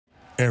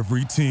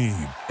Every team,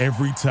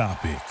 every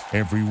topic,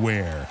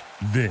 everywhere.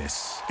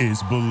 This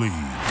is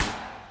Believe.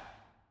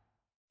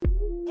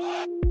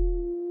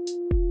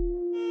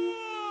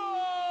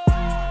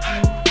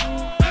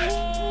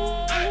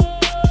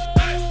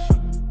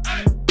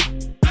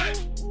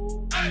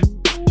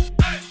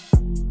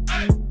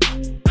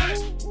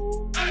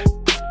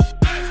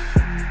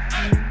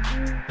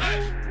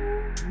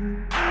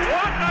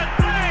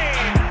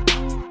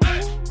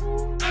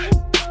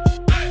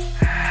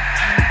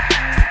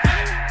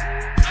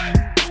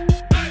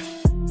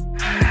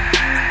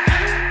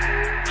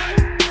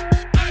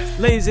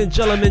 Ladies and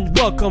gentlemen,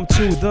 welcome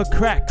to the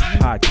Crack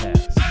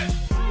Podcast.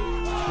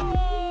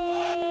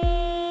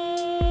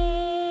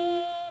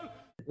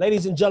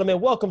 Ladies and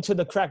gentlemen, welcome to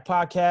the Crack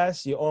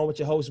Podcast. You're on with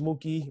your host,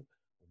 Mookie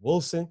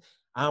Wilson.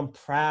 I'm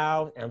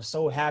proud. I'm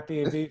so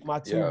happy to be with my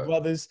two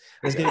brothers.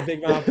 Let's get a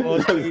big round of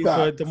applause, please,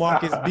 for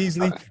DeMarcus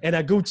Beasley and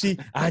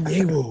Aguchi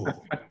Anyewu. What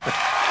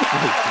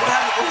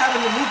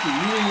happened to Mookie?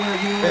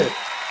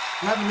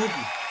 What happened to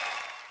Mookie?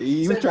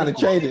 He was trying to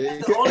change it.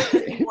 That's the only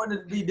thing you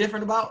wanted to be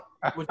different about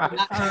was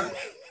not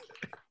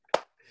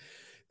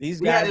These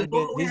guys have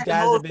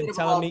been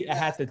telling me I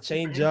have to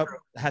change up.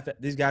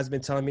 These guys have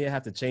been telling me I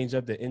have to change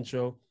up the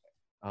intro.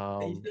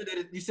 You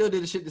still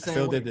did the shit the same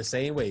way. Still did the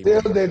same way.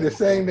 Still did the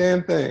same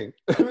damn thing.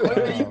 You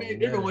made it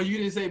different when you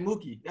didn't say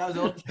Mookie. That was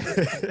the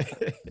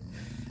only.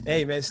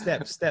 Hey man,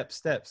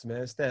 steps,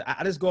 man.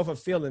 I just go off a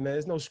feeling, man.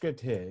 There's no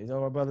script here. You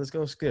know, my brother, there's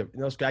no script.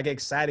 You know, I get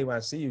excited when I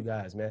see you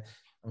guys, man.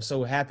 I'm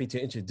so happy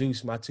to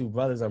introduce my two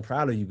brothers. I'm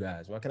proud of you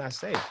guys. What can I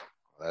say?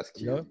 That's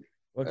cute. You know?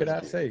 What can I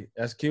say?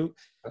 That's cute.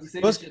 He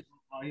said that shit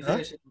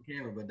on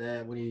camera, but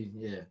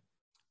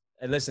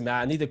And listen, man,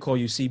 I need to call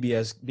you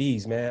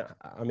CBS man.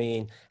 I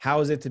mean, how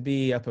is it to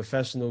be a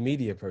professional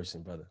media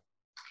person, brother?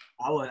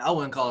 I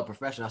wouldn't call it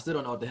professional. I still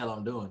don't know what the hell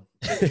I'm doing.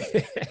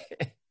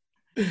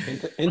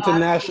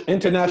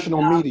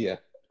 International media.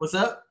 What's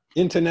up?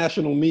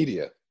 International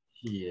media.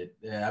 Shit.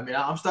 Yeah, I mean,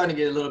 I'm starting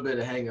to get a little bit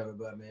of hang of it,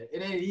 but man,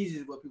 it ain't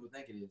easy as what people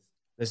think it is.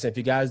 Listen, if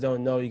you guys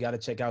don't know, you got to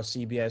check out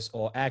CBS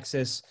All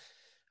Access.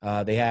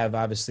 They have,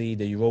 obviously,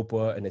 the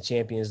Europa and the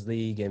Champions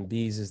League, and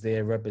Bees is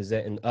there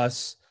representing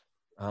us,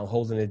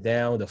 holding it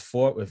down. The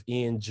Fort with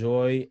Ian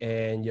Joy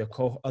and your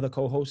other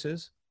co-host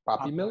is?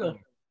 Poppy Miller.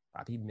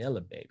 Poppy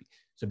Miller, baby.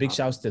 So big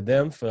shouts to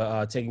them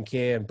for taking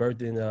care and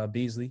birthing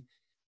Beasley.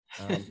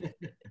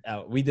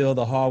 We did all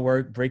the hard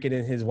work, breaking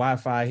in his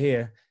Wi-Fi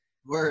here.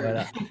 Word.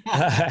 But,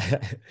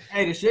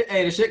 hey,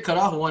 the shit cut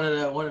off one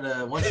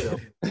show.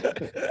 I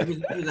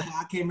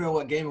can't remember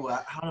what game it was.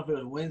 I don't know if it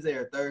was Wednesday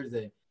or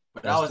Thursday,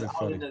 but I was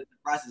in the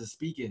process of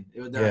speaking.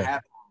 It was during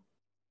halftime,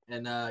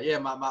 and my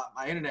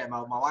internet, my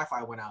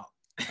Wi-Fi went out.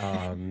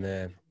 Oh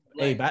man.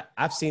 Hey, but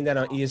I've seen that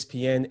on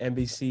ESPN,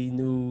 NBC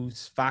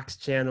News, Fox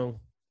Channel.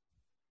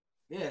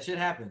 Yeah, shit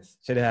happens.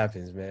 Shit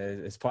happens,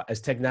 man.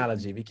 It's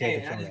technology. We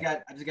can't.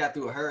 I just got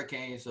through a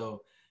hurricane,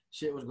 so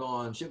shit was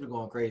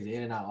going crazy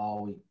in and out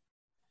all week.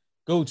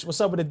 Gooch, what's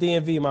up with the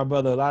DMV, my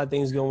brother? A lot of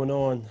things going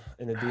on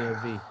in the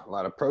DMV. A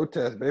lot of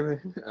protests, baby.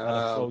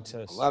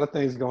 A lot of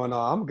things going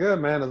on. I'm good,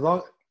 man.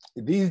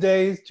 These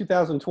days,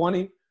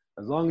 2020,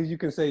 as long as you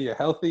can say you're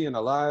healthy and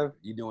alive,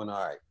 you're doing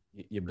all right.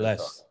 You're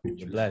blessed.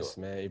 You're blessed,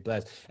 man. You're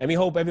blessed. And we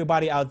hope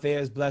everybody out there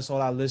is blessed,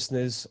 all our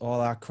listeners, all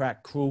our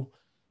crack crew,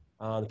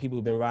 the people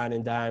who've been riding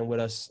and dying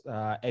with us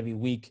every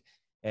week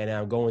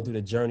and going through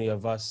the journey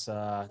of us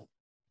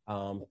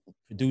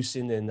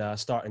producing and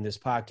starting this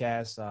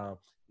podcast.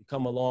 We've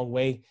come a long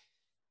way,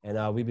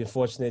 and we've been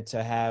fortunate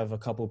to have a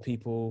couple of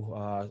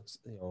people,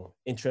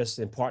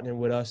 interested in partnering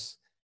with us.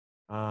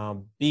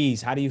 Bees,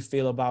 how do you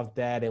feel about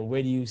that, and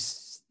where do you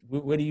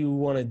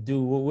want to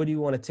do? Where do you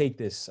want to take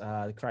this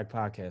the Crack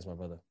Podcast, my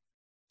brother?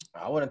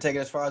 I want to take it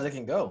as far as it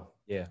can go.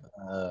 Yeah.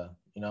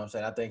 You know what I'm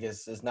saying? I think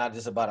it's not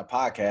just about a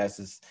podcast.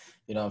 It's,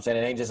 you know what I'm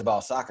saying? It ain't just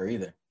about soccer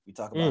either. We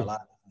talk about a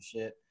lot of different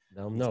shit.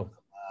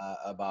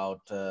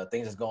 About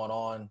things that's going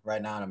on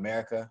right now in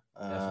America.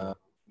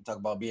 We talk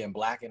about being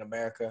black in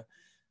America.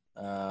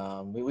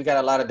 We got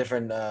a lot of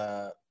different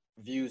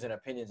views and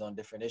opinions on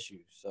different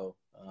issues. So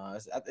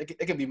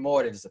it can be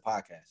more than just a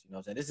podcast. You know what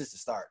I'm saying? This is the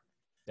start.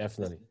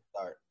 Definitely.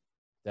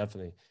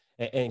 Definitely.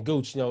 And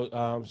Gooch,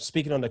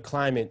 speaking on the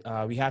climate,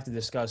 we have to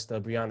discuss the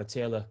Breonna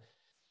Taylor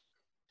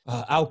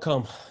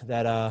outcome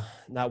that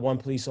not one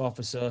police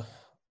officer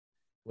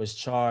was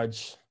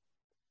charged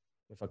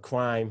with a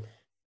crime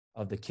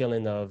of the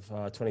killing of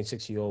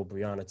 26-year-old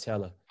Breonna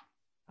Taylor.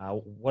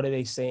 What are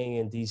they saying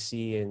in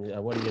D.C.,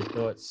 and what are your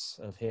thoughts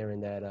of hearing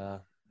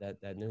that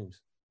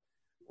news?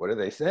 What are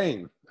they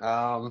saying?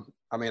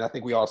 I mean, I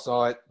think we all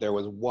saw it. There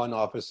was one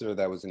officer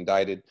that was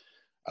indicted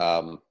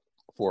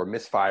for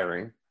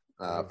misfiring,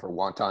 for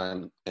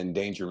wanton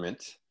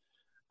endangerment.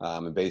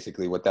 And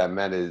basically what that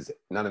meant is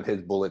none of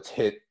his bullets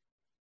hit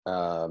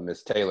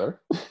Miss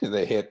Taylor.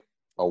 They hit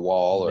a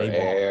wall or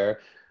air,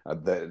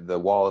 the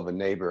wall of a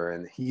neighbor,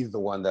 and he's the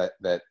one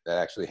that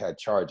actually had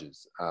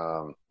charges.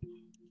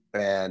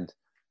 And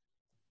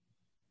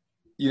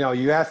you know,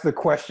 you ask the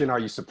question, are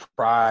you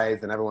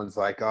surprised? And everyone's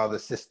like, oh, the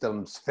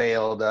system's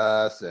failed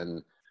us.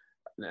 And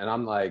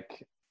I'm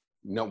like,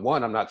 no,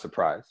 one, I'm not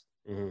surprised.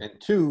 Mm-hmm. And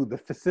two,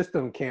 the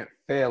system can't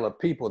fail a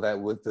people that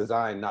was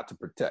designed not to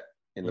protect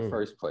in the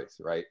first place,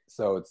 right?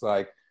 So it's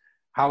like,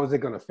 how is it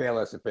going to fail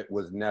us if it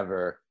was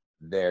never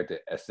there to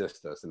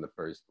assist us in the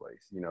first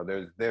place? You know,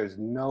 there's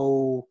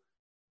no,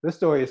 this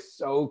story is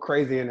so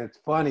crazy, and it's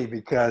funny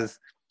because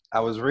I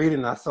was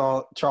reading, I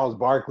saw Charles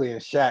Barkley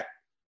and Shaq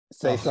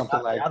say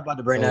something like, I was about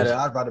to bring that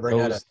up.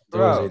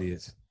 Those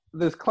idiots.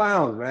 This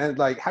clowns, man.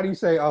 Like, how do you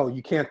say, oh,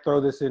 you can't throw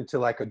this into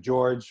like a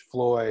George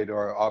Floyd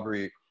or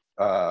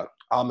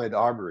Ahmaud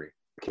Arbery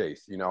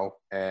case, you know?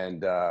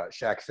 And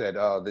Shaq said,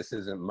 oh, this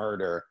isn't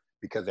murder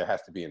because there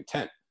has to be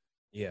intent.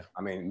 Yeah.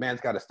 I mean, man's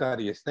got to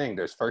study his thing.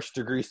 There's first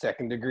degree,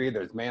 second degree,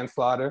 there's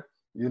manslaughter.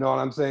 You know what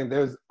I'm saying?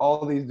 There's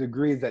all these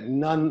degrees that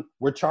none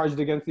were charged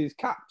against these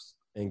cops.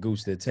 And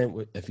Goose, the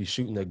intent, if you're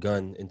shooting a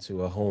gun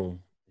into a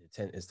home, the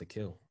intent is to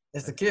kill.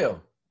 It's to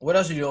kill. What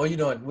else are you doing? What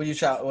are you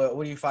doing?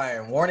 What are you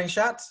firing? Warning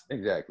shots?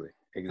 Exactly.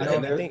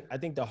 I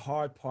think the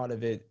hard part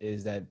of it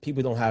is that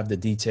people don't have the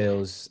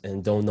details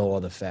and don't know all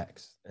the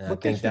facts. And well,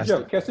 I think that's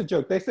the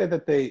joke. They said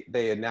that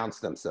they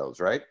announced themselves,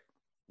 right?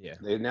 Yeah.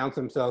 They announced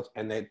themselves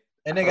and they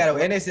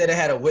said they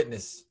had a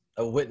witness.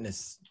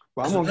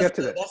 Well, I'm gonna get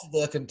to that. That's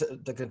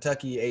the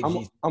Kentucky AG.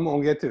 I'm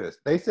gonna get to this.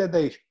 They said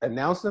they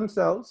announced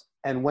themselves,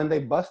 and when they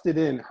busted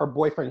in, her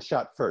boyfriend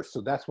shot first.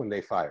 So that's when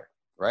they fired,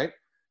 right?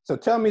 So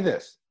tell me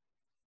this.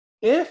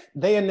 If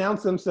they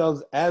announced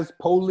themselves as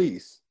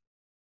police,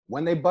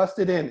 when they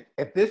busted in,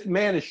 if this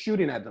man is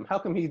shooting at them, how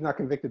come he's not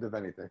convicted of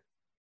anything?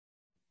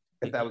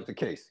 If that was the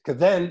case. Because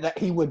then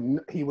he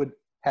would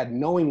had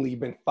knowingly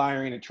been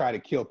firing to try to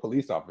kill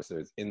police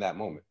officers in that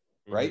moment,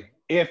 right?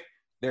 If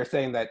they're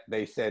saying that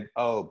they said,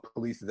 oh,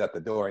 police is at the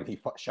door and he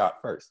shot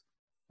first.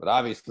 But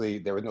obviously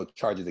there were no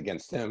charges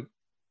against him,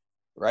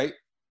 right?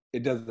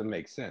 It doesn't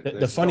make sense.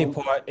 The funny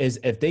part is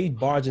if they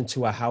barge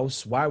into a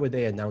house, why would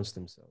they announce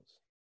themselves?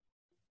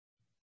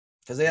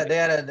 Because they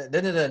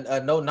did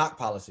a no-knock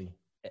policy.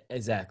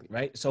 Exactly,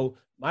 right? So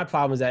my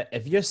problem is that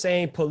if you're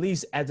saying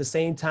police at the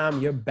same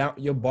time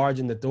you're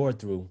barging the door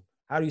through,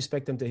 how do you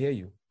expect them to hear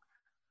you?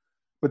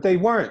 But they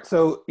weren't.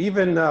 So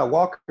even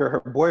Walker,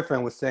 her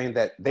boyfriend, was saying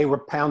that they were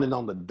pounding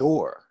on the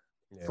door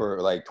for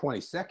like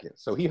 20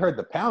 seconds. So he heard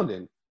the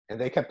pounding and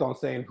they kept on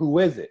saying, who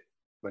is it?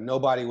 But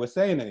nobody was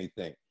saying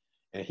anything.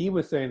 And he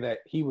was saying that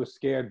he was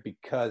scared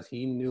because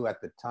he knew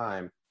at the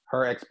time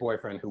her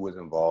ex-boyfriend, who was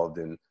involved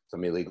in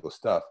some illegal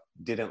stuff,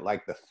 didn't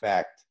like the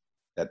fact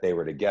that they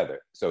were together.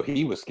 So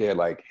he was scared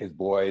like his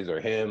boys or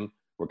him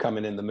were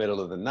coming in the middle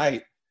of the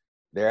night.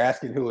 They're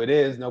asking who it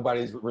is.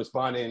 Nobody's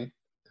responding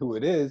who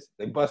it is.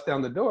 They bust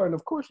down the door. And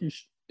of course,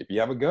 if you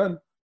have a gun,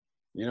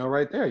 you know,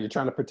 right there, you're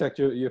trying to protect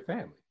your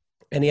family.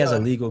 And he has a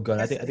legal gun.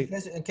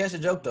 And catch the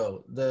joke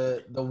though,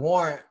 the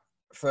warrant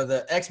for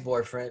the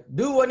ex-boyfriend,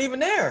 dude wasn't even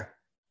there.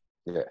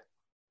 Yeah,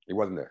 he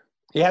wasn't there.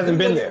 He hasn't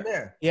been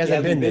there. He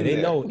hasn't been there.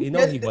 They know he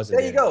wasn't there.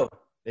 There you go.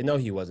 They know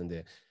he wasn't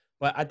there.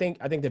 But I think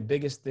the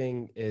biggest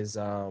thing is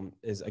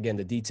again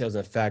the details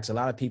and facts. A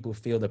lot of people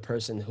feel the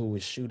person who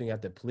was shooting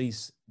at the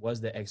police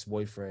was the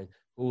ex-boyfriend,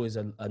 who is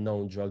a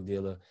known drug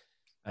dealer,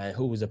 and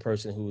who was the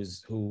person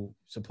who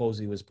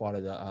supposedly was part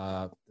of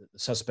the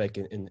suspect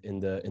in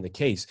the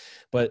case.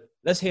 But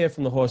let's hear it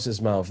from the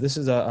horse's mouth. This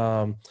is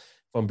from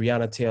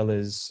Breonna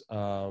Taylor's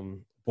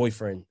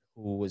boyfriend,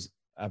 who was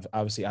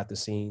obviously at the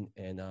scene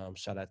and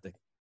shot at the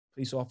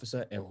police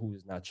officer and who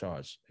is not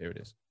charged. Here it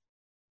is.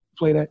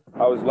 Play that.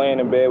 I was laying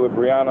in bed with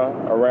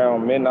Breonna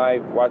around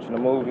midnight watching a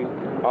movie.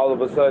 All of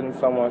a sudden,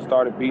 someone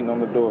started beating on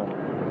the door.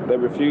 They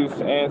refused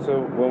to answer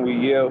when we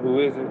yelled, "Who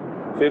is it?"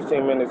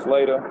 15 minutes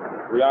later,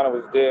 Breonna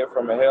was dead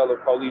from a hail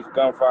of police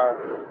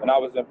gunfire, and I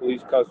was in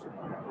police custody.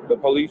 The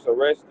police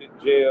arrested,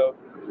 jailed,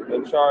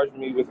 and charged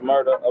me with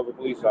murder of a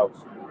police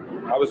officer.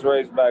 I was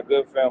raised by a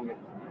good family.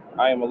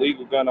 I am a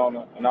legal gun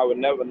owner, and I would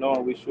never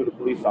knowingly shoot a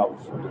police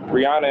officer.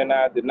 Breonna and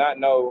I did not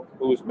know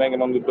who was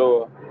banging on the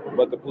door,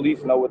 but the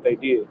police know what they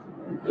did.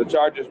 The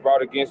charges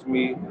brought against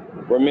me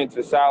were meant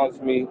to silence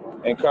me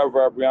and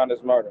cover up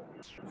Breonna's murder.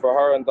 For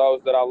her and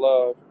those that I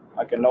love,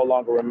 I can no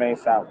longer remain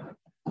silent.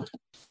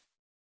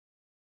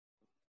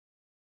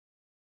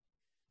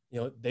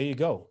 You know, there you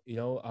go. You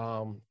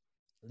know,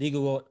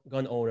 legal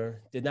gun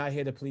owner did not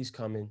hear the police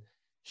coming,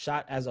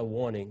 shot as a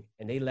warning,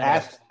 and they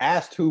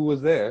asked who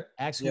was there.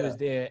 Asked who was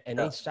there, and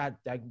they shot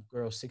that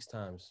girl 6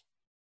 times.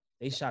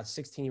 They shot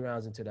 16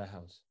 rounds into that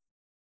house.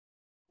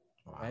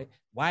 Wow. Right?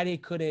 Why they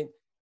couldn't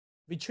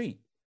retreat?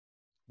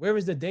 Where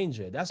is the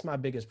danger? That's my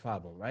biggest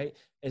problem, right?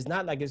 It's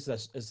not like it's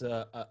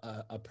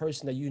a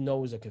person that you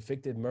know is a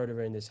convicted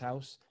murderer in this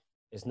house.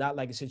 It's not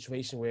like a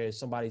situation where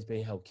somebody's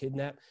being held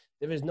kidnapped.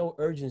 There is no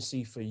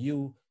urgency for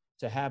you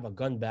to have a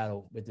gun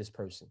battle with this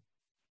person.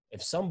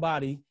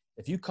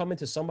 If you come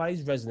into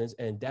somebody's residence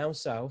and down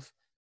south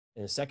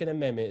in the Second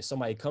Amendment, if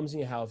somebody comes in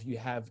your house, you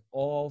have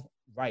all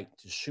right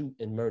to shoot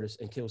and murder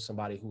and kill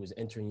somebody who is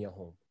entering your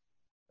home,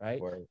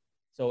 right? Right.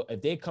 So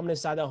if they come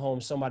inside their home,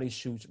 somebody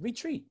shoots,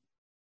 retreat.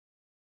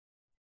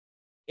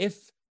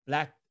 If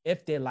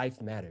their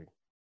life mattered.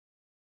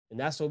 And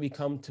that's what we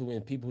come to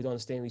when people who don't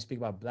understand, we speak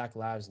about Black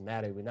Lives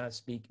Matter. We're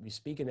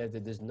speaking that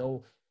there's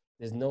no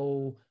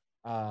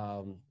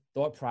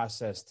thought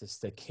process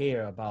to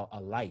care about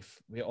a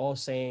life. We're all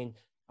saying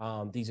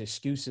these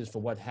excuses for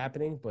what's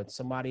happening, but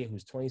somebody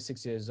who's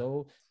 26 years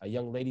old, a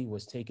young lady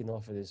was taken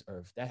off of this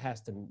earth. That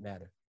has to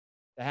matter.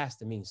 That has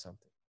to mean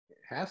something. It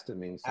has to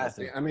mean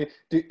something. I mean,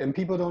 and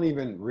people don't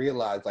even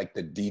realize like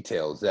the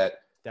details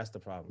that's the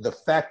problem. The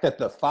fact that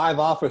the 5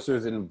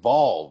 officers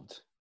involved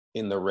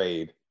in the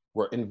raid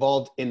were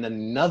involved in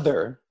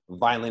another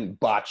violent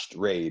botched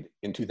raid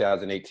in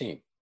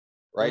 2018.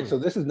 Right. So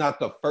this is not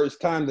the first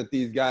time that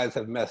these guys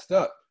have messed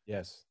up.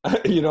 Yes.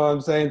 You know what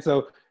I'm saying?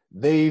 So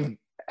they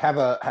have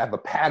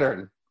a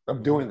pattern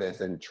of doing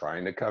this and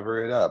trying to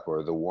cover it up,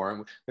 or the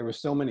warrant. There were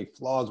so many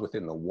flaws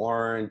within the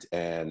warrant,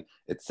 and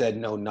it said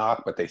no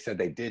knock, but they said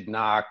they did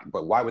knock.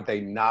 But why would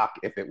they knock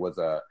if it was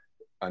a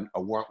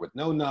warrant with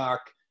no knock?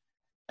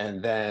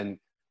 And then,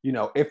 you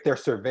know, if they're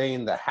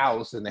surveying the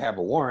house and they have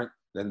a warrant,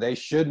 then they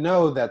should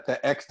know that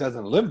the ex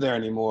doesn't live there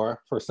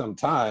anymore for some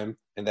time,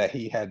 and that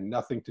he had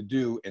nothing to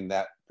do in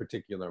that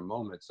particular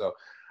moment. So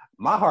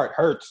my heart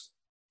hurts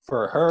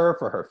for her,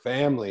 for her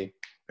family,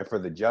 and for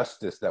the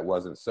justice that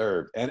wasn't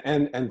served,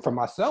 and for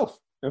myself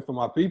and for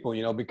my people,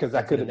 you know, because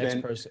that could have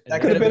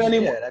been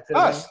anyone.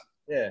 Us.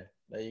 Yeah,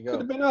 there you go.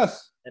 Could have been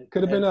us.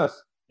 Could have been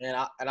us. And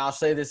I'll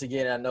say this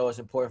again. I know it's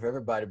important for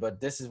everybody,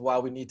 but this is why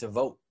we need to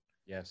vote.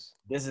 Yes.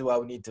 This is why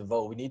we need to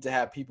vote. We need to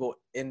have people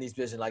in these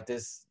positions like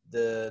this.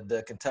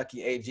 The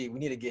Kentucky AG, we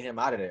need to get him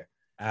out of there.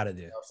 Out of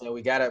there. You know, so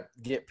we got to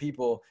get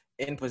people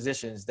in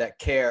positions that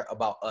care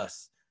about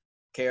us,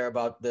 care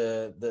about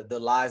the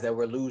lives that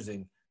we're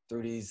losing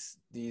through these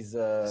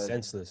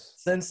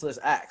senseless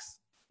acts.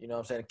 You know what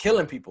I'm saying?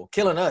 Killing people,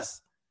 killing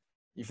us.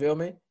 You feel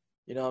me?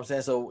 You know what I'm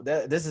saying? So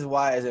this is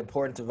why it's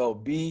important to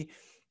vote.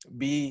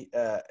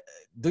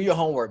 Do your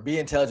homework, be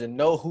intelligent,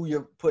 know who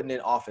you're putting in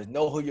office,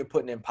 know who you're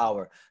putting in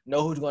power,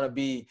 know who's going to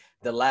be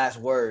the last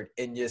word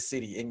in your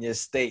city, in your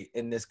state,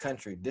 in this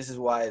country. This is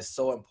why it's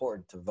so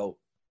important to vote.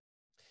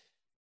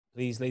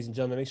 Please, ladies and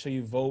gentlemen, make sure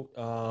you vote.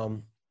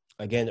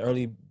 Again,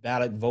 early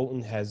ballot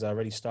voting has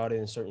already started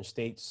in certain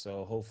states,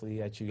 so hopefully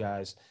that you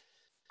guys,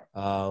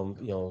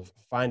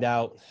 find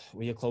out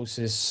where your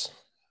closest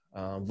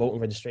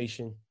voting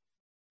registration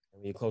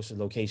and where your closest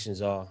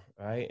locations are,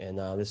 right? And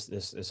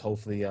this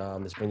hopefully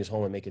let's bring this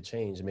home and make a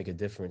change and make a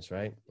difference,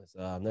 right? It's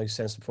no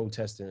sense to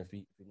protesting if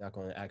we're not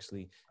going to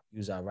actually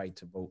use our right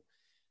to vote.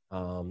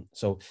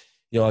 So,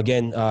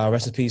 again,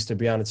 rest in peace to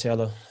Breonna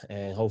Taylor,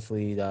 and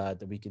hopefully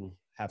that we can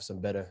have some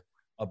better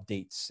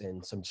updates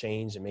and some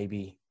change, and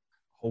maybe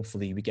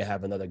hopefully we can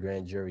have another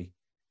grand jury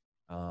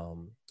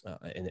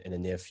in the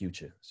near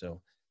future.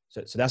 So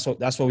that's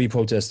what we're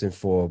protesting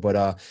for.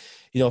 But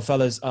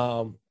fellas,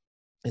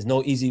 there's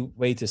no easy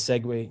way to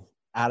segue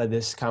out of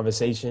this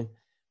conversation,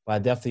 but I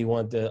definitely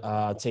want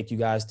to take you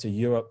guys to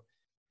Europe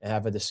and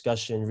have a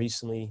discussion.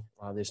 Recently,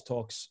 there's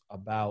talks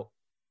about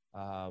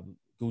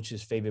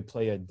Gucci's favorite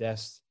player,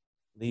 Dest,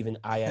 leaving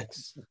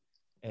Ajax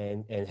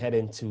and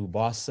heading to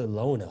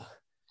Barcelona.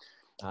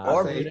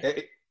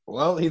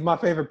 Well, he's my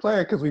favorite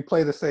player because we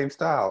play the same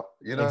style.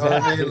 You know what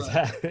I mean?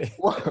 Exactly.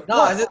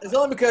 No, it's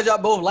only because y'all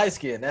both light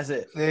skinned. That's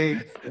it.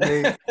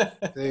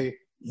 See.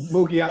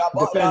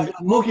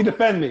 Mookie,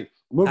 defend me.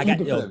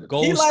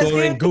 Goal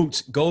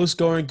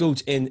scoring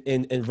Gooch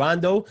in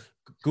Rondo.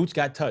 Gooch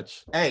got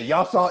touched. Hey,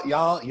 y'all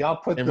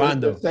put in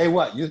Rondo. Say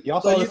what?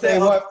 Y'all saw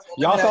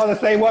the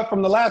say what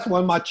from the last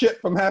one? My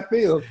chip from half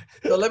field.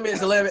 So let me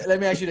ask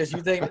you this.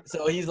 You think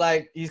so? He's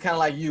kind of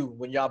like you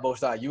when y'all both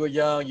started. You were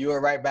young. You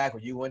were right back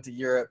when you went to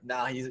Europe.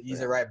 Now he's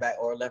a right back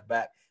or a left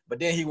back. But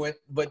then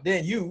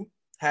you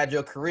had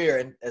your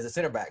career as a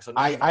center back. So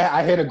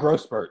I hit a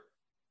growth spurt.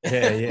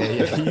 Yeah.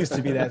 He used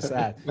to be that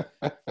side.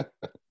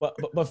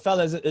 But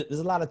fellas, there's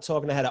a lot of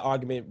talk, and I had an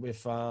argument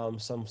with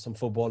some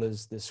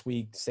footballers this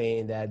week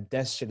saying that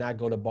Dest should not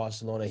go to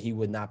Barcelona. He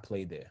would not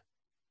play there.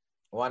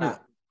 Why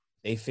not?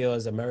 They feel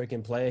as an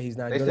American player, he's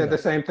not. They said the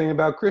same thing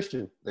about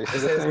Christian. They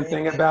said the same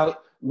thing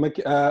about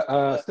Weston.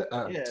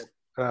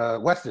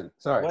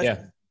 Sorry. Weston.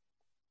 Yeah.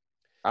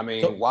 I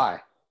mean, why?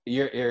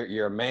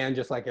 You're a man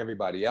just like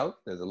everybody else.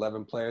 There's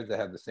 11 players that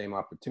have the same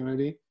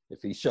opportunity.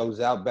 If he shows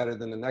out better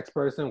than the next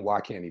person,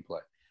 why can't he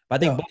play? I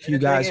think both of you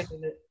guys.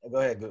 Go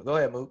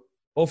ahead, Mook.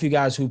 Both of you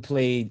guys who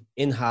played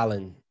in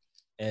Holland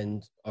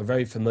and are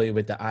very familiar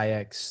with the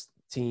Ajax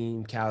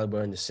team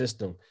caliber and the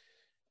system,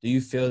 do you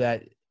feel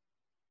that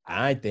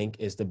I think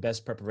is the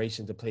best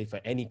preparation to play for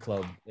any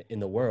club in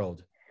the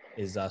world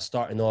is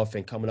starting off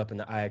and coming up in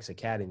the Ajax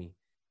Academy?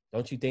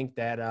 Don't you think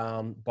that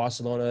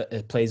Barcelona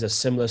plays a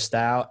similar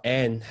style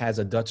and has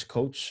a Dutch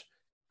coach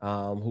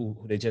who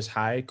they just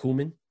hired,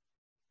 Koeman?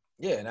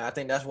 Yeah, and I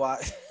think that's why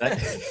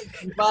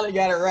you finally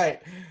got it right.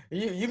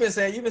 You've been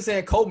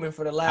saying Coleman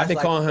for the last. I've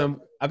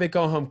been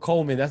calling him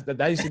Coleman.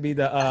 That used to be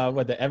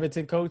the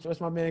Everton coach.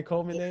 What's my man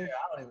Coleman name?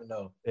 I don't even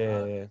know.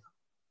 Yeah.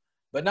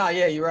 But no,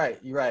 yeah, you're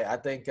right. I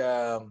think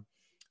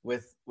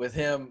with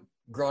him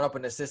growing up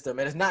in the system,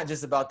 and it's not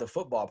just about the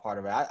football part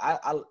of it.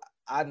 I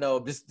I know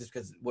this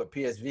because with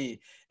PSV,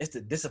 it's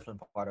the discipline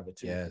part of it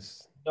too.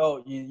 Yes.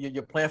 So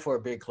you're playing for a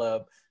big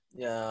club.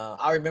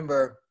 I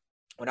remember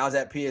when I was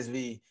at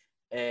PSV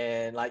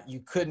and like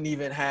you couldn't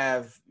even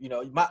have,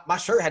 my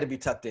shirt had to be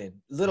tucked in.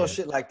 Little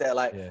shit like that.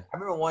 Like I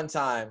remember one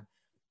time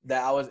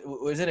that I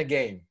was in a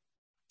game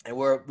and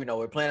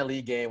we're playing a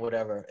league game,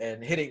 whatever.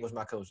 And Hiddink was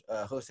my coach,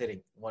 Hoos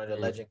Hiddink, one of the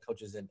legend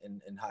coaches in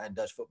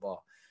Dutch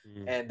football.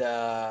 And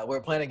we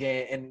were playing a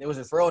game, and it was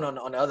a throw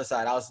on the other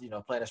side. I was,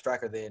 playing a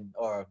striker then,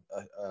 or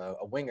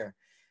a winger,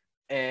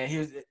 and he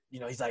was,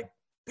 he's like,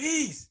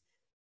 "Bees,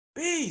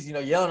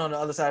 yelling on the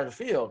other side of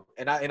the field.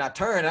 And I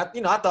turned,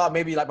 I thought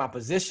maybe like my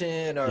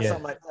position or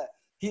something like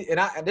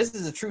that. And this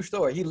is a true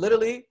story. He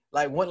literally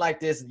like went like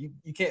this.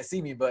 You can't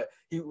see me, but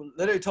he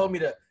literally told me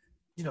to,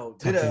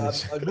 did a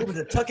movement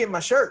to tuck in my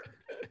shirt.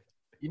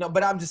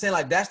 But I'm just saying,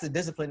 like, that's the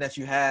discipline that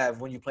you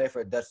have when you play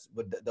for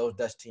with those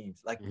Dutch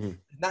teams. Like,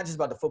 it's not just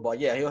about the football.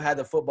 Yeah, he'll have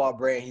the football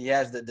brain. He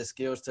has the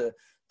skills to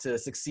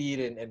succeed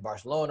in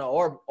Barcelona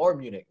or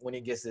Munich when he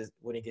gets his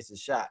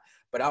shot.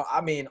 But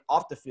I mean,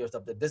 off the field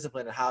stuff, the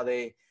discipline and how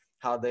you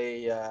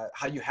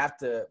have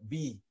to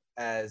be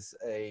as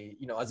a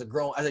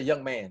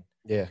young man.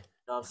 Yeah. You know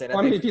what I'm saying?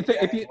 I mean,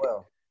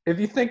 if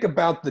you think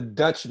about the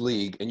Dutch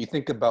league and you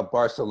think about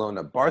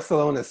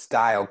Barcelona's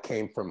style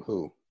came from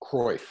who?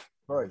 Cruyff.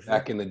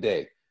 Back in the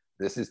day.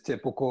 This is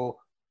typical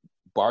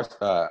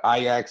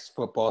Ajax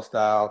football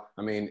style.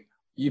 I mean,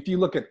 if you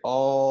look at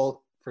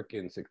all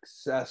freaking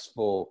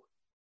successful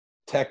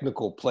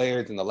technical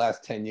players in the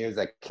last 10 years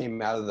that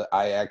came out of the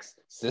Ajax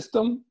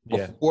system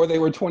before they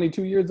were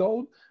 22 years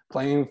old,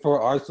 playing for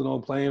Arsenal,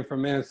 playing for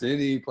Man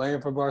City, playing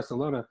for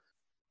Barcelona,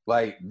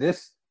 like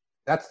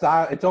that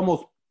style, it's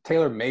almost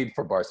tailor-made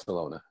for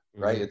Barcelona,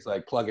 right? It's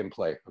like plug and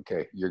play.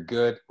 Okay, you're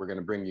good. We're going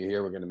to bring you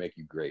here. We're going to make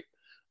you great.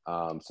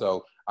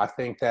 So I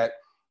think that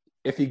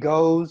if he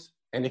goes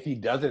and if he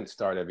doesn't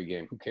start every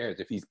game, who cares?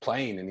 If he's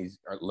playing and he's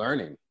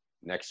learning,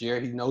 next year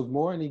he knows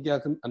more and he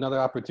gets another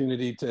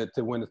opportunity to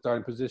win the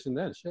starting position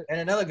then. Shit. And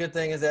another good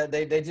thing is that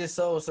they just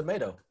sold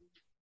Semedo.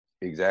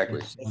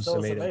 Exactly. They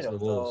sold Semedo.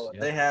 So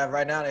they have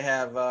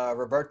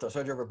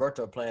Sergio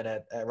Roberto playing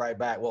at right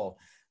back. Well,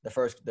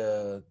 some of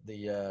the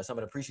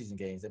preseason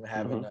games they've been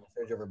having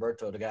Sergio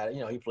Roberto, the guy,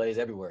 he plays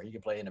everywhere. He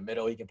can play in the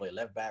middle, he can play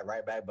left back,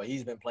 right back, but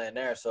he's been playing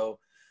there. So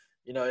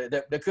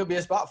there could be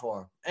a spot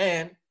for him.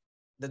 And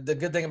the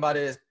good thing about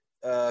it is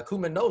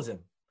Koeman knows him.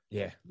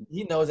 Yeah.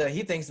 He knows that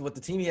he thinks with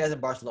the team he has in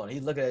Barcelona,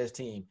 he's looking at his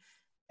team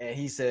and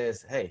he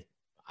says, hey,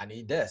 I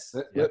need this.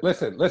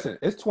 Listen,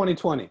 it's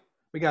 2020.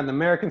 We got an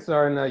American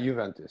star in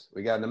Juventus.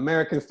 We got an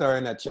American star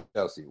in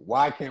Chelsea.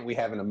 Why can't we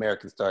have an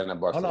American star in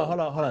Barcelona?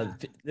 Hold on.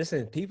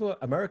 Listen,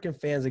 American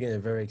fans are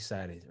getting very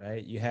excited,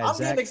 right? I'm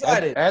getting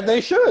excited. As they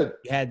should.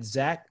 You had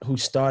Zach, who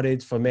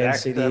started for Man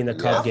City in the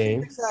Cup game.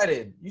 I'm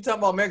excited. You talking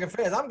about American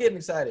fans? I'm getting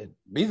excited.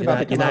 You're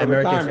not an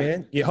American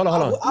fan? Yeah, hold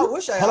on. I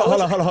wish I.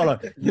 Hold on.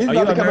 He's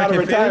about to come out of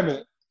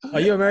retirement. Are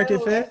you an American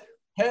fan?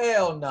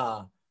 Hell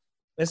nah.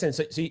 Listen,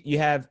 so you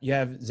have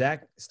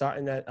Zach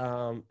starting at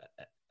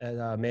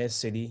Man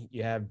City.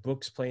 You have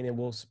Brooks playing in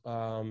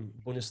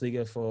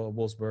Bundesliga for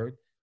Wolfsburg.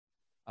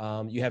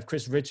 You have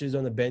Chris Richards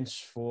on the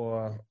bench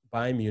for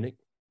Bayern Munich.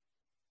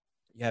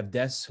 You have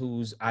Des,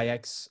 who's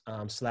Ajax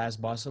 /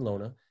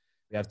 Barcelona.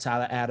 You have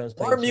Tyler Adams.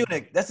 Or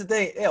Munich. That's the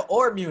thing. Yeah,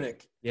 or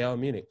Munich. Yeah, or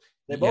Munich.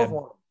 They both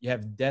want. You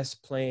have Des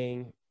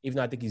playing, even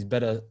though I think he's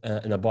better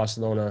in a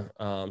Barcelona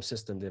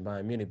system than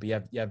Bayern Munich.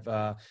 But you have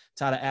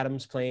Tyler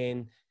Adams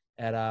playing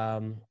at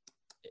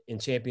in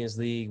Champions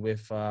League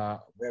with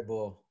Red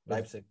Bull.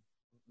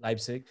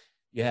 Leipzig.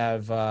 You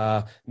have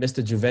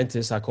Mr.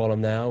 Juventus, I call him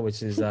now,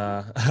 which is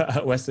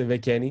Wesley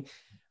McKennie.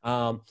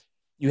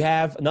 You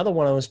have another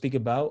one I want to speak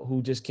about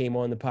who just came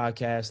on the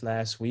podcast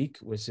last week,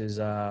 which is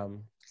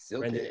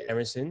Brendan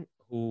Aronson,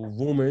 who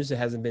rumors, it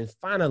hasn't been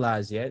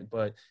finalized yet,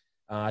 but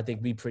I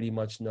think we pretty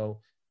much know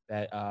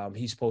that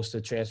he's supposed to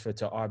transfer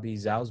to RB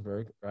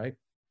Salzburg, right?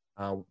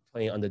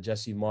 Playing under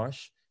Jesse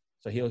Marsch.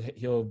 So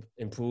he'll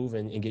improve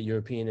and get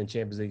European and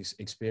Champions League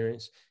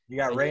experience. You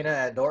got Reina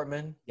at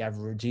Dortmund. You have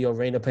Gio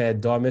Reyna playing at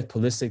Dortmund,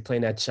 Pulisic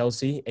playing at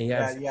Chelsea. And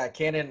you got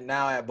Cannon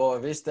now at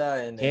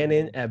Boavista. And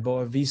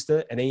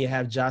then you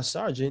have Josh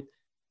Sargent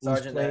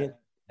who's playing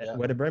at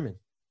Werder Bremen.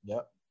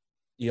 Yep.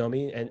 You know what I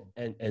mean?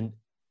 And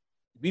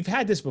we've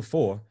had this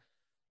before,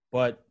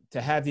 but to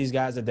have these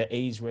guys at the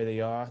age where they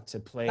are to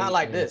play. Not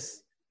like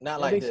this.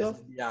 To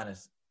be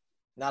honest.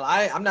 Now,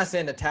 I'm not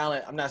saying the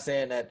talent. I'm not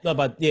saying that. No,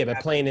 but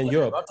playing in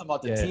Europe. I'm talking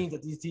about the teams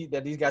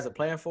that these guys are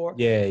playing for.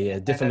 Yeah,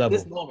 different level.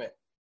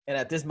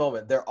 At this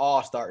moment, they're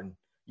all starting.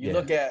 You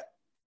look at,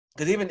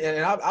 because I'm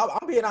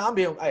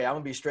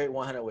gonna be straight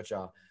 100 with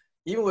y'all.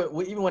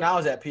 Even when I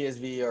was at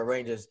PSV or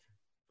Rangers,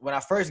 when I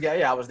first got,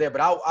 I was there,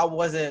 but I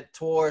wasn't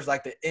towards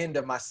like the end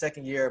of my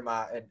second year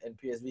in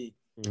PSV.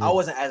 Mm-hmm. I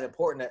wasn't as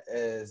important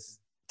as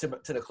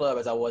to the club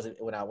as I was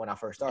when I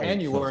first started. And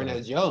you weren't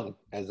as young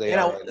as they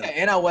are.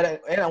 And I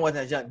wasn't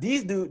as young.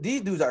 These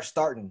dudes are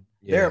starting.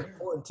 Yeah. They're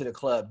important to the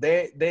club.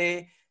 They're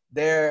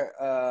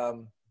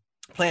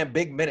playing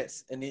big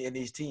minutes in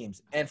these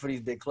teams and for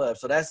these big clubs.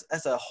 So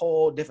that's a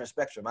whole different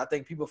spectrum. I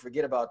think people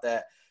forget about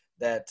that.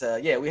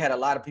 Yeah, we had a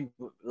lot of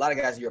people, a lot of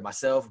guys here,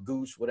 myself,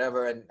 Gooch,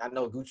 whatever. And I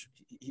know Gooch,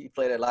 he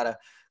played at a lot of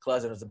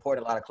clubs and was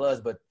important at a lot of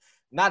clubs, but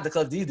not the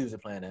clubs these dudes are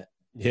playing at.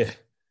 Yeah.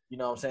 You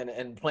know what I'm saying?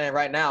 And playing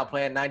right now,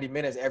 playing 90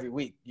 minutes every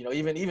week. You know,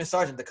 even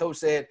Sargent, the coach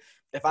said,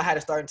 if I had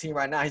a starting team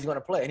right now, he's going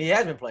to play. And he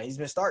has been playing. He's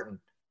been starting.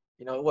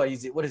 You know, what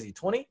is he,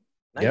 20?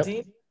 19?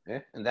 Yep. Yeah,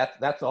 and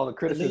that's all the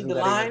criticism that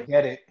he was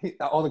getting.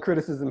 All the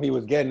criticism he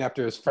was getting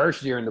after his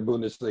first year in the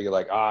Bundesliga,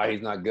 like,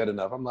 he's not good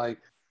enough. I'm like,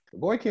 the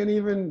boy can't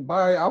even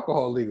buy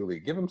alcohol legally.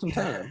 Give him some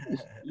time.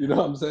 You know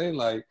what I'm saying?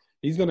 Like,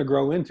 he's gonna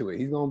grow into it.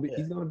 He's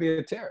gonna be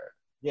a terror.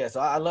 Yeah, so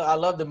I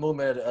love the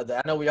movement.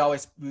 I know we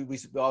always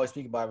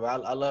speak about it, but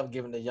I love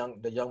giving the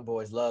young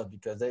boys love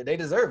because they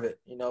deserve it.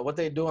 You know what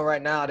they're doing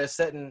right now. They're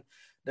setting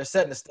the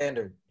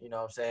standard. You know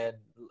what I'm saying?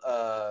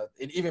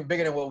 And even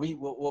bigger than what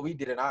we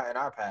did in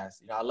our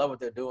past. You know, I love what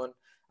they're doing.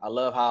 I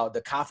love how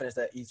the confidence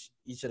that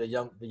each of the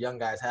young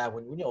guys have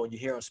when you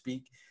hear them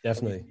speak.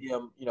 Definitely.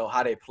 You know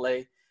how they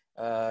play.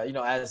 You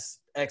know, as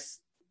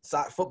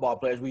football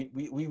players, we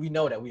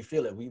know that, we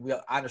feel it. We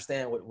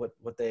understand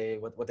what they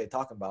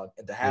talking about,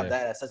 and to have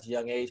that at such a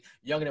young age,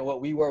 younger than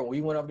what we were when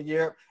we went over to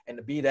Europe, and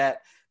to be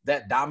that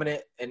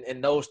dominant in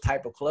those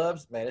type of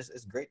clubs, man,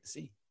 it's great to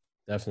see.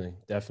 Definitely.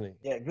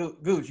 Yeah,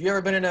 Gooch, you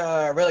ever been in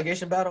a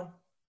relegation battle?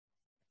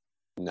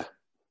 No.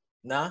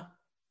 Nah?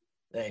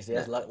 Thanks.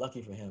 That's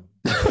lucky for him.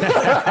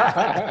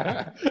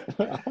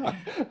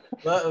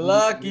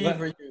 Lucky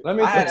for you. Let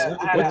me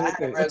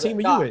what team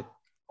were you with?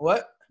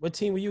 What? What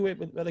team were you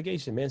with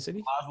relegation, Man City?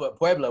 I was with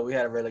Puebla. We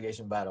had a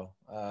relegation battle.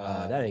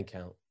 That ain't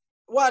count.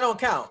 Well, I don't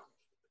count.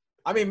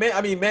 I mean,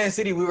 Man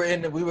City.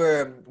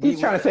 He's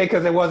trying to say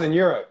because it wasn't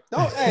Europe. No,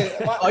 hey.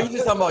 Oh, you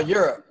just talking about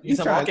Europe?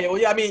 Okay. Well,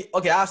 yeah. I mean,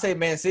 okay. I'll say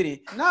Man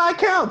City. No, it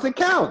counts. It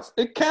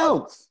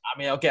counts. I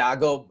mean, okay.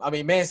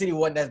 Man City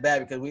wasn't as bad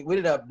because we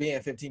ended up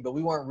being 15, but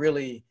we weren't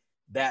really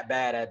that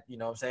bad at. You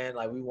know what I'm saying?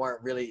 Like we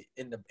weren't really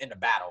in the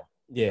battle.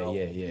 Yeah.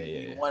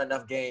 We won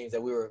enough games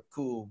that we were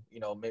cool.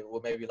 You know,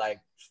 maybe like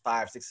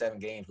 5, 6, 7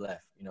 games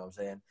left. You know what I'm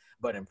saying?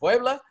 But in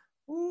Puebla,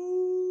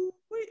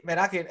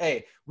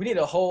 man, we need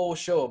a whole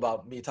show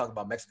about me talking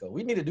about Mexico.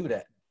 We need to do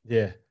that.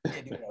 Yeah.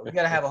 We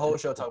got to have a whole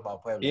show talking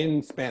about Puebla.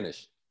 In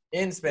Spanish. So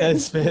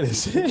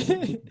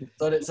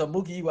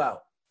Mookie, you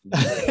out.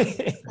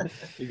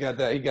 He got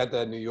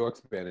that New York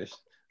Spanish.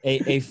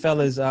 Hey,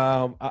 fellas,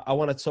 I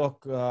want to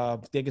talk,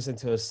 take us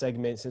into a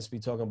segment since we're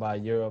talking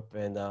about Europe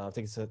and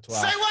take us to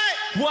our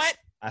Say what?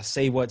 I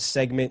say what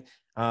segment.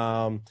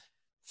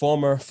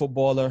 Former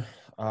footballer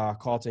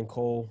Carlton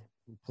Cole,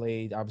 who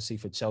played obviously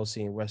for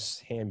Chelsea and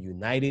West Ham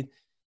United.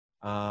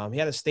 He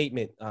had a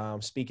statement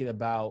speaking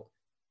about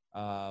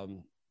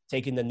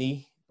taking the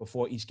knee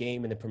before each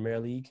game in the Premier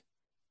League.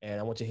 And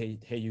I want to hear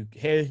you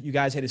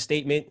guys hear the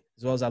statement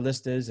as well as our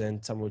listeners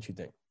and tell me what you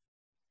think.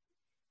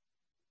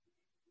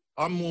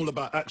 I'm all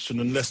about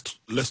action and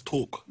let's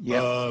talk.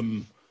 Yep.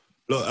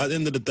 Look, at the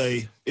end of the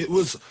day,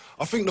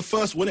 I think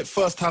when it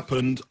first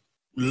happened,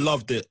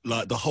 loved it.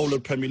 Like the whole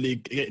of Premier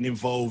League getting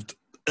involved,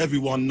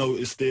 everyone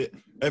noticed it.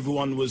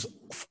 Everyone was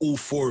all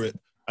for it.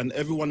 And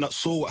everyone that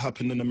saw what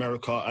happened in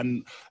America,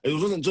 and it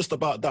wasn't just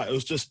about that. It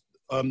was just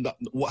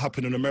what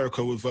happened in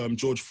America with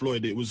George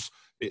Floyd.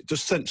 It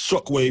just sent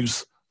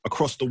shockwaves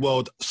across the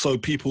world. So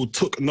people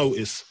took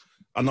notice.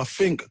 And I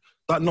think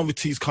that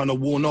novelty's kind of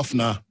worn off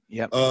now.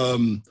 Yep.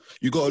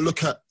 You got to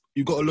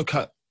look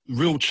at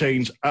real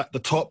change at the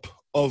top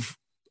of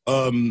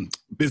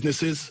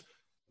businesses,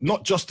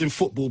 not just in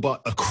football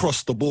but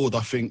across the board. I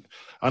think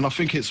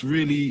it's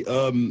really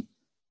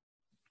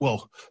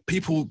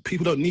people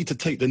don't need to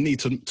take the knee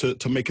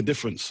to make a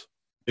difference.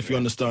 If you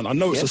understand, I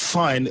know it's a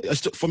sign.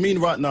 For me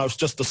right now, it's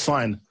just a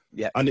sign,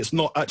 and it's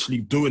not actually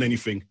doing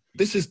anything.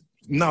 This is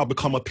now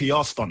become a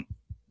PR stunt.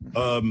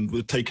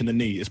 With taking the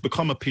knee, it's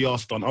become a PR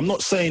stunt. I'm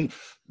not saying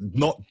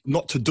not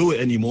to do it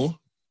anymore.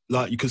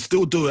 Like you can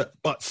still do it,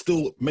 but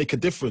still make a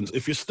difference.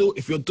 If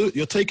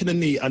you're taking a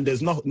knee and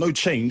there's no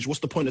change, what's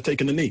the point of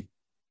taking a knee?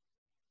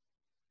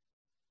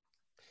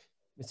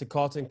 Mr.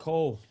 Carlton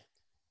Cole,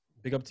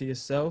 big up to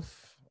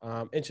yourself.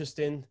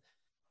 Interesting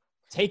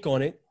take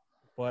on it,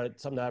 but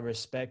something I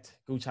respect.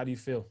 Gooch, how do you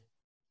feel?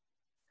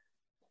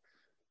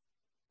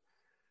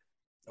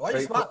 Why are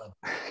you smiling?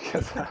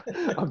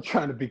 I'm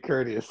trying to be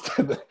courteous.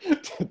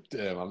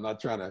 Damn, I'm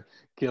not trying to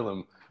kill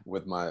him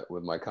with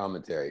my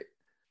commentary.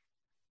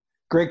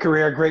 Great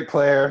career, great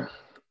player.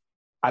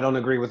 I don't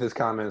agree with his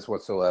comments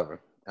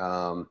whatsoever.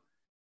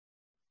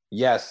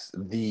 Yes,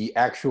 the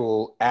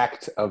actual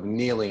act of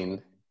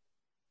kneeling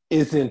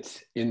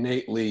isn't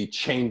innately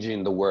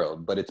changing the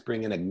world, but it's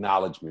bringing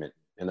acknowledgement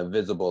and a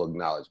visible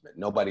acknowledgement.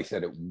 Nobody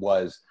said it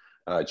was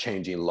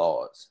changing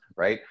laws,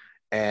 right?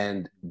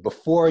 And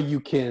before you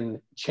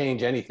can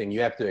change anything, you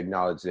have to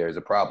acknowledge there's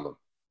a problem.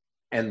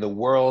 And the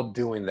world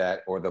doing that,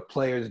 or the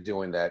players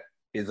doing that,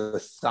 is a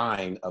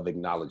sign of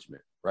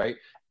acknowledgement, right?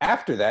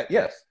 After that,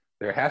 yes,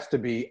 there has to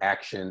be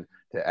action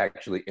to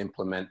actually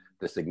implement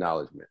this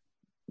acknowledgement.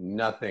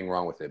 nothing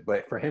wrong with it.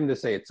 But for him to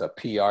say it's a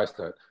PR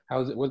stunt,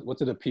 how is it?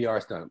 What's it a PR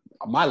stunt?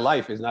 My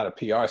life is not a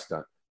PR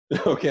stunt.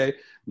 Okay,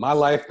 my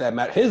life that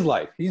matters. His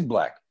life, he's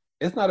black.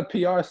 It's not a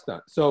PR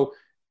stunt. So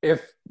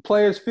if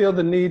players feel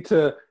the need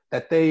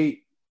that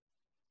they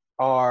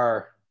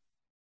are,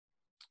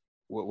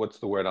 what's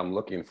the word I'm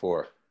looking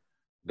for?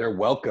 They're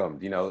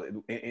welcomed.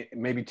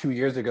 Maybe 2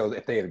 years ago,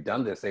 if they had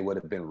done this, they would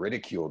have been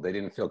ridiculed. They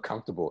didn't feel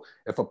comfortable.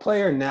 If a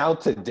player now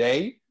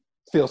today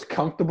feels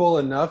comfortable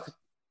enough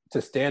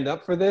to stand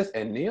up for this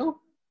and kneel,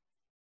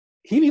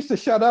 he needs to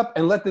shut up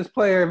and let this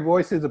player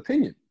voice his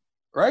opinion.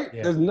 Right?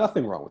 Yeah. There's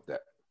nothing wrong with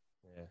that.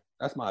 Yeah.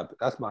 That's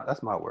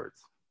my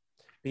words.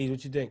 B,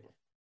 what you think?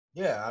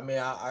 Yeah, I mean,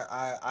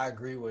 I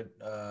agree with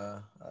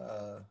a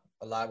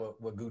lot of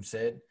what Gooch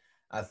said.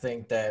 I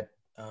think that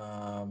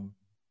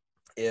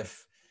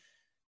if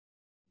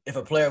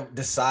a player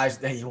decides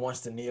that he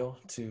wants to kneel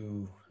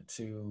to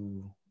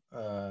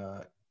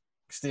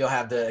still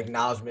have the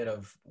acknowledgement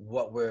of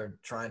what we're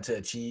trying to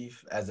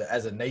achieve as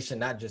a nation,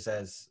 not just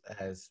as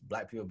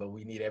black people, but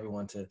we need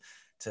everyone to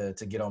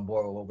get on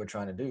board with what we're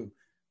trying to do.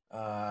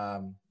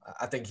 I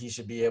think he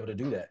should be able to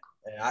do that.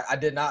 And I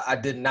did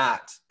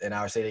not, and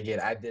I would say it again,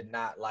 I did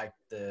not like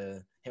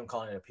him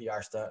calling it a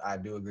PR stunt. I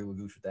do agree with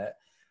Gooch with that.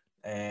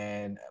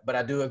 But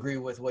I do agree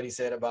with what he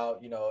said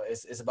about,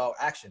 it's about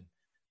action.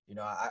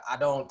 I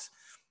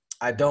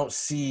don't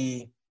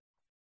see,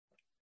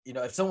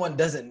 if someone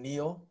doesn't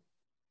kneel,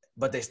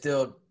 but they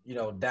still,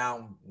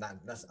 down, I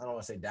don't want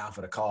to say down for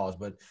the cause,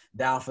 but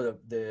down for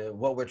the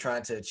what we're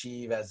trying to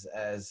achieve as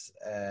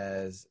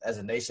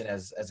a nation,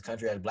 as a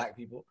country, as black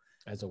people,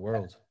 as a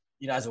world.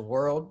 As a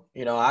world,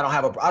 I don't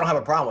have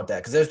a problem with that,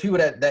 because there's people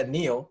that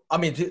kneel.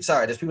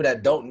 There's people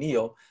that don't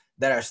kneel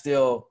that are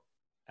still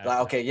like,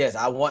 okay, yes,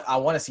 I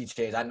want to see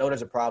change. I know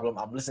there's a problem.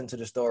 I'm listening to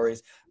the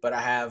stories, but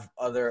I have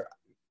other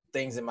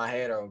things in my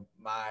head, or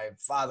my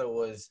father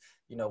was,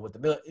 with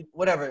the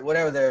whatever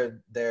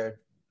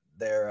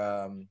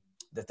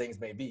the things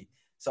may be.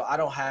 So I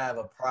don't have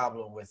a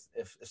problem with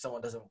if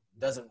someone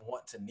doesn't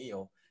want to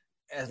kneel,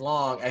 as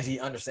long as he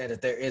understands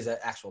that there is an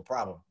actual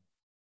problem.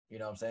 You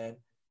know what I'm saying?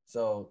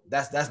 So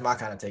that's my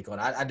kind of take on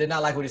it. I did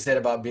not like what he said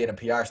about being a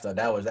PR stunt.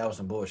 That was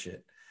some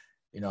bullshit.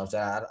 You know what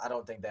I'm saying? I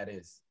don't think that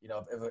is.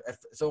 If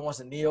someone wants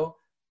to kneel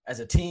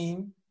as a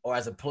team or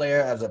as a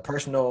player, as a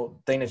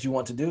personal thing that you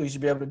want to do, you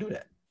should be able to do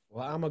that.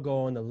 Well, I'm going to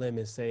go on the limb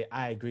and say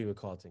I agree with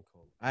Carlton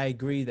Cole. I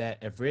agree that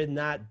if we're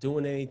not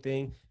doing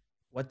anything,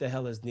 what the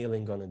hell is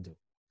kneeling going to do?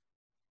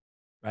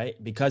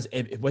 Right? Because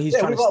if what he's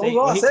trying to say, we've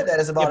all said that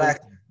it's about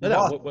acting.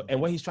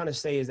 And what he's trying to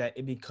say is that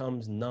it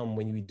becomes numb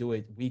when you do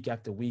it week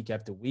after week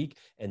after week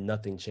and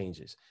nothing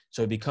changes.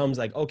 So it becomes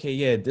like, okay,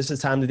 yeah, this is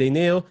time that they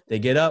kneel, they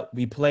get up,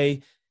 we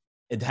play.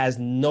 It has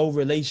no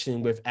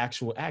relation with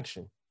actual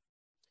action.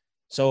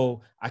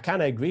 So I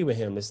kind of agree with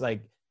him. It's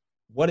like,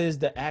 what is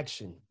the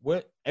action?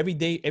 What every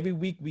day, every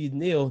week we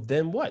kneel,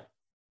 then what?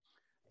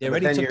 They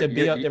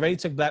already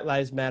took Black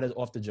Lives Matter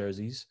off the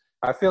jerseys.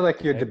 I feel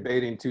like you're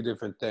debating two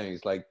different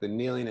things, like the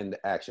kneeling and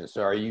the action.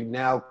 So are you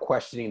now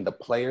questioning the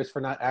players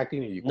for not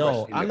acting? Or are you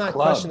no, I'm not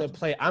questioning the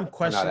play. I'm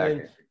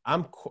questioning.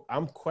 I'm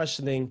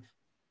questioning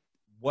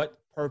what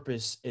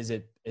purpose is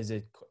it?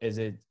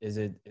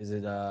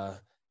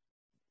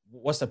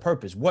 What's the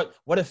purpose?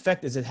 What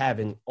effect is it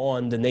having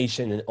on the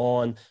nation and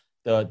on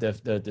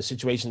the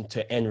situation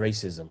to end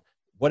racism?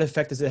 What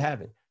effect is it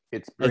having?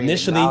 It's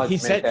initially he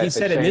said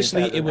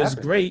initially it was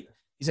great.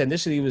 He said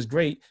initially it was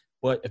great.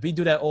 But if we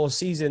do that all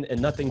season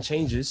and nothing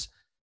changes,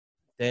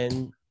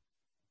 then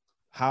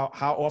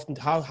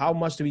how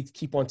much do we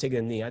keep on taking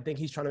a knee? I think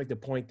he's trying to make the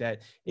point that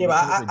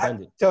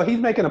redundant. So he's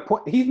making a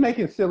point. He's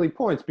making silly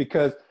points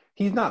because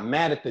he's not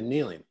mad at the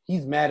kneeling.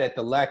 He's mad at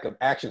the lack of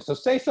action. So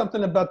say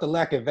something about the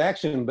lack of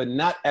action, but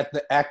not at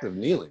the act of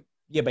kneeling.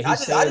 Yeah, but I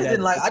just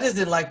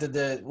didn't like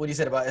the what he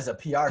said about it's a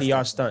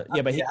PR stunt.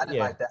 Yeah, but I didn't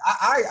like that.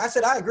 I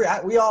said I agree.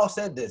 We all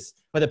said this.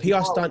 But the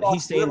PR stunt,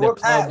 he's saying the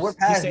clubs,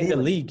 he's saying the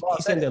league.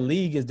 He's saying the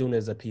league is doing it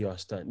as a PR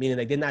stunt, meaning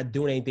like they're not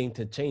doing anything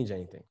to change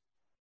anything,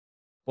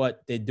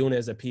 but they're doing it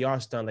as a PR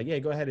stunt. Like, yeah,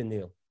 go ahead and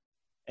kneel.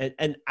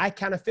 And I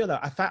kind of feel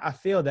that. I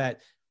feel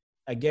that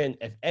again,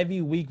 if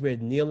every week we're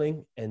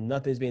kneeling and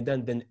nothing's being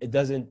done, then it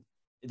doesn't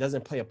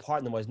play a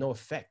part anymore. There's no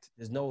effect.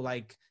 There's no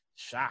like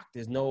shock.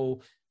 There's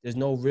no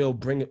real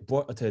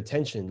brought to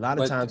attention. A lot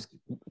of times,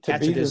 to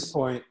Bea's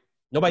point,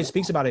 nobody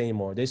speaks about it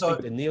anymore. They speak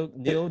the kneel,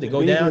 they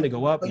go down, they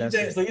go up.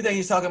 So you think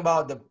he's talking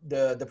about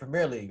the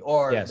Premier League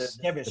or the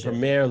Championship? The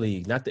Premier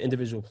League, not the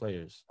individual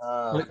players.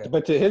 Okay.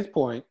 But to his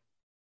point,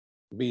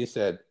 B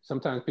said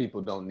sometimes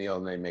people don't kneel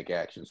and they make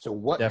action. So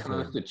what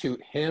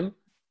constitutes him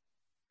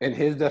and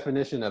his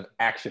definition of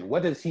action?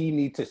 What does he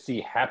need to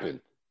see happen?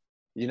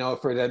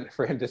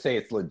 For him to say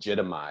it's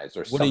legitimized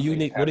or something. What do you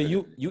need?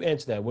 You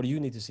answer that? What do you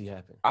need to see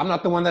happen? I'm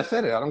not the one that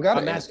said it. I don't got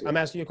it. I'm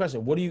asking you a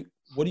question. What do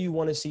you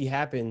want to see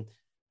happen?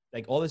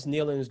 Like all this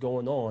kneeling is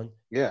going on.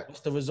 Yeah.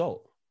 What's the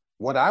result?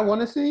 What I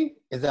want to see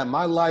is that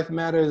my life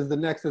matters. The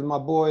next is my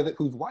boy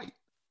who's white.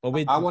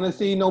 I want to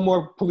see no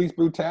more police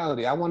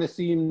brutality. I want to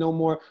see no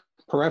more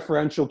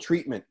preferential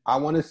treatment. I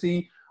want to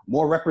see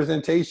more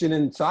representation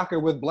in soccer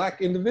with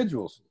black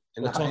individuals.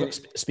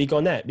 Speak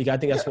on that, because I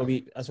think that's what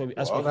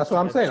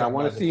I'm saying. I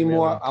want to see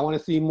more. I want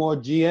to see more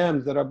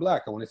GMs that are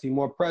black. I want to see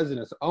more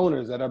presidents,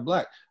 owners that are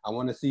black. I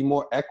want to see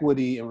more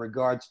equity in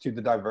regards to the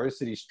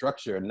diversity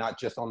structure, not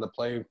just on the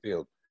playing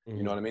field. Mm-hmm.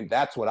 You know what I mean?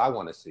 That's what I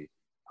want to see.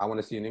 I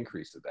want to see an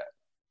increase of that.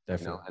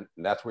 Definitely. You know,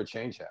 and that's where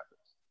change happens.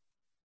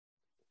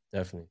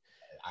 Definitely.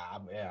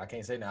 I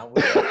can't say now.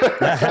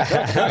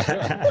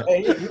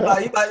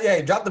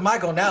 Hey, drop the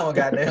mic on that one,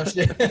 goddamn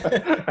shit.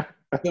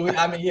 I feel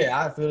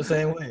the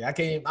same way. I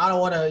don't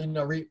want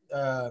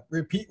to,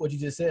 repeat what you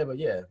just said, but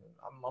yeah,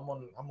 I'm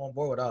on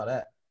board with all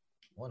that.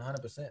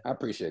 100%. I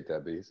appreciate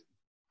that, Bees.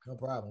 No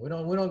problem. We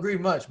don't agree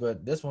much,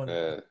 but this one.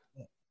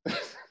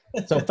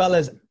 So,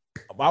 fellas,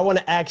 I want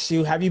to ask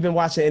you: have you been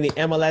watching any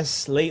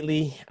MLS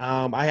lately?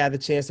 I had the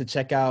chance to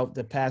check out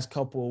the past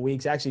couple of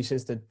weeks, actually,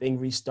 since the thing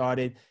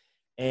restarted.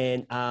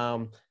 And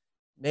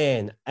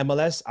man,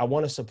 MLS, I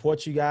want to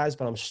support you guys,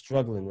 but I'm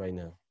struggling right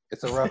now.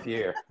 It's a rough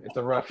year.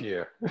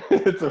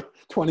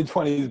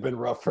 2020 has been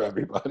rough for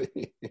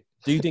everybody.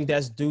 Do you think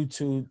that's due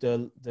to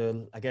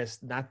the I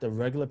guess not the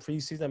regular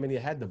preseason? I mean, they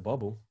had the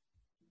bubble.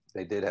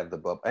 They did have the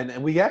bubble,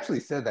 and we actually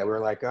said that. We were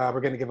like,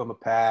 we're going to give them a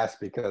pass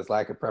because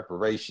lack of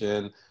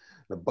preparation,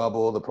 the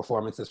bubble, the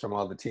performances from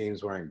all the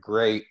teams weren't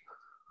great,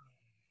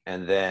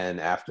 and then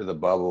after the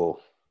bubble,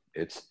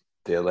 it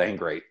still ain't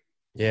great.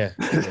 Yeah.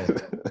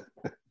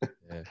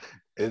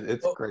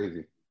 It's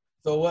crazy.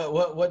 So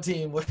what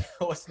team?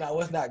 What's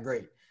not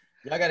great?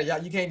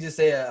 You can't just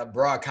say a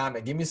broad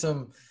comment. Give me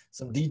some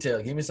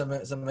detail. Give me some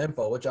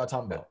info. What y'all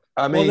talking about?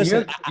 I mean,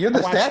 listen, you're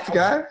the stats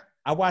guy.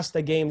 I watched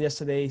the game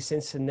yesterday,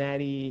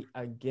 Cincinnati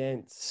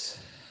against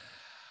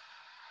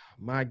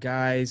my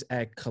guys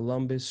at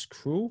Columbus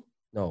Crew.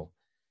 No,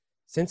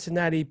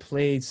 Cincinnati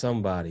played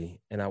somebody,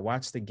 and I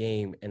watched the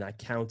game, and I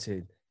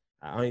counted.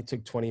 I only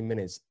took 20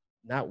 minutes.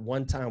 Not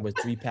one time was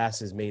 3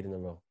 passes made in a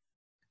row.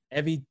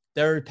 Every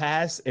third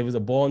pass, it was a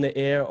ball in the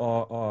air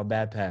or a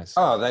bad pass.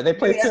 Oh, they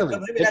play Philly.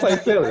 They play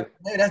Philly.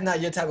 Maybe that's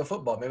not your type of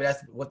football. Maybe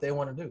that's what they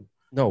want to do.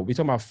 No, we're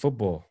talking about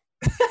football.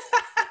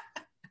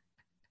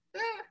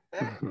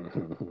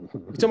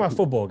 We're talking about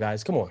football,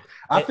 guys. Come on.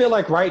 I feel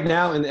like right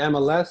now in the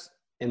MLS,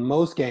 in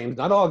most games,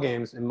 not all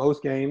games, in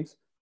most games,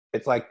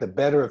 it's like the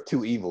better of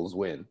two evils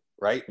win,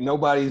 right?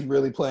 Nobody's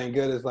really playing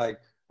good. It's like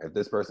if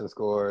this person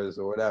scores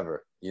or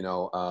whatever,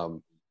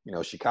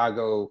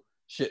 Chicago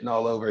shitting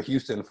all over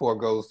Houston,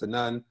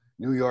 4-0.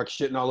 New York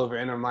shitting all over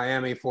Inter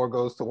Miami,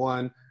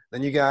 4-1.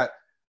 Then you got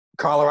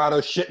Colorado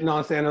shitting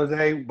on San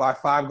Jose by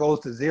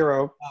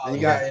 5-0. And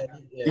you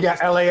got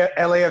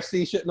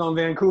LAFC shitting on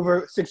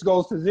Vancouver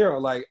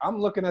 6-0. Like, I'm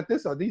looking at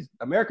this. Are these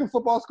American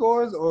football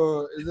scores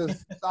or is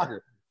this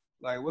soccer?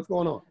 Like, what's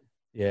going on?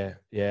 Yeah.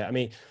 I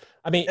mean,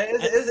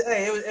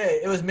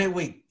 it was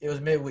midweek. It was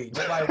midweek.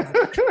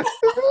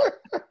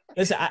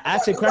 Listen, I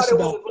asked you a question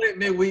about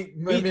midweek.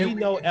 You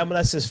know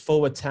MLS is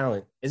full of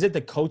talent. Is it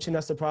the coaching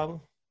that's the problem?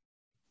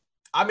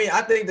 I mean,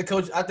 I think the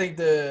coach.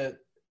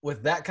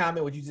 With that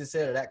comment, what you just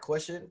said, or that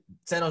question,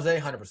 San Jose,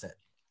 100%.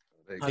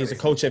 He's a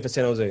coach for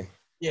San Jose.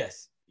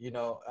 Yes, I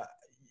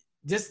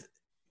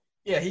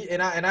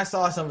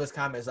saw some of his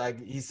comments. Like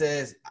he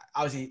says,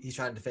 obviously he's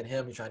trying to defend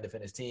him, he's trying to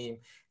defend his team,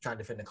 trying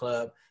to defend the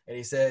club, and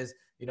he says,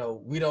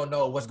 we don't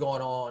know what's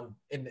going on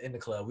in the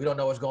club. We don't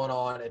know what's going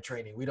on at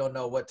training. We don't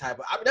know what type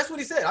of. I mean, that's what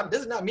he said.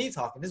 This is not me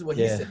talking. This is what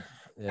he said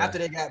after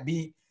they got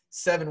beat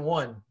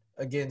 7-1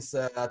 against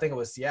I think it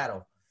was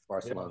Seattle.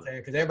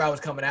 Because everybody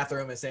was coming after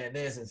him and saying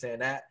this and saying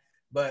that.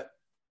 But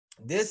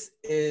this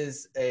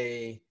is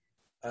a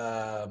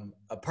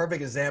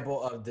perfect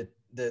example of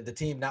the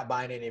team not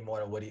buying in anymore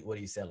than what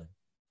he's selling.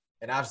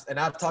 And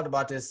I've talked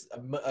about this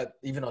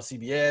even on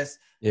CBS.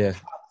 Yeah,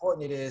 how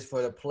important it is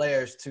for the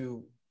players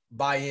to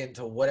buy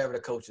into whatever the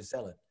coach is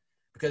selling.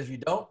 Because if you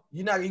don't,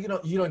 you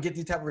don't get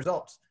these type of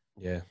results.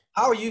 Yeah.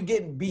 How are you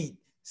getting beat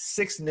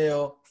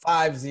 6-0,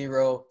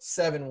 5-0,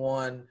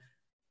 7-1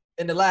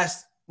 in the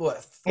last?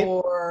 What,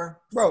 4?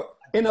 Bro,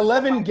 in the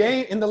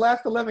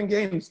last 11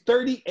 games,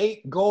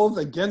 38 goals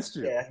against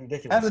you. Yeah, that's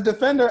ridiculous. As a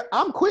defender,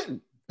 I'm quitting.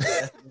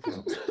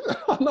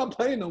 I'm not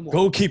playing no more.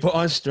 Goalkeeper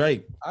on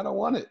strike. I don't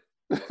want it.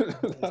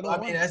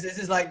 It's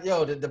just like,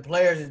 the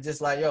players is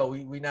just like,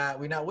 we not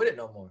with it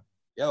no more.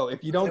 Yo,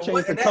 if you don't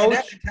change the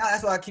coach,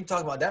 that's why I keep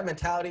talking about that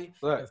mentality.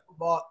 In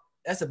football,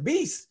 that's a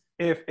beast.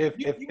 If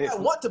you might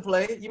want to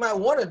play, you might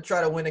want to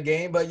try to win a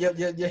game, but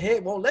your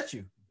head won't let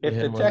you. If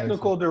the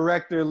technical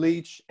director,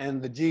 Leach,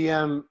 and the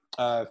GM,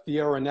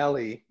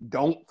 Fiorinelli,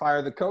 don't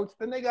fire the coach,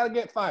 then they got to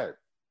get fired.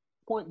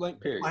 Point blank,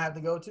 period. I have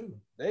to go, too.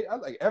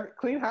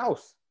 Clean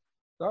house.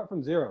 Start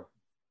from zero.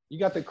 You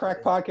got the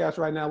Crack podcast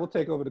right now. We'll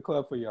take over the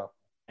club for y'all.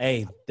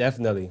 Hey,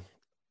 definitely.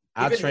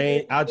 I'll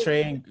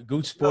train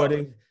Gooch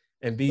Sporting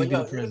and be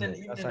the president.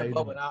 Even in the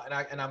bubble,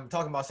 and I'm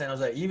talking about San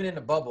Jose. Even in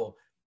the bubble,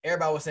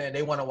 everybody was saying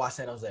they want to watch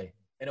San Jose.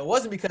 And it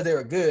wasn't because they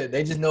were good.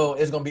 They just know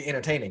it's going to be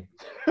entertaining.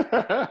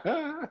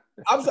 I'm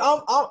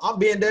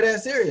being dead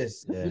ass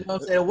serious. Yeah. You know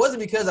what I'm saying? It wasn't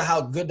because of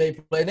how good they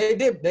played. They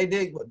did. I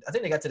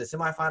think they got to the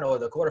semifinal or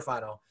the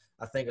quarterfinal.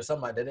 I think, or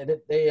something like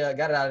that. They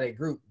got it out of their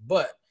group,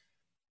 but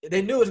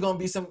they knew it was gonna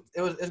be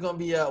it's gonna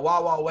be a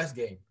Wild Wild West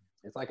game.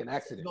 It's like an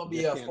accident. It's gonna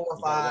be a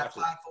 4-5,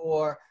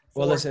 5-4.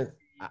 Well, listen,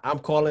 I'm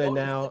calling it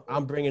now.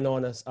 I'm bringing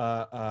on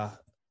a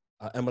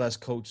MLS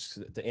coach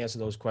to answer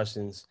those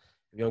questions.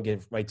 We're gonna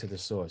get right to the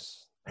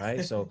source. All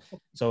right. So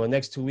in the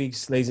next 2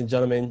 weeks, ladies and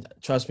gentlemen,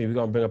 trust me, we're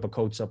gonna bring up a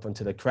coach up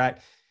onto the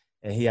crack,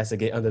 and he has to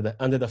get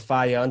under the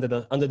fire,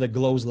 under the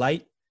glow's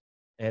light,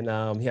 and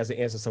he has to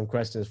answer some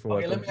questions for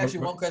us. Okay, let me ask you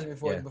one question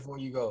before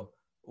you go.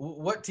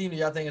 What team do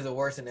y'all think is the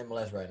worst in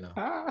MLS right now?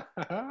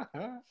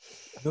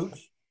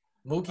 Gooch?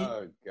 Mookie?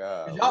 Oh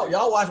God!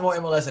 Y'all watch more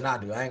MLS than I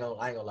do. I ain't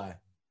gonna lie.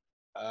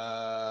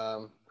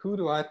 Who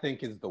do I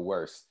think is the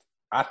worst?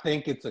 I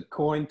think it's a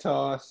coin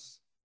toss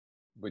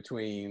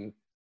between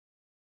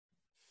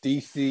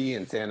DC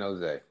and San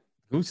Jose.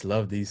 Gooch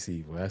love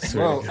DC, boy.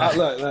 Well,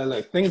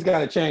 look, things got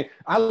to change.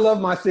 I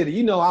love my city.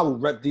 You know, I will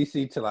rep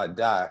DC till I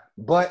die.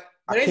 But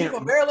I ain't can't. You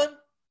from Maryland?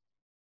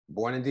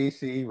 Born in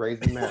DC,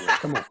 raised in Maryland.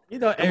 Come on. You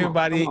know,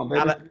 everybody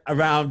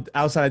around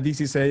outside of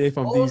DC say they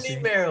from Only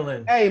DC.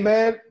 Maryland. Hey,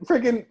 man,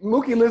 freaking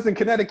Mookie lives in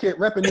Connecticut,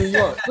 repping New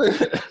York.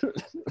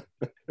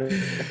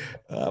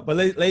 But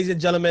ladies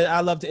and gentlemen,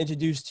 I'd love to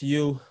introduce to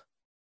you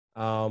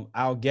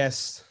our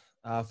guest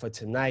for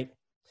tonight.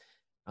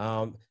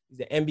 He's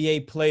an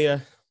NBA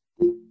player,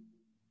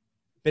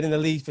 been in the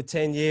league for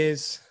 10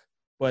 years,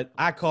 but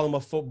I call him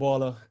a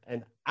footballer.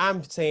 And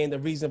I'm saying the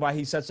reason why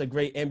he's such a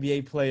great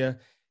NBA player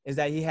is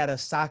that he had a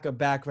soccer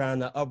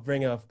background, the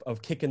upbringing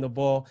of kicking the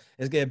ball.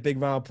 Let's get a big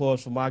round of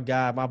applause for my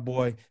guy, my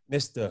boy,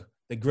 Mr.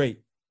 the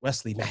Great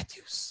Wesley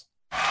Matthews.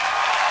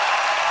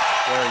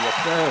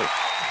 Yes, sir.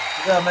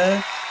 What's up,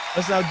 man?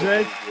 What's up,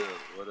 Dre?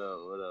 What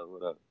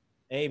up?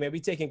 Hey, man, we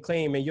taking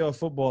claim, man. You're a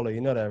footballer.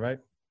 You know that, right?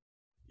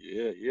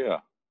 Yeah.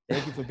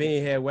 Thank you for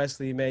being here,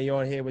 Wesley, man. You're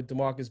on here with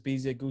DeMarcus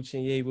Beasley, Gucci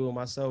and Yebu, and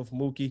myself,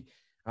 Mookie.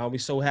 We're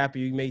so happy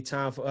you made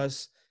time for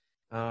us.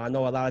 I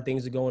know a lot of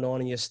things are going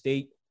on in your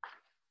state,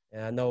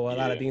 and I know a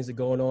lot of things are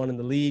going on in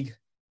the league.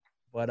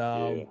 But,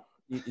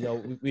 you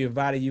know, we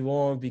invited you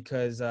on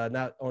because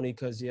not only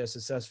because you're a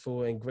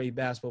successful and great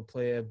basketball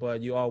player,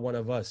 but you are one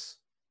of us.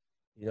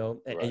 You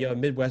know, and you're a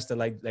Midwester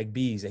like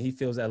Bees, and he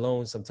feels that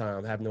alone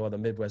sometimes, having no other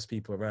Midwest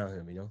people around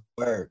him, you know?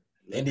 Word.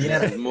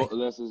 Indiana.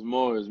 Less is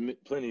more. There's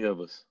plenty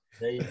of us.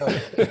 There you go.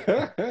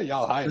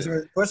 Y'all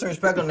hiding. Put some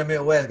respect on the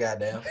Midwest,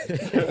 goddamn.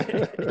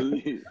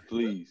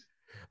 Please.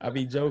 I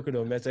be joking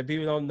though, man. So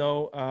people don't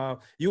know.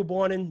 You were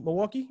born in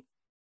Milwaukee?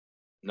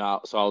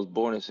 No, so I was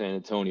born in San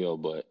Antonio,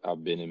 but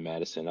I've been in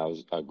Madison.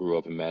 I grew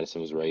up in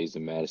Madison, was raised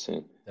in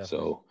Madison. Definitely.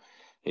 So,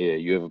 yeah,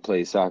 you ever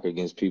play soccer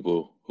against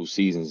people whose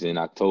season's in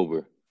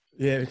October?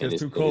 Yeah, because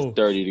it's too cold. It's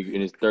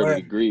 30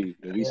 degrees,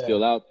 and we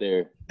still out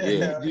there.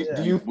 Yeah.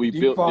 Do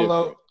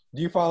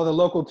you follow the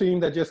local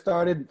team that just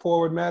started,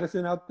 Forward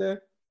Madison, out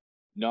there?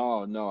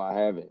 No, I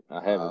haven't.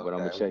 But I'm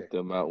gonna check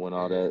them out when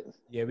all that.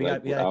 Yeah, we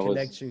got to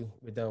connect you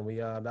with them. We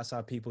that's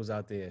our people's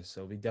out there,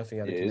 so we definitely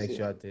got to connect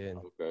you out there.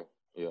 Okay,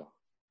 yeah.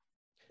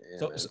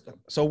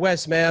 So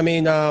Wes, man, I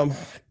mean,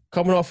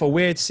 coming off a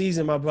weird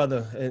season, my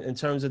brother, in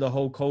terms of the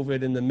whole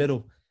COVID in the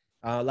middle.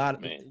 A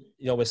lot,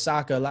 you know, with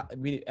soccer,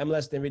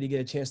 MLS didn't really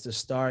get a chance to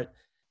start.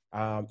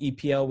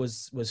 EPL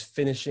was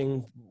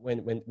finishing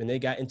when they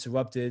got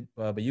interrupted,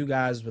 but you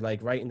guys were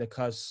like right in the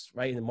cusp,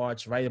 right in the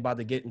March, right about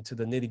to get into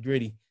the nitty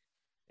gritty,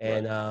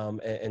 and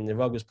the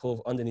rug was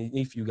pulled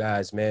underneath you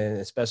guys, man.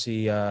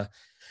 Especially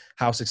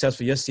how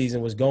successful your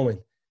season was going.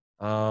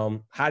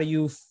 How do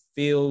you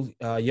feel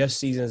your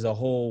season as a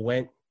whole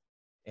went,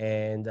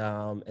 and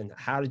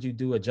how did you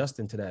do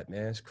adjusting to that,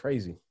 man? It's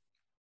crazy.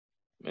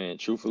 Man,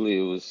 truthfully,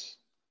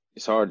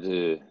 it's hard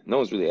to. No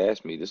one's really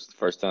asked me. This is the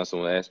first time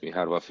someone asked me,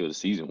 how do I feel the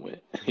season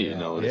went? You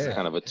know, it's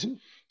kind of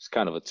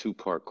a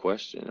two-part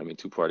question. I mean,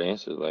 two-part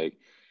answer. Like,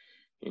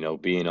 you know,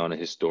 being on a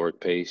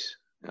historic pace,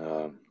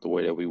 the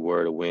way that we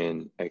were to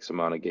win X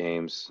amount of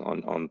games,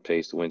 on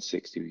pace to win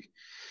 60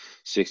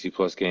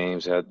 plus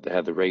games, had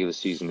the regular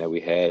season that we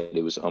had,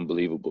 it was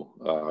unbelievable.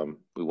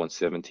 We won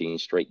 17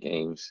 straight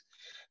games.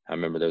 I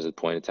remember there was a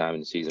point in time in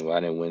the season where I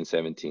didn't win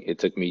 17. It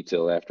took me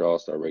till after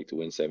All-Star break to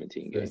win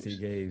 17 games.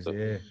 17 games,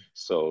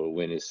 So to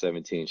win it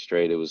 17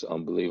 straight, it was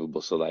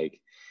unbelievable. So,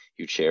 like,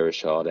 you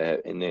cherish all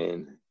that and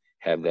then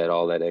have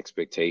all that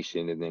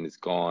expectation, and then it's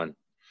gone,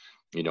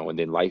 you know, and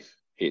then life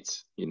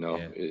hits, you know.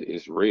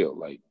 It's real.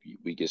 Like,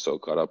 we get so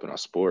caught up in our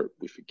sport,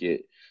 we forget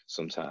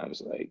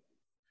sometimes, like,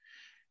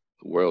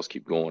 the worlds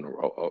keep going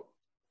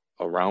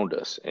around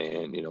us.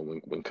 And, you know,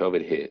 when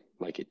COVID hit,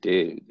 like it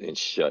did, and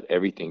shut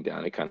everything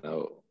down, it kind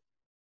of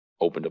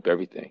opened up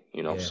everything,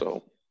 you know.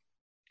 So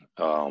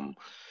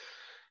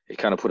it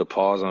kind of put a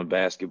pause on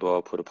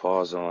basketball, put a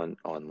pause on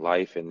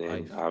life, and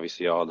then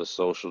obviously all the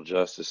social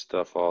justice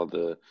stuff, all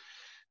the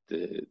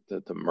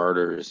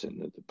murders and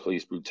the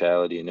police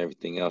brutality and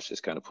everything else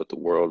just kind of put the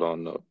world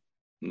on the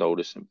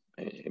notice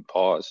and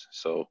pause.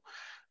 So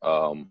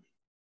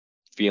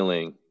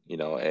feeling, you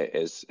know,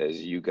 as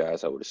you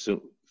guys, I would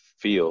assume,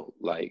 feel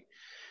like,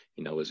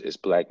 you know, as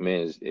Black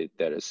men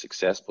that are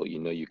successful, you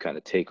know, you kind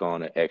of take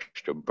on an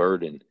extra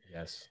burden,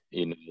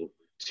 you know,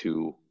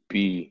 to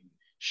be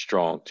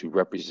strong, to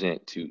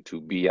represent,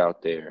 to be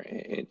out there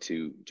and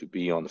to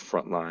be on the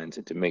front lines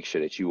and to make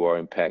sure that you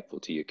are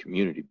impactful to your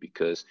community,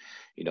 because,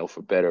 you know,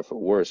 for better or for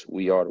worse,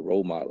 we are the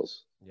role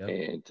models. Yep.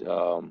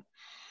 And,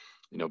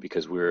 you know,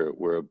 because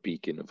we're a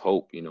beacon of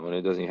hope, you know, and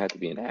it doesn't have to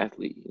be an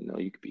athlete. You know,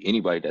 you could be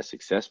anybody that's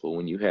successful.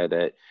 When you have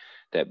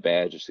that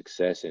badge of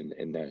success and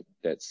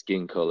that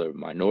skin color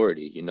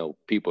minority, you know,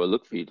 people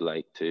look for you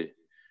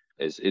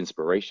as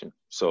inspiration.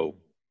 So,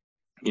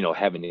 you know,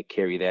 having to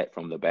carry that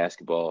from the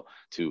basketball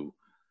to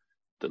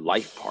the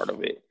life part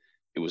of it,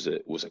 it was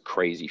a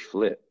crazy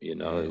flip. You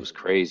know, It was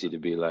crazy to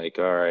be like,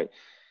 all right,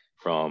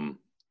 from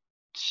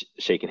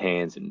shaking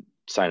hands and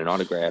signing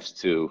autographs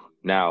to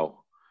now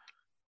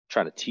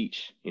trying to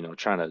teach, you know,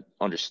 trying to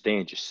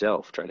understand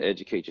yourself, trying to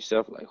educate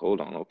yourself. Like, hold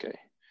on, okay,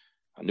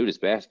 I knew this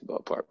basketball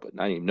part, but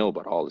I didn't even know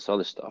about all this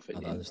other stuff.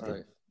 And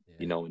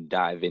you know, and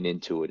diving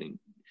into it and,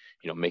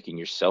 you know, making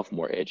yourself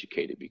more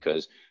educated,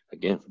 because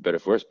again, for better or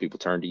for worse, people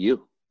turn to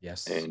you.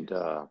 Yes.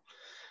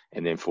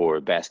 And then for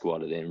basketball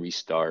to then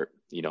restart,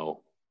 you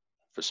know,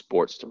 for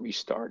sports to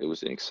restart, it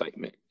was an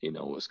excitement. You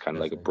know, it was kind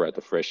of like a breath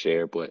of fresh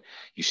air, but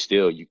you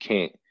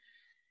can't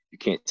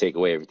take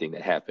away everything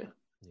that happened,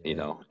 you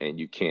know, and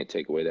you can't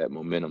take away that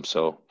momentum.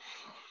 So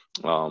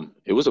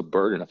it was a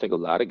burden. I think a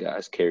lot of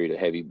guys carried a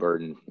heavy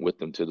burden with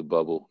them to the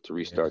bubble to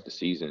restart the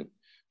season.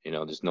 You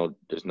know, there's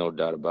no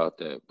doubt about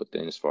that. But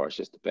then as far as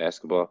just the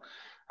basketball,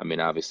 I mean,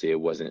 obviously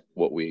it wasn't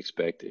what we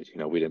expected. You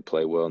know, we didn't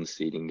play well in the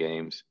seeding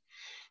games.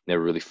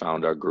 Never really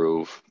found our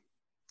groove.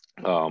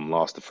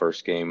 Lost the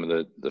first game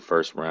of the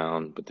first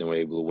round, but then we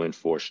were able to win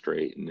 4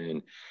 straight. And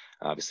then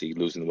obviously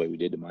losing the way we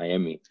did to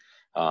Miami.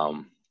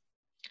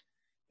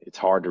 It's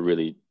hard to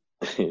really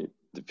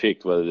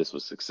depict whether this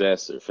was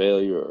success or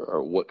failure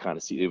or what kind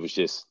of season. It was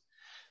just,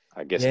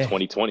 I guess,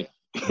 2020.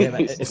 Yeah,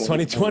 it's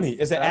 2020.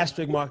 It's an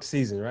asterisk mark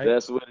season, right?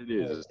 That's what it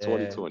is. It's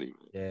 2020.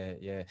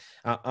 Yeah.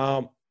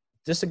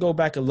 Just to go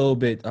back a little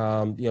bit,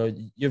 you know,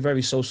 you're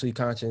very socially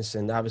conscious,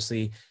 and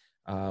obviously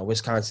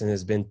Wisconsin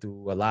has been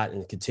through a lot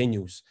and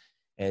continues.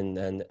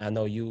 And I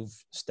know you've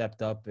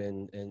stepped up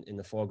in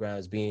the foreground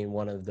as being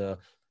one of the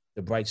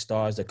bright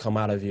stars that come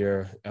out of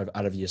your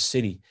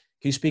city.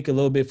 Can you speak a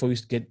little bit before we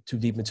get too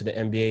deep into the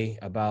NBA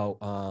about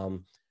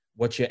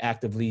what you're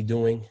actively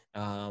doing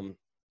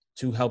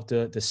to help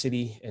the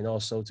city and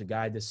also to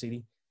guide the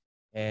city,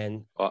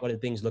 and what are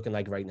things looking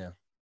like right now?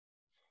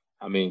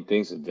 I mean,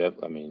 things are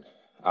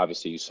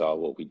obviously you saw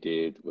what we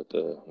did with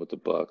the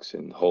Bucks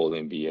and the whole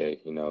NBA.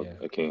 You know,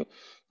 I can't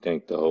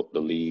thank the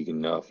league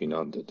enough. You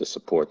know, the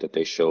support that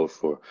they showed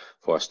for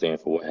our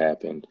stand for what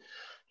happened,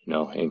 you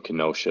know, in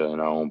Kenosha in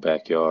our own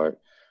backyard,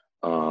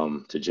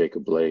 to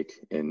Jacob Blake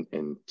and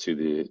to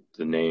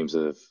the names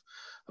of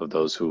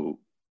those who,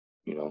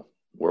 you know,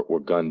 were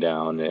gunned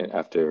down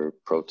after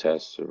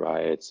protests or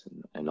riots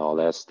and all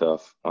that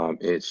stuff.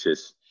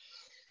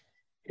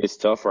 It's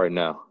tough right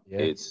now.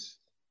 It's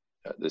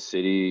the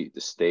city,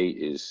 the state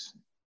is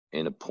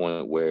in a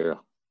point where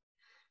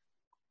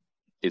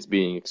it's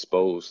being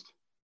exposed,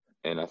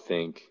 and I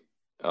think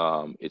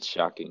it's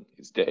shocking.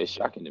 It's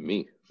shocking to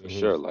me for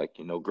sure. Like,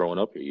 you know, growing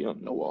up here, you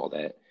don't know all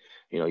that.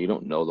 You know, you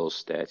don't know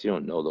those stats, you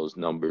don't know those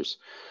numbers.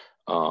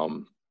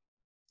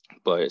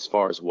 But as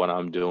far as what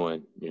I'm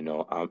doing, you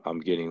know, I'm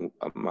getting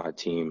my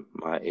team,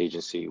 my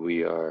agency.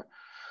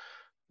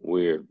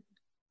 We're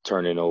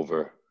turning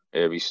over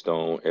every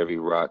stone, every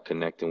rock,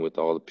 connecting with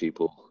all the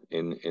people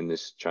in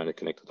this, trying to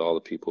connect with all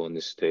the people in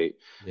this state.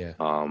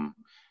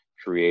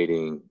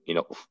 Creating, you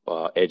know,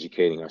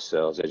 educating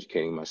ourselves,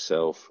 educating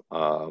myself,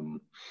 you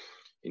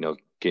know,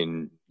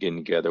 getting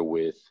together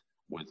with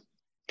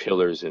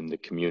pillars in the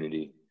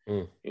community,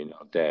 you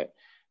know, that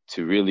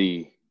to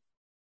really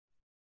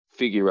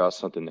figure out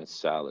something that's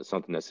solid,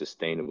 something that's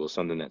sustainable,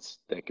 something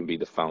that can be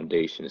the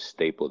foundation, a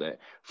staple that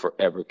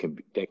forever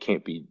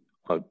can't be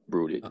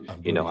uprooted.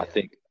 You know, I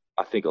think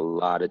a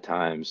lot of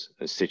times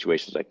in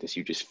situations like this,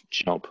 you just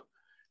jump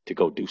to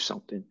go do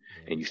something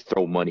and you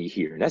throw money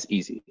here, and that's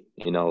easy.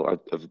 You know,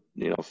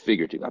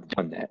 figurative. I've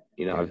done that.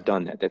 You know, I've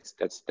done that.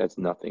 That's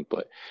nothing.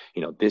 But,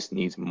 you know, this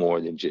needs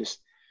more than just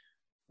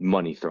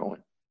money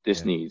throwing.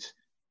 This needs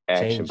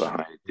action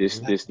behind it.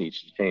 This needs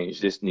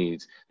change. This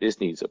needs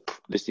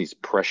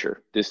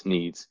pressure. This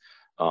needs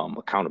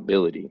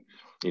accountability.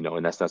 You know,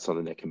 and that's not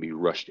something that can be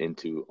rushed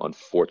into,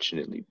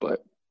 unfortunately.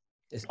 But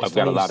I've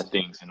got a lot of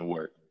things in the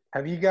work.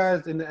 Have you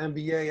guys in the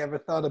NBA ever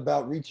thought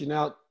about reaching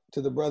out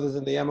to the brothers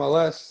in the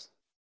MLS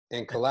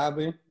and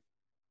collabing?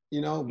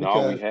 You know,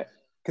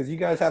 because you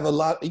guys have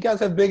you guys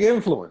have big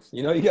influence.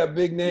 You know, you got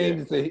big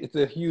names. It's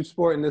a huge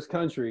sport in this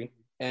country.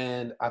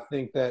 And I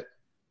think that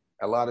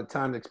a lot of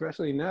times,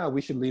 especially now,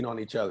 we should lean on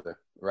each other,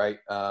 right?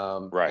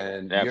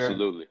 And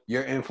absolutely.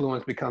 Your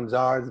influence becomes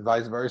ours,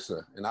 vice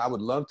versa. And I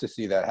would love to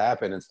see that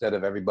happen instead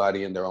of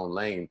everybody in their own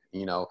lane,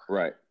 you know,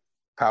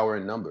 power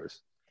in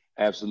numbers.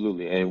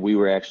 Absolutely. And we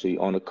were actually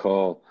on a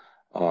call.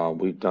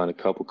 We've done a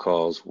couple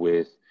calls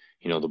with,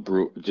 you know,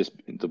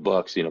 the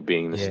Bucks, you know,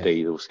 being in the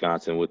state of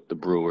Wisconsin, with the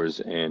Brewers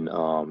and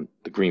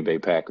the Green Bay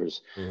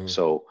Packers.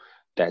 So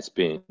that's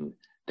been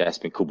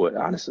cool. But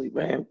honestly,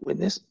 man, when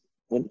this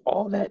when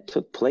all that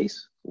took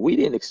place, we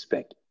didn't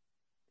expect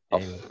a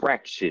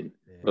fraction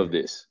of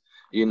this.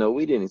 You know,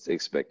 we didn't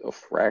expect a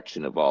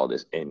fraction of all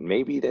this. And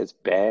maybe that's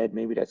bad.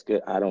 Maybe that's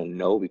good. I don't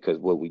know, because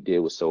what we did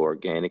was so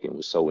organic and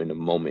was so in the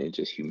moment and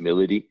just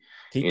humility.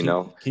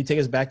 Can you take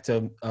us back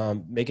to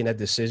making that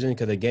decision?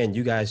 Because, again,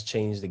 you guys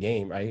changed the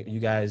game, right? You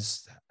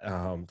guys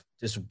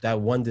just that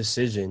one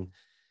decision,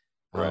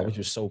 which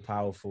was so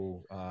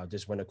powerful,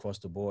 just went across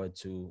the board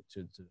to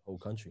the whole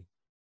country.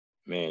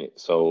 Man,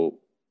 so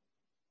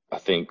I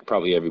think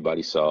probably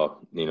everybody saw,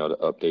 you know, the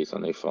updates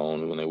on their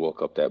phone when they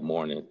woke up that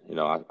morning. You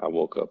know, I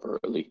woke up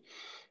early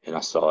and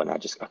I saw it, and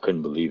I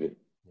couldn't believe it.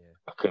 Yeah.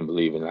 I couldn't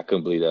believe it. And I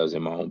couldn't believe that I was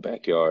in my own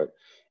backyard.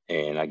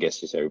 And I guess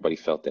just everybody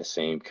felt that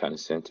same kind of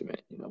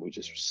sentiment. You know, we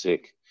just were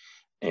sick.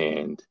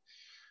 And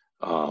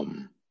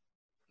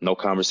no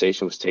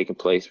conversation was taking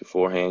place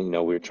beforehand. You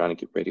know, we were trying to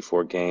get ready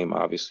for a game.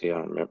 Obviously, I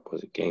don't remember,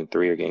 was it game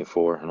 3 or game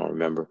 4? I don't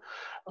remember.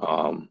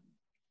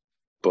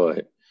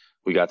 But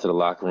we got to the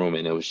locker room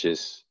and it was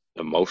just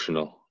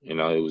emotional. You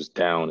know, it was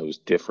down. It was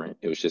different.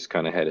 It was just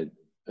kind of had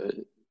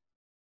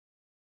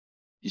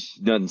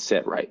nothing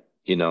set right.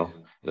 You know,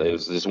 it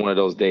was just one of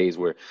those days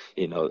where,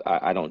 you know,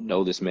 I don't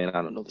know this man.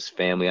 I don't know this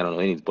family. I don't know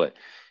anything, but,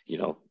 you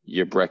know,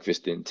 your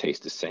breakfast didn't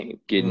taste the same.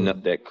 Getting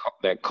up,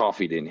 that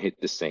coffee didn't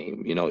hit the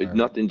same. You know,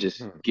 nothing,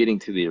 just getting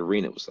to the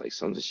arena was like,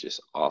 something's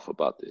just off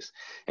about this.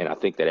 And I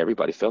think that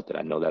everybody felt that.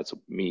 I know that's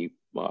me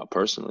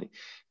personally.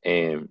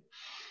 And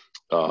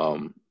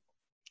when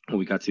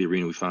we got to the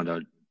arena, we found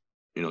out,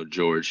 you know,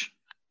 George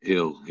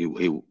Hill, he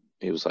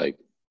was like,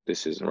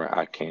 this isn't right.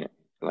 I can't,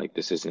 like,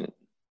 this isn't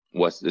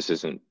what's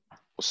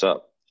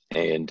up.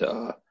 And,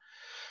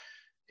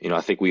 you know,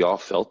 I think we all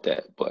felt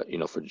that, but, you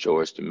know, for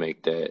George to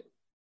make that,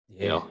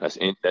 you know,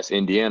 that's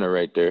Indiana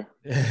right there.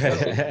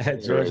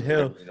 George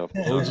Hill, you know,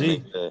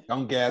 OG.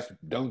 Don't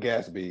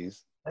gas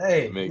bees.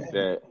 Hey, make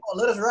that. Oh,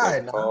 let us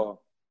ride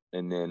now.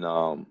 And then,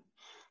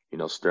 you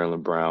know,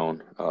 Sterling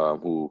Brown,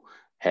 who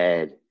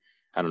had,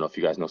 I don't know if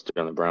you guys know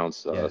Sterling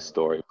Brown's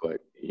story, but,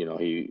 you know,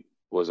 he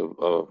was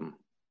a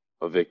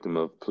victim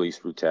of police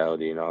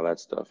brutality and all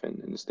that stuff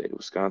in the state of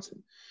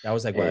Wisconsin. That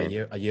was like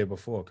a year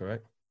before,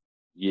 correct?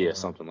 Yeah,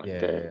 something like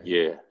that.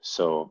 Yeah.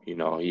 So, you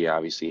know, he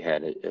obviously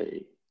had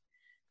a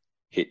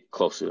hit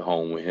closer to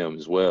home with him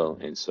as well.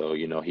 And so,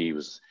 you know, he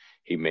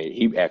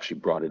actually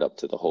brought it up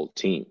to the whole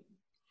team.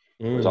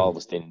 Whereas all of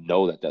us didn't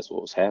know that that's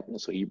what was happening.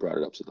 So he brought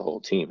it up to the whole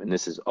team. And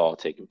this is all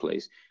taking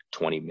place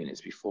 20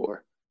 minutes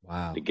before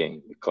the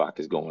game. The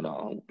clock is going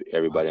on.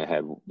 Everybody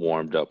had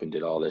warmed up and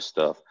did all this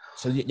stuff.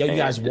 So you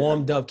guys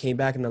warmed up, came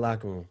back in the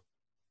locker room.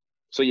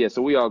 So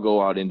so we all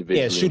go out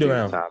individually, shoot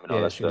around, time and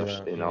all that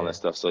stuff, all that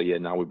stuff. So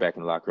now we're back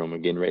in the locker room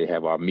and getting ready to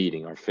have our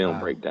meeting, our film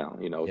breakdown.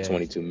 You know,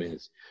 22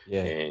 minutes.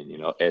 Yeah. And you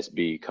know,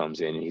 SB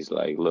comes in and he's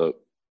like, "Look,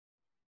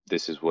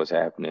 this is what's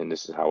happening.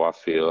 This is how I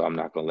feel. I'm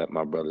not gonna let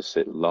my brother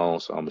sit alone,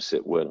 so I'm gonna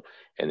sit with him."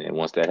 And then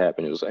once that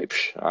happened, it was like,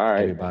 "All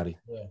right, everybody,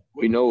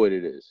 we know what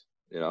it is,"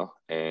 you know.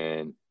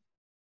 And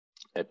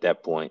at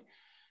that point,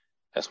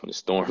 that's when the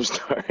storm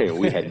started.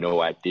 We had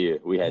no idea.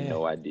 We had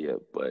no idea,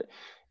 but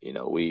you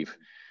know, it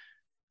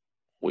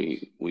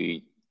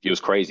was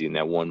crazy in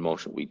that one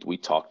motion. We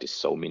talked to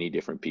so many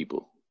different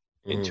people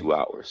in 2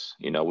 hours.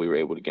 You know, we were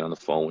able to get on the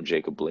phone with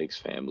Jacob Blake's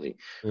family.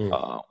 We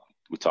talked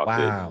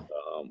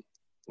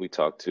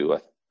to I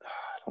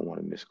don't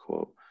want to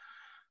misquote.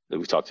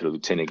 We talked to the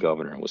lieutenant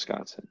governor in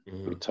Wisconsin.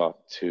 We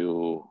talked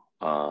to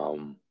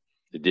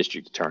the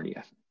district attorney,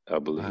 I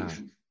believe. Wow.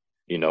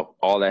 You know,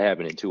 all that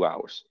happened in 2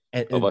 hours.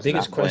 And of us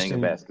biggest not playing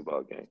question, a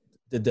basketball game.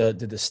 Did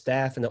the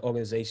staff and the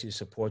organization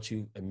support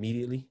you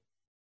immediately?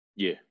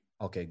 Yeah.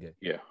 Okay, good.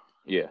 Yeah.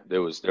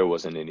 There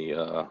wasn't any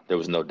there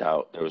was no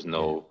doubt. There was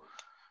no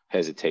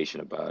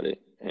hesitation about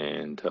it.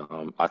 And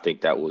I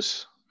think that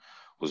was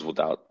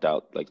without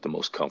doubt like the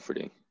most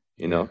comforting,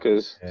 you know,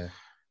 because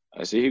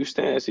I see a huge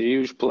stand, it's a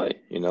huge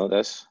play, you know,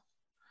 it's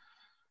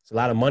a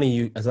lot of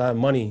money. That's a lot of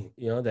money,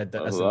 you know, that's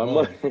a lot of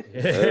money.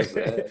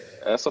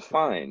 That's a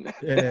fine.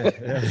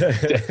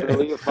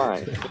 Definitely a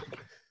fine.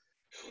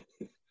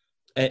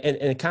 And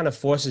it kind of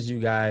forces you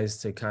guys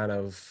to kind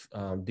of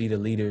be the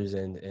leaders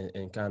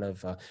and kind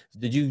of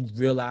did you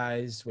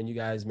realize when you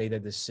guys made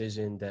that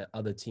decision that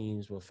other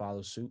teams will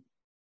follow suit?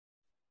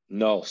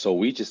 No, so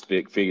we just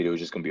figured it was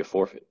just going to be a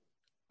forfeit.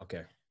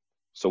 Okay.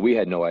 So we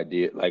had no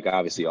idea. Like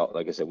obviously,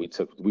 like I said,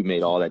 we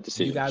made all that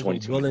decision. You guys were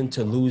willing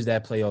to lose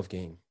that playoff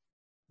game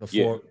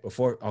before.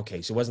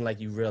 Okay, so it wasn't like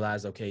you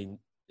realized, okay,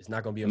 it's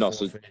not going to be a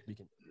forfeit.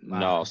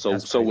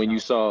 So when you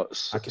saw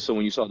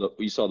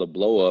the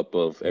blow up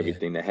of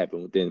everything that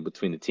happened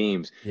between the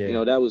teams, you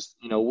know, that was,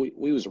 you know,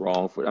 we was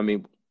wrong for. I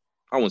mean,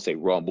 I wouldn't say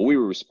wrong, but we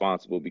were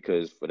responsible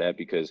because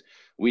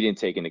we didn't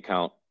take into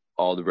account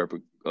all the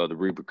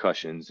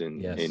repercussions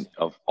and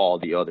of all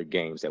the other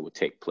games that would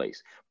take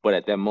place. But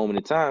at that moment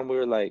in time, we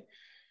were like,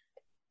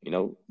 you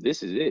know,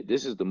 this is it.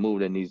 This is the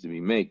move that needs to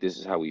be made. This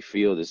is how we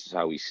feel. This is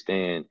how we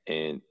stand.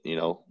 And, you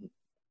know,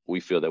 we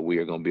we feel that we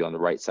are going to be on the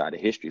right side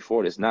of history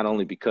for this, not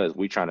only because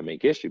we're trying to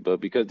make history,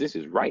 but because this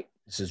is right.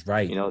 This is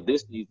right. You know,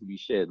 this needs to be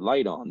shed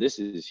light on. This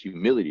is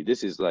humility.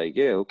 This is like,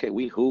 yeah, okay,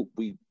 we hoop,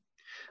 we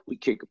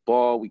kick a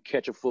ball, we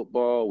catch a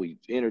football, we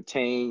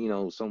entertain, you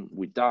know,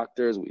 we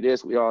doctors, we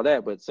this, we all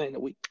that, but saying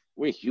that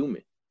we're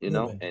human, you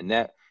know, and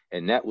that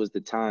was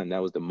the time,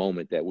 that was the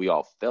moment that we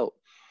all felt.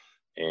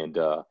 And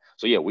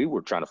so yeah, we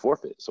were trying to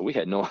forfeit, so we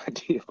had no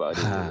idea about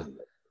it.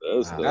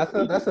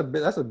 That's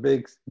a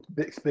big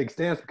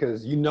stance,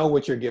 because you know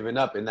what you're giving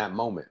up in that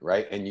moment,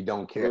 right? And you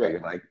don't care. Right.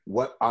 You're like,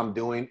 what I'm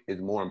doing is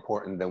more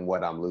important than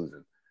what I'm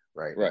losing,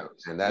 right? Right.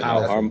 And that's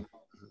a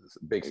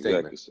big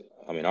statement. Exactly.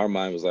 I mean, our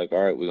mind was like,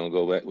 all right, we're gonna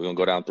go back, we're gonna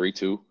go down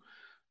 3-2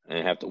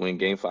 and have to win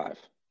game 5.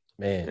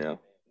 Man, you know,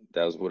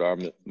 that was what our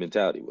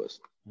mentality was.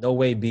 No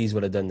way Bees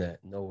would have done that.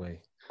 No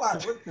way.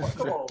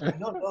 Come on,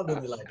 don't do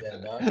me like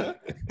that, dog.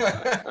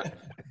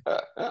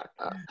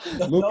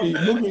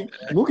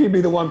 Mookie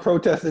be the one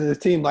protesting his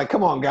team, like,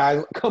 come on,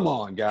 guys,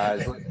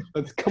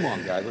 let's go.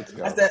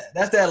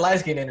 That's that light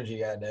skin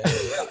energy out there.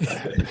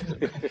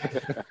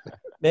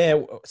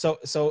 Man,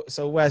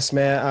 so Wes,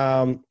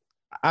 man,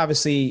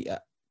 obviously,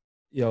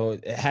 you know,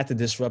 it had to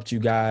disrupt you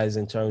guys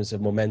in terms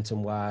of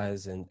momentum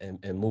wise and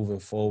moving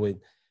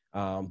forward.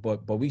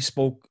 But we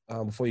spoke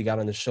before you got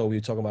on the show. We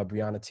were talking about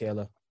Breonna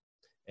Taylor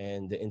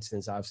and the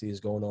incidents obviously is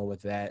going on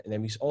with that. And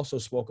then we also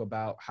spoke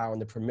about how in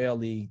the Premier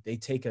League, they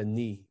take a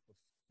knee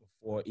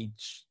before at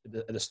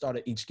the start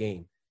of each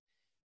game.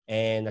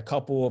 And a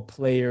couple of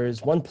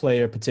players, one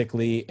player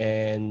particularly,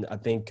 and I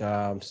think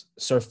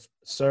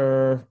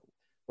Sir,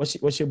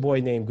 what's your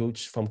boy name,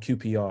 Gooch, from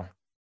QPR?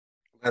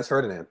 That's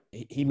Ferdinand.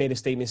 He made a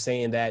statement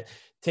saying that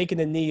taking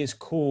a knee is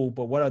cool,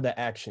 but what are the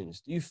actions?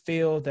 Do you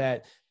feel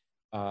that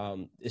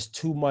it's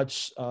too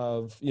much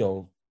of, you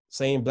know,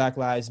 saying Black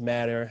Lives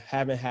Matter,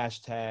 having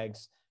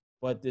hashtags,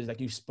 but there's, like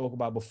you spoke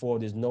about before,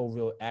 there's no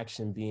real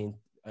action being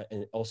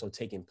and also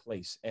taking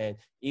place. And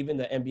even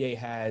the NBA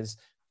has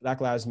Black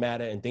Lives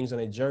Matter and things on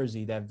their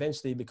jersey that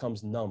eventually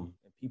becomes numb.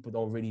 And people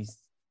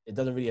it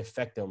doesn't really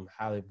affect them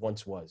how it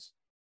once was.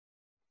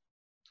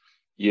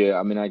 Yeah,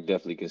 I mean, I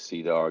definitely can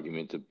see the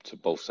argument to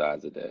both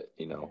sides of that.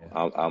 You know,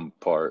 yeah. I'm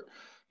part,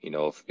 you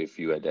know, if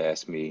you had to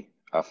ask me,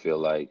 I feel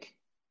like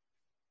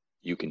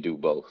you can do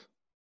both.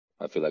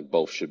 I feel like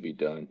both should be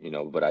done, you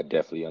know, but I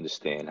definitely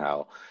understand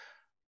how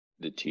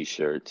the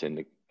T-shirts and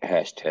the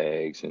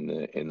hashtags and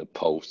the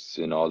posts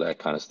and all that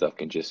kind of stuff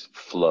can just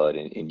flood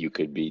and you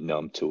could be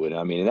numb to it.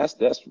 I mean,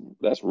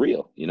 that's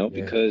real, you know,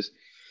 because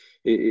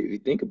if you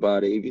think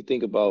about it,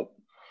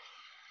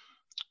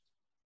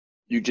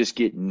 you just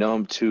get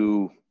numb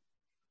to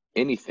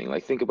anything.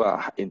 Like, think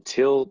about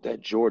until that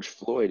George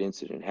Floyd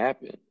incident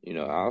happened, you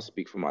know, I'll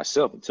speak for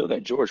myself, until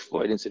that George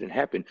Floyd incident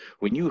happened,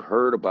 when you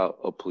heard about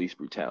a police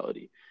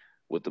brutality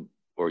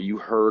or you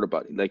heard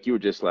about it, like, you were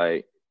just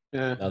like,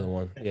 another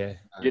one. Yeah.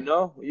 You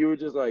know, you were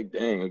just like,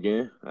 dang,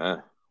 again,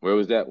 where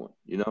was that one?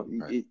 You know,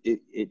 right.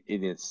 It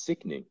is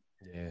sickening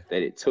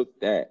that it took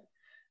that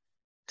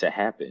to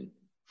happen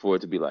for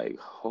it to be like,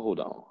 hold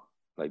on.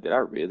 Like, did I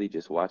really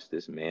just watch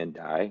this man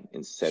die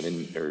in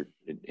 7 or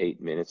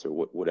 8 minutes or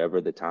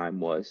whatever the time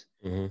was?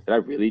 Mm-hmm.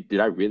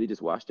 Did I really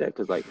just watch that?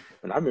 Because, like,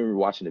 when I remember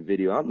watching the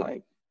video, I'm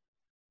like,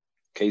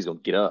 okay, he's gonna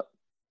get up.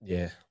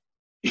 Yeah.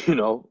 You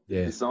know,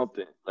 it's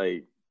something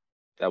like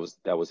that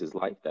was his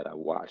life that I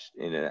watched,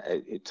 and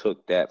it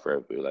took that for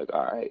everybody. Like,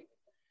 all right,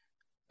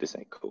 this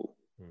ain't cool.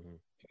 Mm-hmm.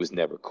 It was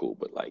never cool,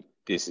 but like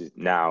this is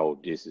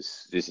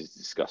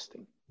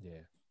disgusting. Yeah,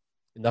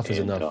 enough is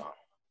enough.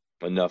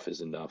 Enough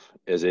is enough,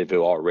 as if it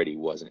already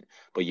wasn't.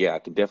 But yeah, I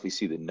can definitely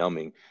see the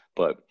numbing,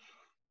 but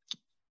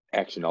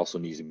action also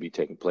needs to be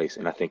taking place,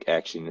 and I think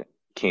action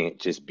can't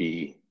just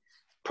be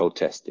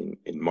protesting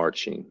and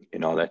marching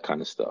and all that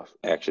kind of stuff.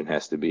 Action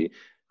has to be,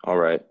 all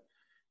right,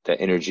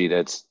 that energy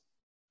that's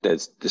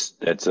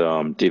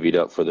divvied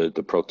up for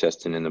the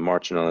protesting and the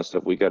marching and all that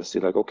stuff. We got to see,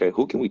 like, okay,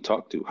 who can we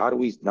talk to? How do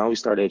we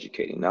start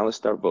educating? Now let's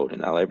start voting.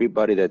 Now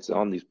everybody that's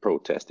on these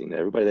protesting,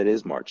 everybody that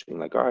is marching,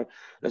 like, all right,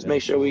 let's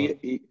make sure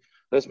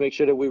let's make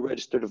sure that we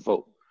register to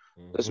vote.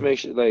 Mm-hmm. Let's make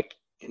sure, like,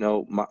 you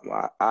know,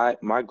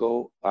 my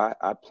goal,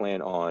 I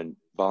plan on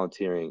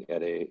volunteering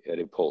at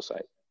a poll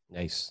site.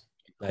 Nice.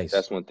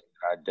 That's one thing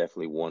I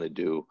definitely want to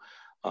do.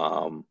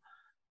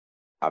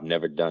 I've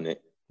never done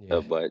it,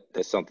 but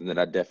that's something that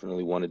I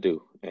definitely want to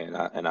do, and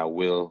I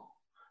will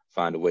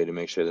find a way to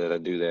make sure that I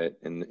do that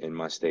in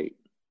my state.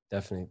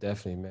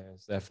 Definitely, man.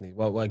 Definitely.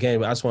 Well,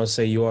 again, I just want to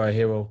say you are a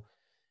hero,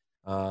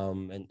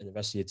 and the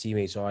rest of your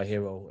teammates are a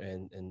hero,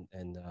 and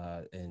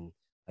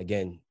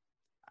again,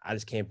 I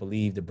just can't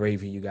believe the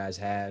bravery you guys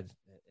have,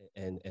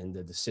 and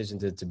the decision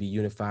to be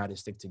unified and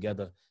stick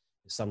together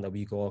is something that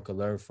we all could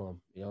learn from,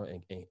 you know,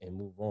 and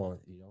move on,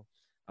 you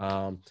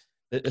know.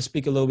 Let's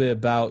speak a little bit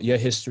about your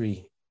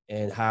history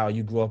and how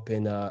you grew up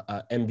in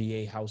a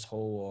NBA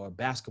household, or a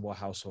basketball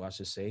household, I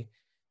should say,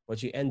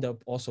 but you end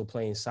up also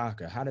playing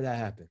soccer. How did that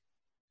happen?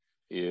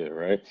 Yeah,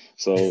 right.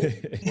 So,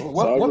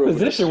 what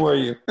position were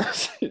you? I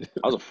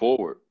was a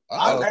forward.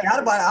 I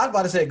was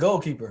about to say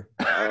goalkeeper.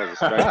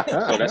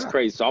 So that's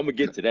crazy. So I'm gonna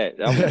get to that.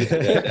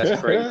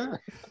 That's crazy.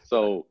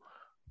 So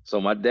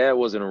my dad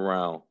wasn't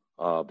around,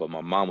 but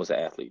my mom was an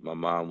athlete. My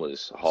mom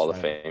was a Hall of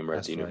Famer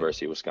at the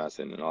University of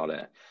Wisconsin and all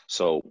that.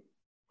 So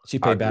she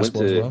played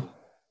basketball as well.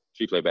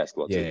 She played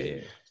basketball too.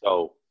 Yeah.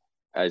 So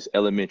as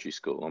elementary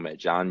school, I'm at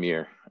John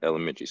Muir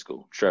Elementary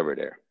School. Trevor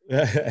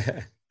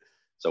there.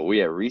 So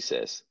we at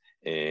recess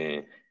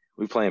and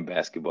we playing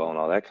basketball and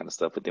all that kind of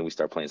stuff. But then we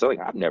start playing. So like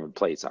I've never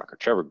played soccer.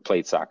 Trevor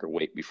played soccer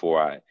way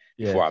before I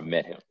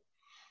met him.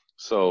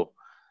 So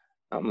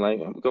I'm like,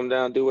 I'm gonna come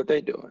down and do what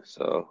they doing.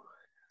 So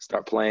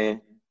start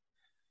playing,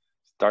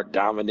 start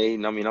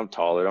dominating. I mean, I'm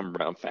taller,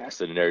 I'm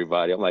faster than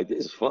everybody. I'm like,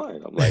 this is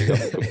fun. I'm like,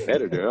 I'm a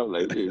competitor. I'm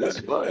like, dude, this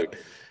is fun.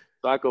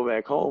 So I go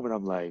back home and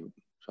I'm like,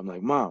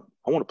 Mom,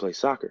 I want to play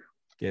soccer.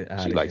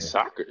 She like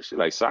soccer. She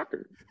like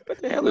soccer.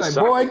 What the hell is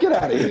soccer? Boy, get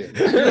out of here.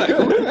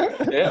 What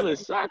the hell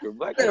is soccer?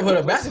 Black Better put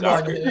a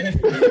basketball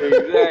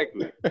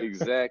game.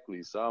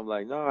 Exactly. So I'm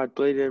like, no, I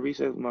played at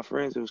recess with my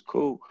friends. It was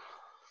cool.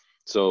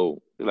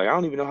 So they're like, I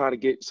don't even know how to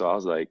get. So I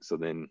was like, so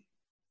then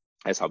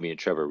that's how me and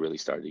Trevor really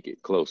started to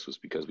get close, was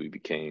because we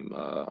became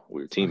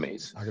we were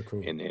teammates.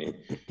 And then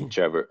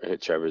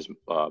Trevor's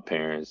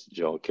parents,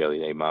 Joe and Kelly,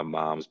 they my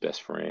mom's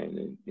best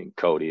friend, and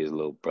Cody, his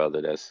little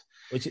brother.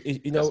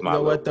 You know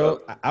what though?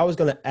 Brother. I was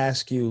gonna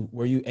ask you,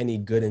 were you any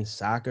good in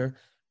soccer?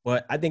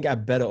 But I think I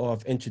better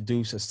off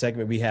introduce a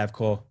segment we have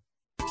called.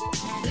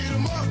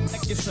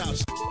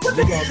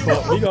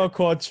 We gonna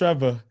call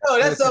Trevor. No,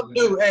 that's something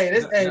new.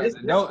 Hey,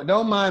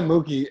 don't mind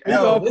Mookie. We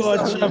gonna call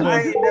Trevor.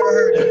 I ain't never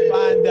heard of it.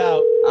 Find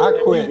out.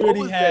 I quit.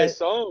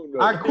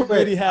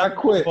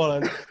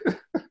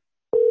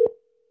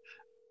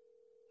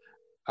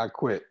 I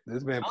quit.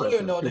 This man put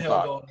some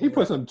Tupac. He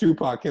put some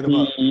Tupac in him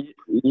up.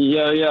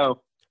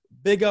 Yo.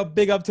 Big up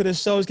to the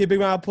show. Let's give a big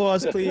round of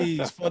applause,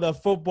 please, for the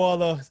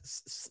footballer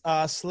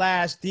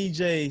slash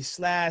DJ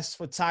slash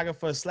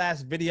photographer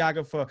slash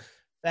videographer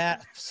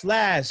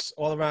slash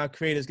all around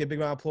creators. Give a big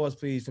round of applause,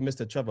 please, for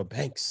Mr. Trevor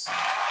Banks.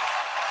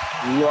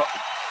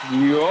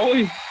 You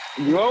always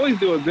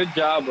do a good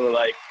job of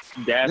like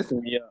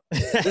gassing me up.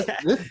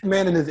 This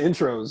man in his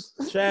intros.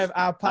 Trev,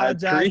 I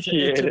apologize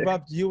to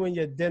interrupt you and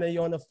your dinner.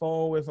 You're on the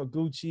phone with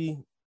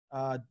Gucci,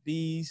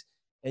 Bees,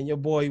 and your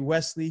boy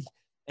Wesley.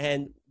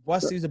 And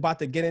Wesley's about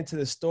to get into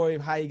the story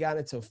of how he got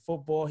into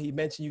football. He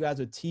mentioned you guys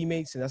were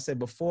teammates. And I said,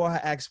 before I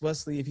asked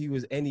Wesley if he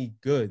was any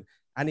good,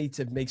 I need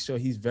to make sure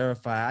he's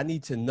verified. I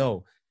need to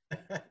know,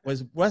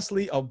 was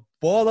Wesley a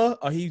baller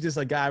or he just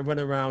a guy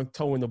running around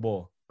towing the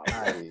ball?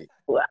 I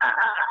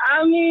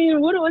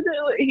mean, what was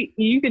it?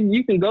 You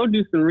can go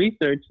do some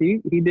research. He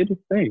did his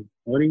thing.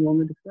 What do you want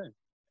me to say?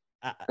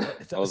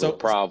 That was a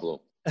problem.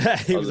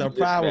 He was a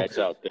problem.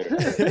 Out there.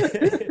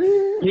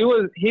 He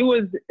was.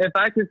 If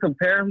I could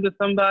compare him to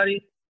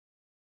somebody,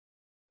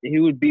 he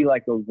would be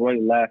like a Roy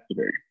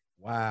Lassiter.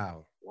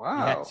 Wow.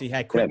 He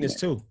had quickness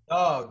too.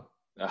 Dog.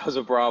 That was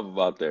a problem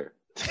out there.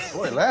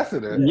 Roy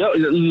Lassiter. Yo,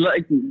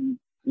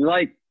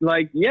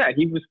 yeah,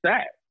 he was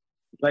fat.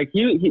 Like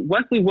he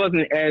Wesley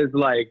wasn't as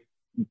like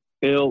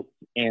built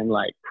and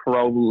like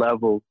pro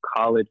level,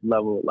 college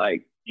level,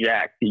 like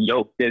jacked,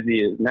 yoked as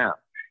he is now.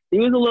 He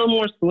was a little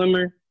more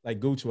slimmer. Like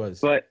Gooch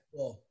was. But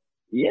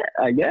yeah,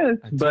 I guess.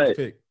 But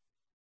I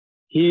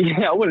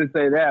wouldn't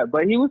say that.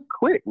 But he was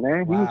quick,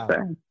 man. He was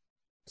fast.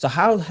 So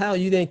how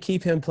you didn't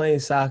keep him playing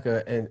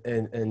soccer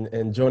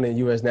and joining the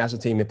U.S.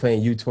 national team and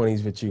playing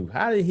U20s with you?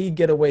 How did he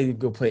get away to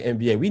go play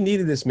NBA? We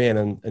needed this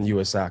man in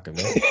U.S. soccer,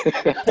 man.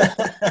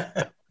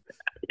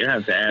 You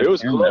have to ask it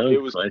was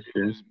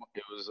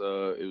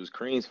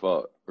Crean's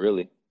fault,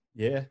 really.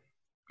 Yeah.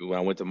 When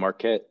I went to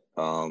Marquette,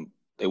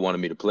 they wanted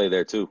me to play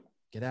there too.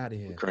 Get out of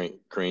here.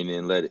 Crean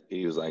didn't let it.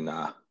 He was like,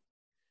 nah.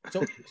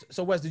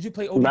 So Wes, did you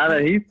play OBP? Now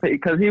that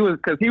because he was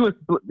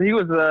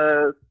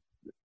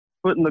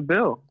footing the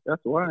bill. That's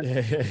why.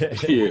 Yeah.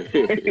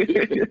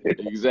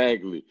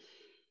 Exactly.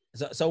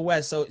 So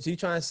Wes, so you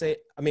trying to say?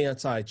 I mean, I'm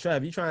sorry,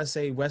 Trev. You trying to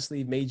say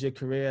Wesley made your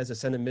career as a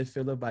center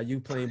midfielder by you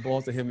playing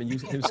balls to him and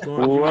him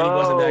scoring? He really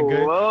wasn't that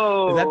good.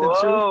 Is that the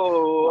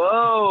truth?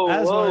 I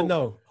just want to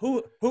know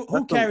who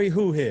carried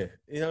who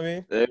here. You know what I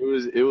mean? It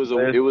was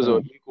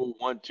a equal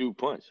 1-2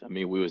 punch. I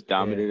mean, we was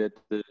dominant at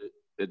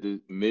the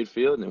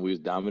midfield and we was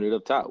dominant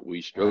up top.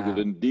 We struggled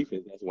in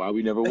defense. That's why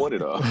we never won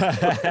it all.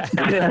 That's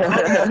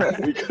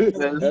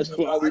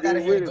why we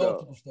didn't win it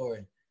all.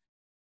 Story.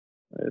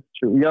 That's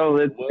true. Yo,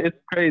 it's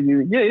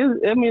crazy. Yeah,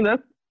 I mean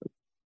that's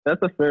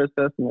a fair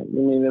assessment. I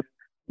mean, if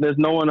there's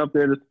no one up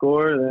there to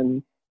score,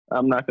 then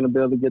I'm not going to be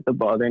able to get the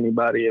ball to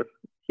anybody. If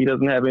he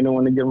doesn't have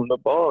anyone to give him the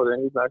ball,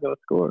 then he's not going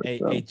to score.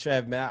 Hey,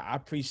 Trev, man, I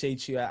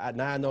appreciate you.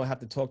 Now I know I have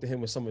to talk to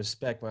him with some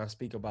respect when I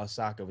speak about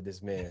soccer with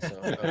this man.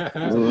 So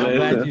I'm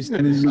glad you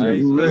said it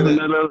straight.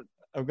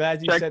 I'm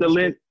glad you said it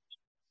straight.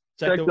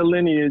 Check the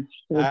lineage.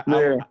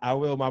 I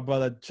will, my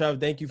brother. Trev,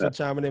 thank you for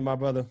chiming in, my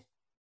brother.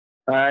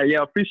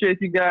 Yeah, appreciate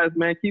you guys,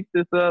 man. Keep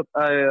this up.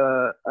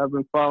 I've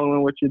been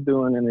following what you're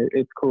doing, and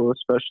it's cool,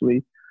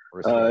 especially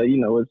as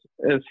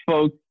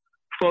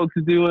folks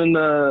doing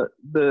the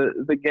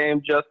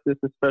game justice,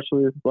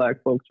 especially as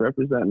black folks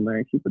representing,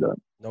 man. Keep it up.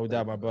 No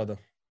doubt, my brother.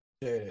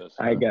 Yeah. All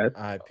right, guys.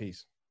 All right,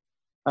 peace.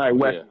 All right,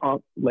 Wes.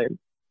 Later.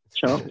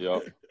 Chump.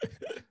 Yup.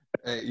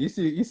 Hey, you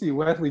see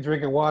Wesley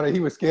drinking water. He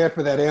was scared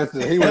for that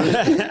answer. He was.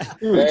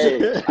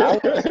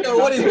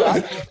 What is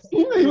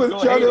he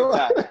was chugging.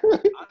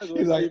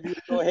 He's like, if you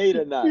gonna hate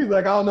or not. He's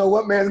like, I don't know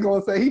what man's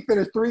gonna say. He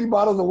finished 3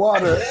 bottles of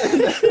water.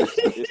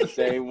 It's the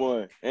same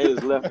one, and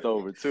it's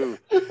leftover too.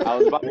 I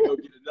was about to go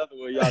get another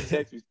one. Y'all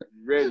text me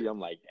ready. I'm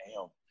like,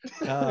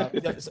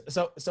 damn.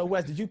 So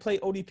Wes, did you play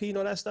ODP and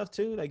all that stuff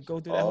too? Like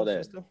go through that whole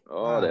system?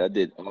 All that I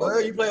did.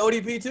 You play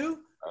ODP too?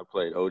 I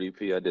played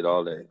ODP. I did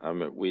all that. I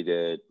remember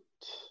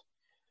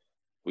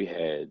we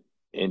had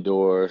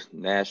indoor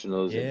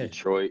nationals in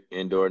Detroit,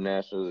 indoor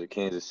nationals in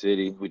Kansas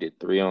City. We did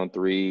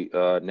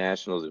 3-on-3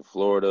 nationals in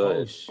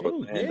Florida.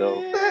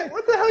 Orlando. Yeah.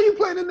 What the hell you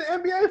playing in the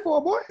NBA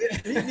for, boy?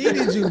 He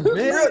needed you,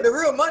 man. The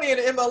real money in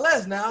the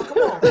MLS now. Come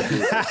on.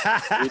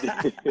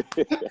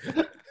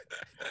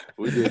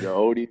 We did the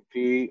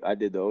ODP. I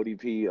did the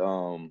ODP.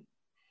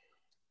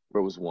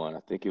 Where was one?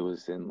 I think it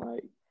was in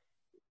like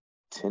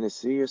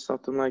Tennessee or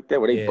something like that,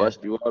 where they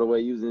bust you all the way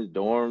using his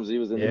dorms. He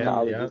was in the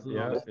colleges.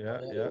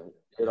 Yeah.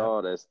 Did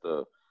all that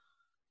stuff.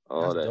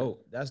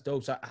 That's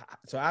dope. So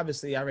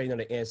obviously, I already know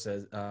the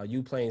answer.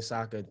 You playing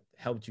soccer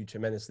helped you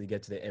tremendously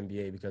get to the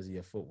NBA because of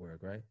your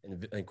footwork, right?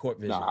 And court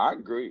vision. No, I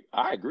agree.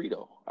 I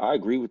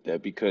agree with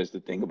that because the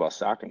thing about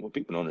soccer, what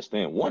people don't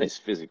understand, one is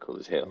physical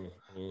as hell.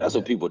 Mm-hmm. That's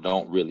what people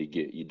don't really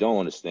get. You don't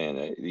understand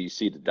that. You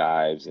see the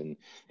dives and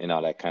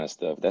all that kind of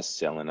stuff. That's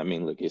selling. I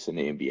mean, look, it's in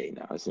the NBA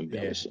now. It's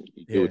embellishing.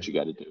 You do what you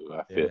got to do.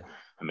 I feel.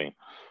 I mean,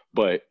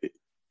 but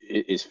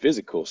it's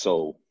physical.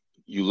 So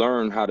you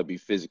learn how to be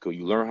physical.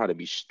 You learn how to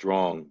be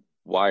strong,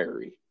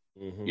 wiry.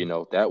 Mm-hmm. You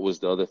know, that was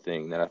the other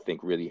thing that I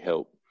think really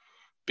helped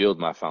build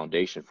my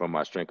foundation from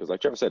my strength. Because like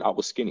Trevor said, I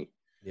was skinny.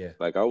 Yeah.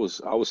 Like I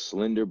was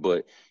slender,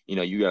 but you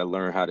know, you got to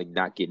learn how to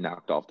not get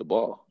knocked off the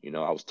ball. You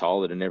know, I was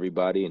taller than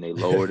everybody and they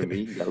lower than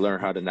me. You got to learn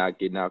how to not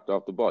get knocked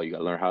off the ball. You got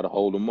to learn how to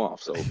hold them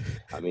off. So,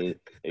 I mean,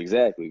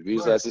 exactly.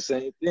 Because that's the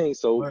same thing.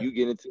 So you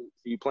get into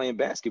you playing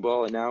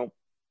basketball and now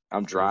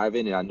I'm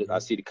driving and I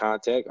see the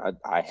contact.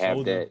 I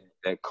have that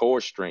core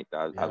strength.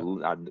 I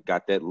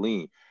got that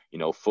lean, you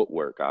know,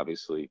 footwork,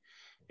 obviously,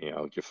 you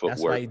know, your footwork.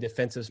 That's why you're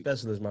defensive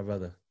specialist, my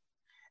brother.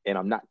 And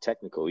I'm not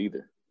technical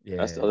either. Yeah.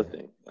 That's the other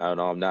thing. I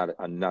don't know.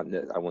 I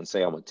wouldn't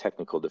say I'm a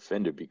technical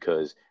defender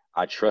because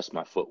I trust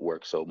my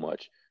footwork so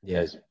much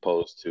as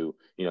opposed to,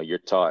 you know, you're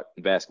taught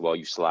in basketball,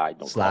 you slide,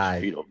 don't cross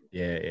your feet over.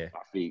 Yeah.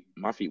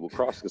 My feet will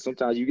cross because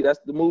sometimes that's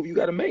the move you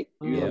got to make.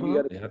 You know, you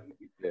got to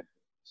make.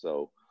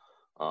 So,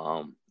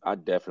 I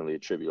definitely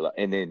attribute a lot.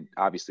 And then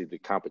obviously the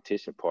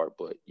competition part,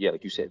 but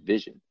like you said,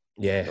 vision.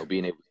 Yeah. You know,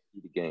 being able to see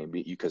the game.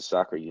 Because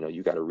soccer, you know,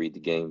 you got to read the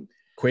game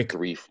quick,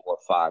 3, 4,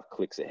 5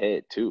 clicks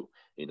ahead too.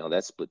 You know,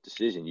 that split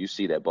decision. You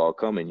see that ball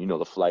coming, you know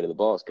the flight of the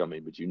ball is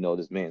coming, but you know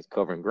this man's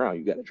covering ground.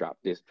 You got to drop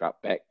this,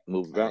 drop back,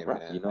 move around.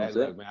 Right. You know what I'm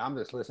saying? Look, man, I'm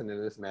just listening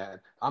to this man.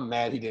 I'm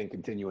mad he didn't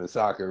continue in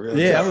soccer.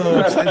 Really. Yeah,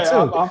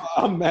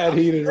 I'm mad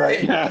heated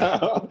right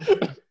now.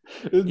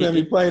 This man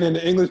be playing in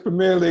the English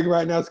Premier League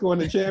right now, scoring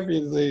the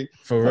Champions League.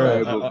 For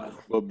real.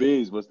 But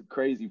Beans, what's the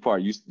crazy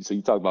part? So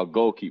you talk about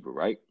goalkeeper,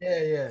 right?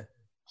 Yeah.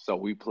 So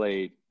we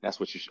played. That's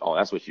what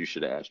you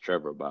should have asked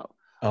Trevor about.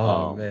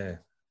 Oh man.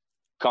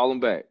 Call him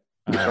back.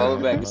 Call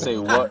him back and say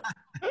what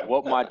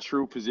my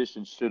true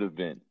position should have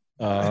been.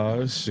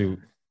 Oh shoot.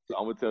 So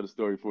I'm gonna tell the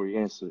story before you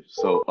answer.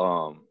 So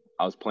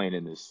I was playing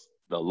in the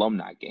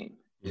alumni game,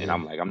 and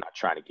I'm like, I'm not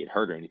trying to get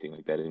hurt or anything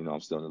like that. You know,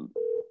 I'm still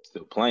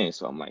playing,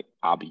 so I'm like,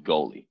 I'll be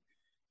goalie.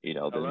 You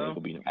know, there's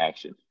gonna be no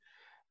action.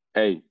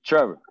 Hey,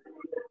 Trevor.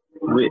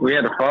 We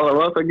had to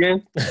follow up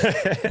again.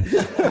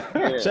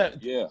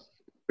 Yeah.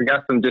 We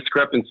got some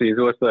discrepancies.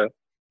 What's up?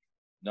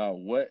 No,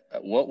 what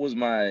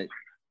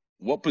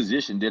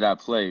position did I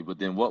play? But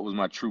then what was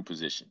my true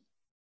position?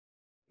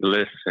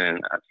 Listen,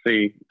 I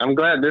see. I'm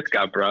glad this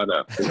got brought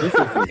up. This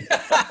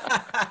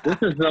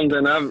is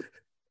something I've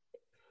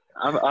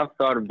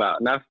thought about,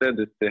 and I've said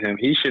this to him.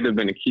 He should have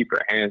been a keeper,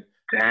 hands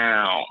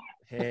down.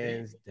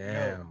 Hands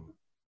down.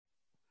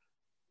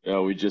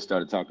 Yeah, we just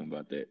started talking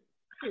about that.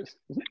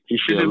 He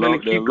should have been a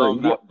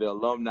keeper. The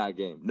alumni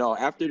game. No,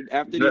 after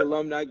the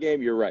alumni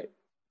game, you're right.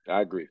 I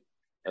agree.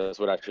 That's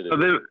what I should have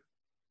done.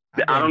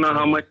 I don't know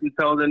how much you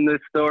told in this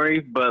story,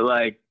 but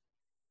like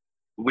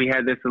we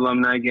had this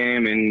alumni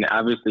game, and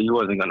obviously he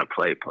wasn't gonna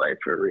play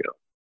for real.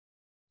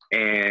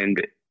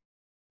 And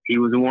he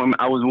was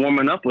I was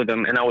warming up with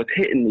him, and I was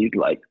hitting these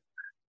like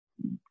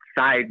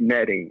side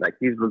netting, like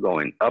these were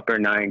going upper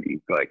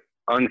 90s, like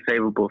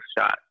unsavable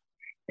shots.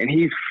 And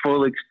he's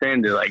full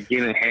extended, like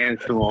giving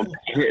hands to him,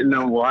 hitting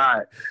them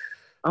wide.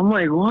 I'm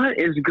like, what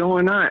is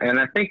going on? And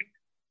I think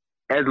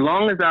as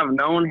long as I've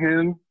known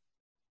him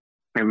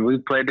and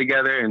we've played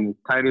together and as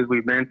tight as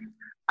we've been,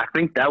 I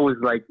think that was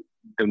like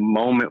the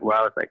moment where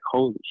I was like,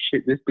 holy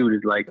shit, this dude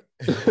is like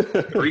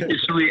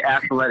freakishly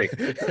athletic.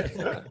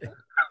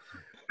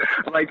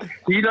 Like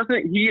he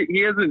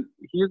hasn't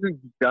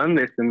done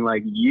this in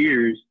like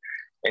years,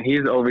 and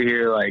he's over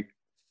here like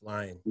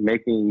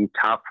making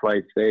top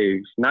flight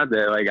saves. Not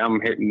that like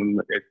I'm hitting them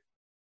as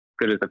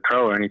good as a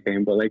pro or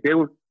anything, but like they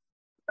were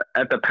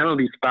at the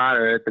penalty spot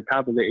or at the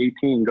top of the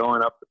 18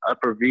 going up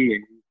upper V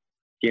and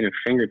getting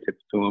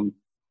fingertips to him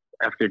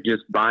after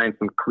just buying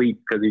some cleats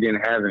because he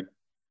didn't have it.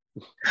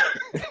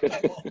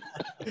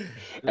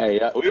 Hey,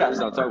 we gotta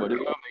start talking about this.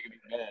 Y'all making me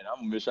mad.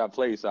 I'm gonna miss y'all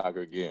play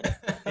soccer again.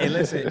 Hey,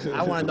 listen,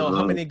 I want to know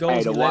how many goals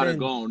hey, the he water let in.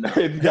 gone now.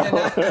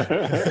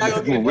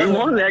 We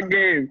won that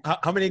game.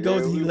 How many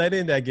goals did he let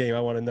in that game? I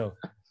want to know.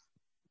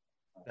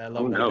 I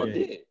don't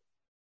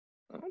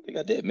think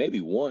I did. Maybe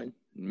one.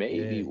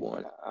 Maybe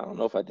one. I don't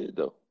know if I did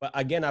though. But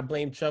again, I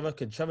blame Trevor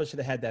because Trevor should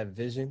have had that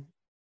vision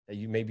that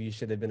you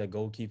should have been a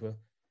goalkeeper.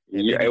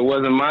 Yeah, it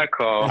wasn't my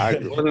call.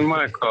 It wasn't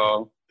my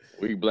call.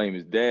 We blame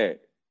his dad.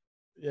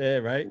 Yeah,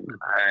 right.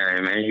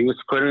 Hey, man, he was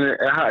put in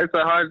it's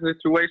a hard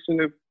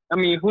situation. I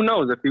mean, who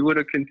knows if he would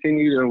have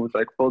continued and was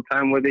like full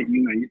time with it?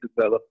 You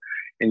develop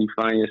and you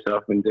find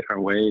yourself in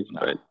different ways.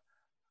 But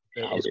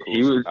I was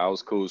cool.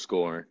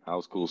 I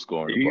was cool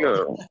scoring.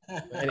 Yeah.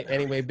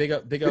 Anyway, big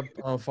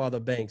up Father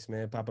Banks,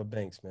 man, Papa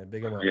Banks, man,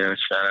 big up. Yeah,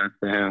 shout out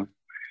to him.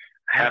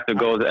 Half the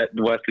goals that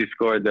Wesley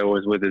scored that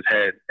was with his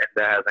head. If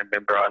that hasn't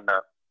been brought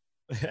up.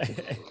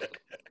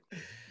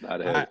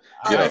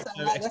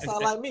 That's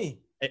not like me.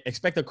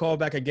 Expect a call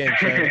back again,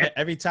 Trev.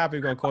 Every topic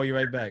we're gonna call you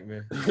right back,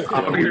 man.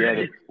 We had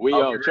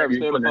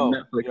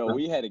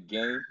a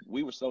game.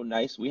 We were so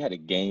nice. We had a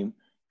game.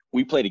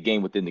 We played a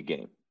game within the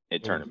game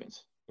at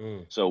tournaments.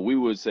 So we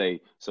would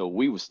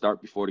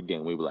start before the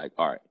game. We were like,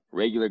 all right,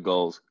 regular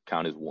goals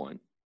count as 1.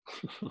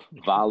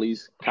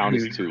 Volleys count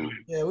as 2.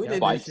 Yeah, we did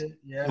Fights, that shit.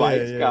 Yeah.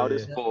 Fights count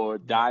as 4.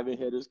 Diving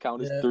headers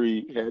count as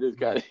 3. Headers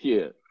count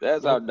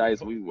that's how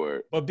nice we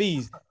were. But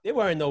Bees, there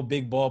weren't no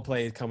big ball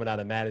players coming out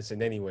of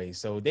Madison anyway,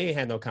 so they ain't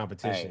had no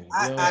competition.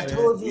 Hey, I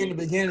told you in the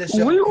beginning of the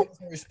show,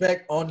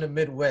 respect on the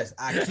Midwest.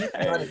 I keep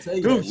trying to tell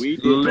you. Gooch, they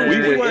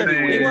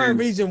weren't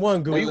Region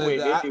 1, Gooch. We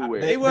went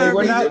anywhere. They weren't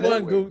Region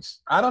 1, Gooch.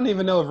 I don't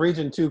even know if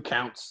Region 2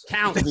 counts.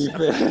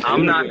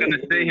 I'm not going to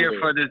sit here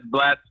for this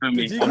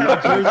blasphemy.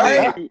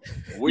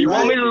 You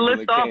want me to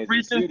list off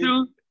Region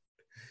 2?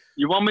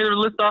 You want me to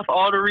list off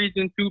all the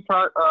Region 2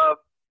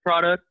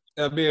 products?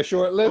 That'll be a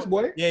short list,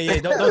 boy. Yeah.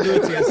 Don't do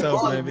it to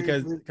yourself, man,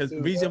 because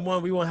Region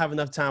 1, we won't have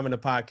enough time in the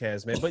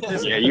podcast, man. But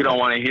listen. Yeah, you don't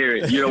want to hear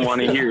it. You don't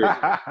want to hear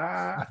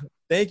it.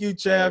 Thank you,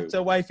 Trev.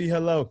 Tell wifey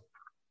hello.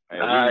 Hey,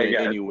 we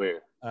went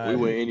anywhere. We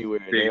went anywhere.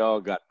 They all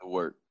got to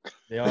work.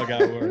 They all got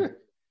to work.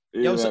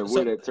 Yo,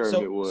 where that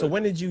tournament was. So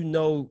when did you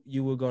know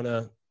you were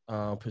gonna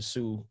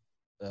pursue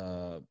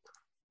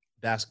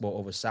basketball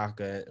over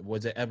soccer?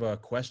 Was it ever a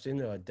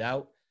question or a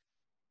doubt?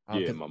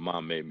 Yeah, my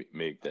mom made me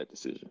make that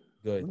decision.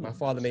 Good. My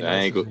father made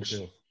that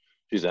decision too.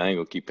 She said, I ain't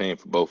gonna keep paying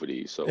for both of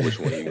these. So which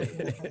one are you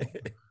gonna do?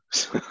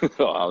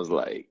 So I was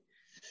like.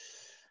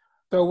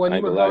 So when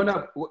you were growing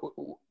up,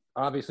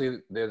 obviously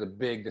there's a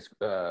big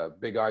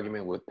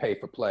argument with pay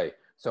for play.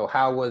 So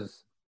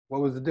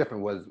what was the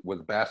difference?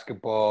 Was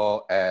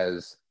basketball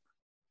as,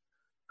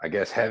 I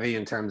guess, heavy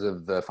in terms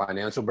of the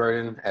financial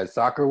burden as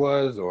soccer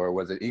was, or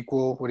was it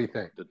equal? What do you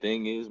think? The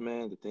thing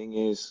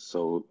is,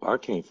 so I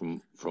came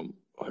from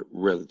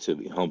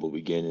relatively humble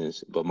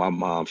beginnings, but my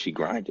mom, she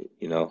grinded,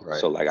 Right.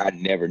 So like I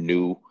never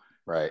knew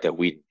that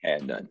we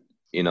had none,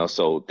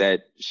 so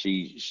that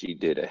she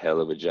did a hell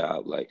of a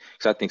job. Like,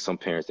 cause I think some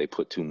parents, they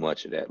put too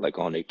much of that like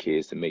on their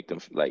kids to make them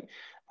like,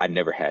 I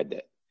never had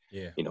that.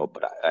 Yeah.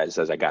 But as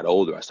I got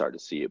older, I started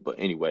to see it. But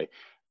anyway,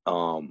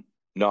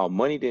 no,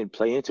 money didn't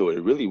play into it.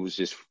 It really was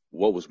just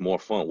what was more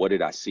fun. What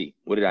did I see?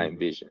 What did I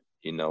envision?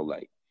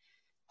 Like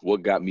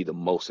what got me the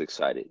most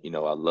excited? I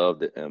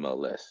loved the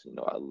MLS.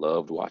 I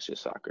loved watching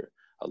soccer.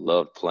 I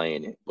loved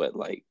playing it. But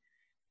like,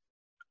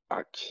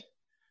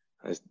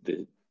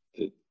 the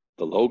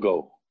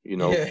logo,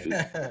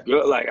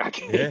 like I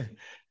can't. Yeah.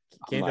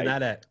 Can't deny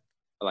that.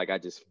 Like I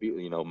just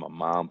feel, my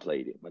mom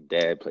played it, my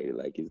dad played it.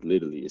 Like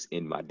it's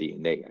in my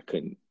DNA.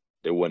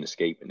 There wasn't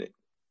escaping it.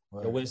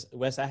 Yo,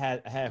 Wes, I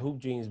had hoop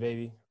dreams,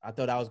 baby. I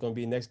thought I was gonna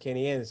be next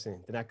Kenny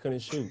Anderson. Then I couldn't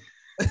shoot.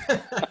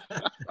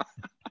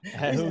 I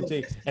had hoop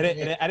dreams, and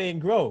I didn't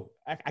grow.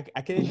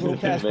 I couldn't grow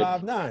past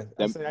 5'9".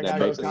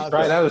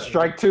 That was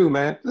strike 2,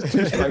 man.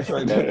 2 strikes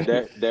right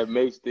there. That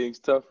makes things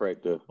tough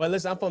right there. Well,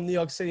 listen, I'm from New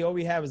York City. All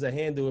we have is a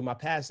handle, and my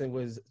passing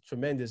was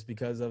tremendous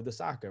because of the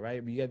soccer,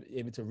 right? We got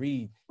able to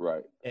read,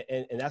 right?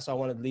 And that's why I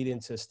wanted to lead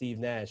into Steve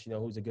Nash,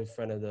 who's a good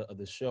friend of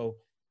the show.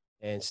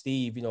 And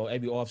Steve,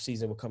 every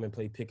offseason would come and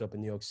play pickup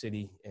in New York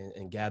City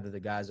and gather the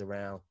guys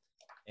around.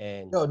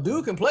 And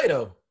dude can play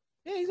though.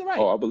 Yeah, he's all right.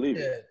 Oh, I believe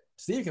it.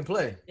 Steve can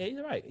play. Yeah, he's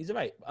all right. He's all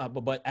right.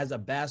 But as a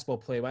basketball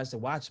player, when I used to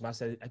watch him, I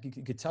said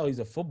you could tell he's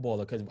a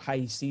footballer because how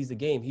he sees the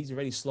game. He's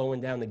already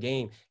slowing down the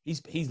game.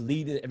 He's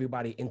leading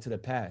everybody into the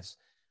pass.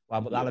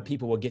 While a lot of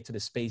people will get to the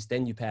space,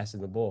 then you pass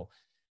in the ball.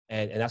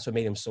 And that's what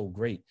made him so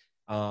great.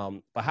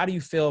 But how do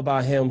you feel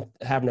about him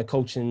having a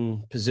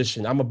coaching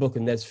position? I'm a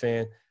Brooklyn Nets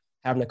fan.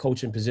 Having a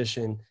coaching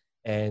position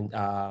and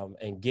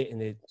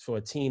getting it for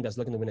a team that's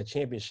looking to win a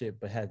championship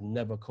but had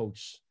never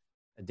coached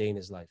a day in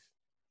his life.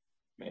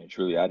 Man,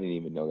 truly, I didn't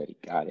even know that he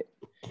got it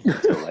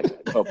until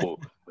like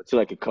until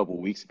like a couple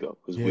weeks ago,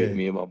 because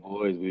me and my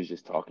boys, we was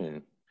just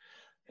talking,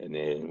 and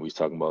then we was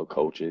talking about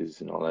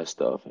coaches and all that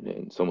stuff, and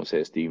then someone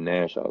said Steve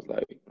Nash. I was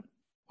like,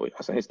 wait, I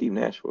was saying Steve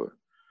Nash for?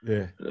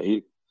 Yeah.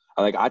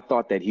 I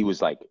thought that he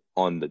was like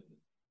on the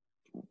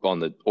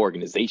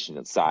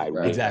organization side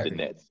with the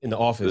Nets. In the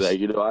office.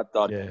 Like, I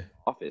thought in the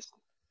office.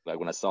 Like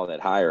when I saw that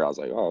hire, I was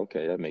like, oh,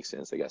 okay, that makes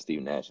sense. They got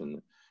Steve Nash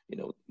and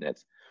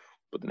Nets.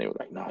 But then they were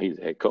like, no, he's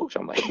the head coach.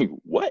 I'm like,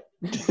 what?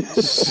 I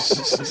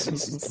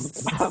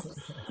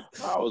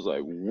was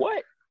like,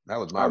 what? That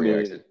was my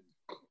reaction.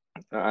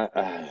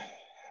 I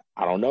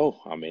don't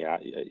know. I mean,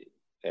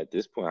 at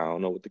this point, I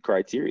don't know what the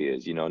criteria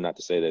is. Not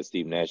to say that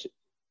Steve Nash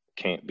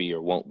can't be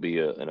or won't be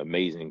an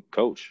amazing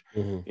coach.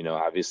 Mm-hmm.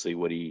 Obviously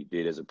what he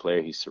did as a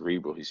player, he's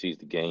cerebral. He sees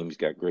the game. He's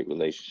got great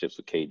relationships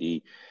with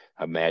KD.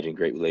 I imagine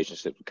great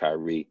relationships with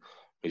Kyrie.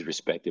 He's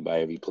respected by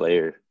every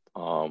player.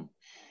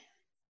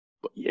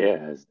 But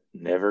has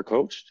never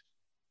coached.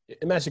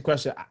 Let me ask you a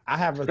question.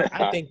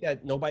 I think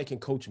that nobody can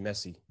coach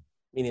Messi.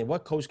 Meaning,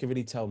 what coach can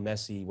really tell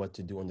Messi what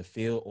to do on the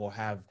field, or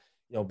have,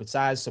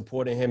 besides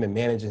supporting him and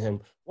managing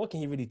him, what can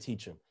he really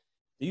teach him?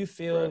 Do you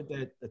feel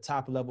that the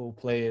top level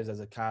players,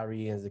 as a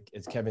Kyrie and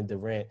as Kevin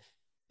Durant,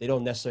 they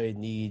don't necessarily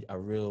need a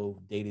real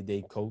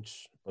day-to-day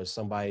coach, but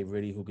somebody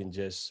really who can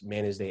just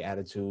manage their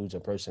attitudes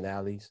or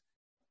personalities?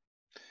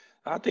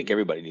 I think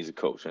everybody needs a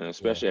coach, and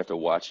especially after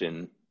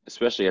watching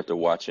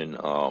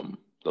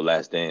The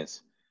Last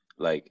Dance,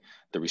 like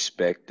the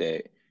respect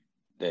that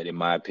in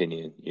my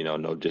opinion,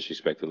 no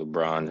disrespect to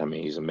LeBron. I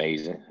mean, he's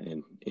amazing,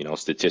 and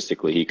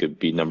statistically, he could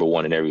be number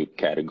one in every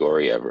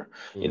category ever.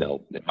 In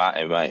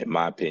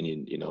my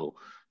opinion,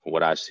 from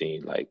what I've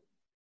seen, like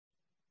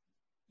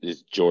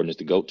Jordan is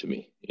the GOAT to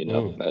me. I'm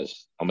an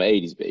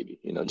 '80s baby.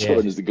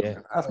 Jordan is the GOAT.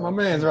 Yeah. That's my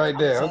man's right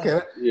there.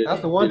 Okay,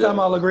 that's the one time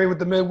I'll agree with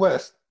the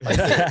Midwest. I'm an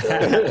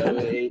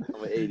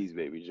 '80s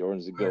baby.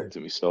 Jordan's the GOAT to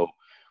me. So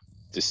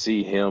to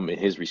see him and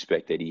his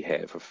respect that he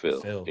had for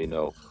Phil.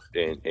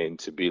 And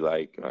to be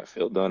like, all right,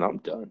 Phil done, I'm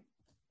done.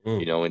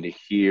 And to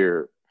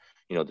hear,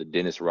 the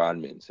Dennis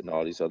Rodmans and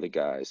all these other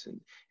guys,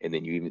 and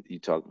then you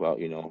talk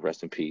about,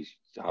 rest in peace,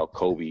 how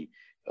Kobe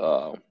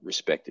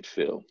respected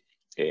Phil,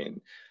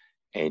 and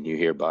you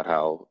hear about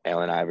how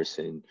Allen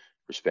Iverson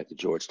respected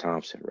George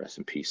Thompson, rest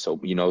in peace. So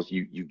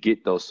you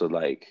get those. So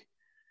like,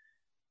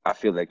 I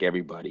feel like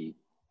everybody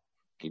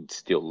can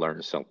still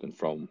learn something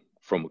from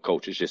a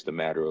coach. It's just a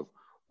matter of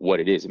what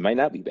it is. It might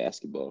not be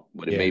basketball,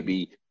 but it may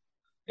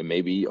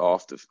be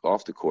off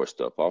the court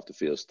stuff, off the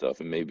field stuff.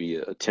 It may be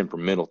a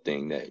temperamental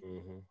thing that.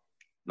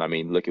 I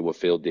mean, look at what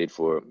Phil did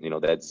for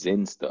that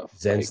Zen stuff.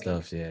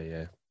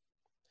 Yeah.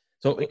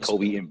 So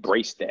Kobe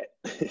embraced that.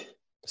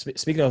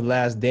 Speaking of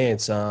Last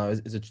Dance,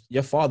 is it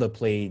your father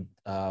played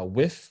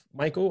with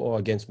Michael or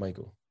against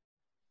Michael?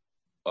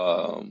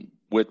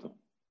 With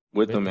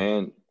him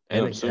and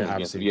I'm assuming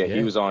against him.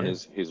 He was on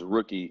his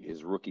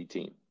rookie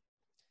team.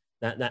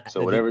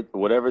 So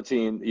whatever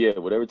team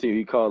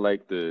he called,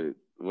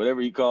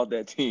 whatever he called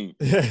that team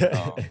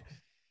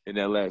in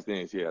that Last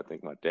Dance. I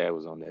think my dad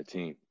was on that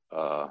team.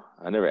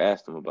 I never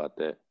asked him about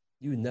that.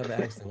 You never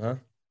asked him, huh?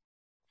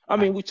 I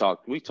mean, we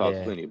talked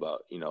plenty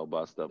about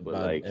about stuff, but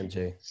about like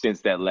MJ. Since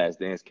that Last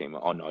Dance came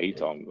out, he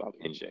talking about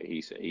MJ.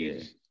 He said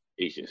he's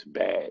just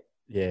bad.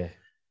 Yeah,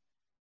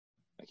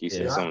 like he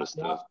said some of the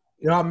stuff.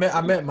 I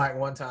met Mike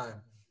one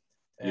time,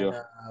 and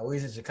we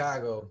was in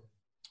Chicago.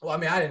 Well, I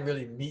mean, I didn't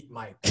really meet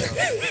Mike. Wait,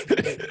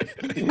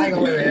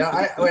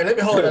 let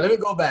me hold on. Let me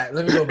go back.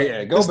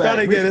 Yeah, go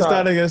back.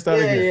 Start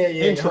again.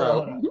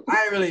 Intro.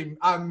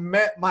 I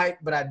met Mike,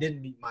 but I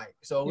didn't meet Mike.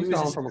 So we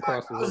was from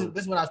across the room.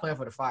 This is when I was playing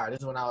for the Fire. This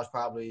is when I was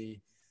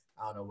probably,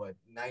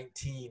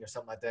 19 or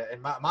something like that.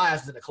 And my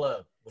ass was in the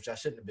club, which I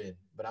shouldn't have been,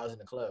 but I was in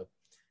the club.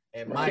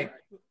 And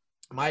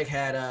Mike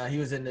had he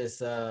was in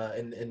this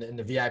in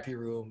the VIP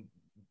room,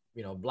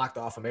 blocked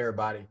off from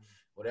everybody,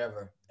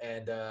 whatever.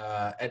 And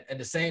at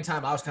the same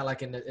time, I was kind of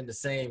like in the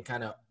same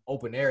kind of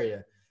open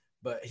area,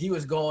 but he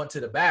was going to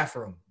the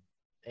bathroom,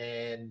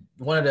 and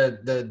one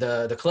of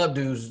the club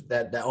dudes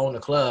that owned the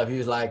club, he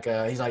was like,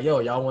 yo,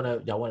 y'all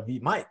wanna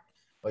meet Mike,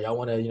 or y'all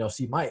wanna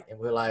see Mike? And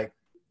we're like,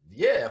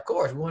 yeah, of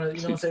course, we want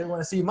to we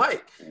want to see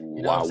Mike.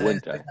 Wow,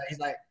 he's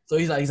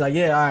like,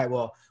 yeah, all right,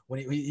 well,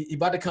 when he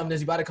about to come to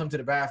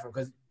the bathroom,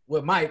 because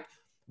with Mike,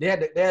 they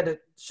had to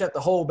shut the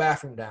whole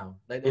bathroom down.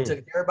 Like they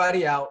took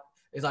everybody out.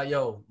 It's like,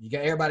 yo, you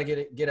got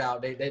everybody get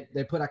out. They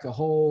put like a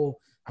whole.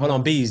 Hold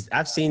on, Bees.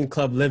 I've seen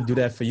Club Live do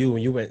that for you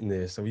when you went in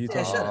there. So you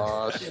talking?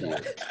 Oh shit!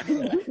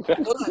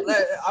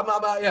 I'm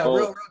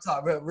real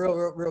talk,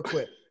 real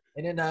quick.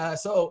 And then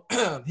so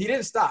he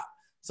didn't stop.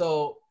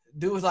 So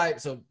dude was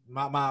like, so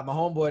my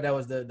homeboy that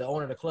was the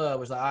owner of the club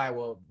was like, all right,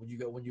 well, when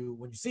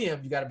you see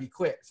him, you got to be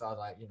quick. So I was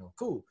like,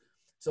 cool.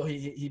 So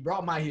he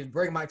brought Mike. He was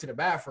bringing Mike to the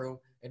bathroom,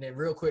 and then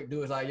real quick,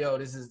 dude was like, yo,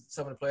 this is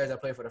some of the players that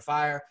play for the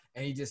Fire,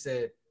 and he just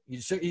said. He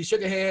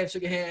shook a hand,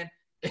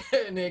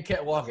 and then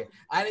kept walking.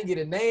 I didn't get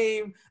a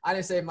name. I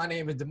didn't say my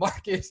name is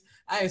DeMarcus.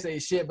 I didn't say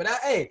shit. But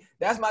hey,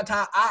 that's my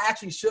time. I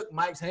actually shook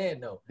Mike's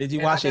hand though. Did you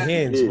wash your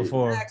hands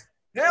before?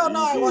 Hell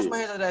no, I wash my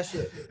hands of that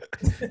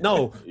shit.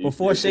 No,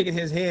 before shaking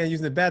his hand,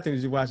 using the bathroom,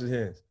 did you wash his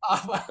hands?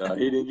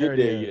 He didn't get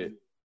there yet.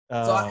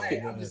 So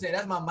I'm just saying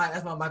that's my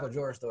Michael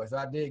Jordan story. So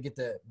I did get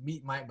to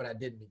meet Mike, but I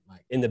didn't meet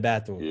Mike in the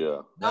bathroom.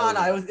 Yeah. No,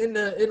 it was in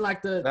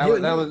like the.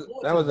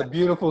 That was a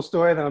beautiful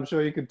story that I'm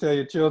sure you could tell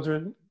your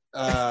children.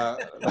 I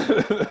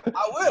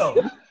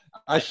will.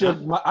 I shook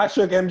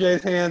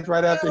MJ's hands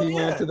right after he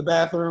went to the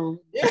bathroom.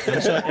 Yeah.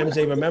 I'm sure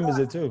MJ remembers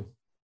it too.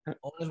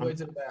 On his way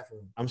to the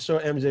bathroom. I'm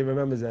sure MJ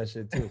remembers that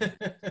shit too.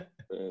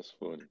 That's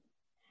funny.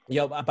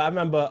 Yo, but I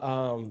remember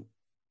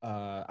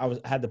I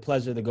had the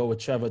pleasure to go with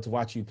Trevor to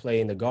watch you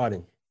play in the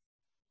Garden.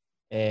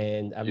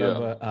 And I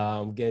remember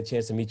getting a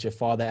chance to meet your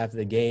father after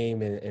the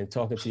game and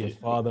talking to your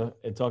father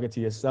and talking to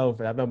yourself.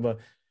 And I remember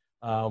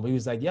he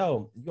was like,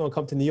 yo, you gonna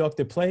come to New York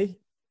to play?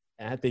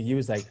 And I think he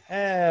was like,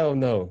 hell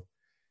no.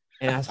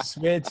 And I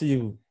swear to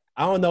you,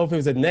 I don't know if it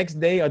was the next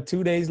day or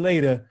 2 days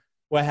later,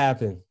 what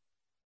happened?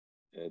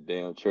 That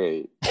damn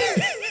trade.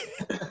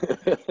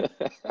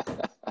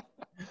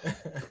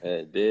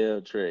 That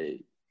damn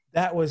trade.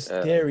 That was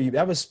scary.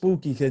 That was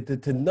spooky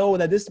to know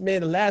that this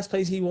man, the last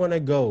place he want to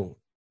go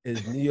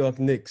is New York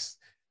Knicks,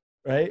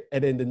 right?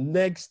 And then the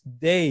next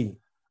day,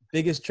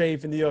 biggest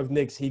trade for New York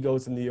Knicks, he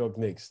goes to New York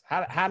Knicks.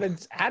 How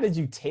did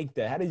you take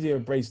that? How did you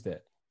embrace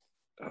that?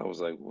 I was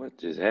like, what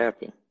just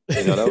happened?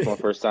 That was my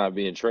first time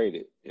being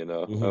traded. That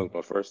was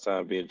my first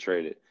time being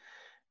traded.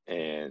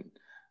 And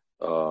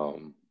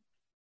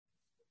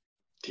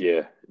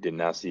did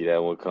not see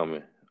that one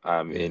coming.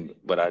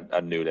 But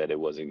I knew that it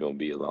wasn't going to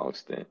be a long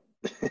stint.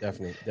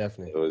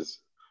 Definitely. It was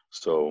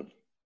so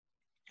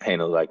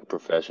handle like a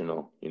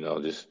professional,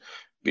 just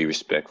be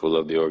respectful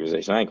of the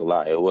organization. I ain't gonna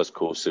lie, it was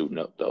cool suiting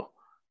up though.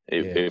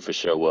 It for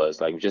sure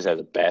was. Like just as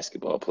a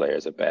basketball player,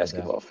 as a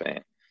basketball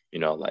fan,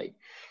 like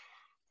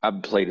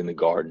I've played in the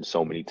Garden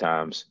so many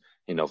times,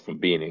 from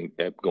being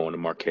going to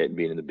Marquette and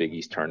being in the Big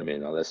East tournament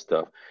and all that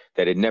stuff,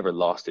 that it never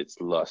lost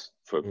its lust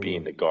for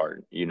being the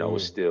Garden. It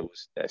was still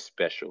that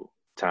special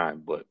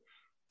time, but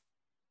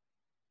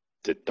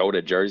to throw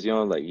the jersey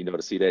on, like,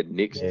 to see that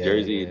Knicks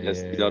jersey,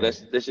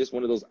 that's just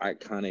one of those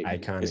iconic.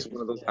 It's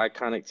one of those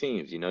iconic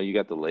teams. You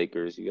got the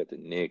Lakers, you got the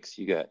Knicks,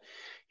 you got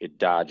your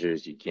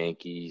Dodgers, your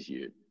Yankees,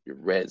 your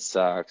Red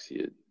Sox,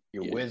 your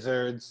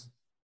Wizards,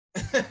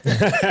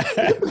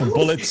 the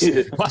Bullets,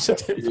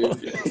 Washington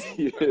Bullets.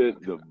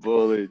 The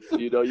Bullets.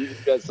 You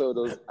just got some of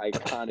those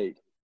iconic,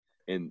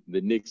 and the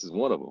Knicks is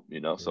one of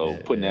them. So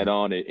putting that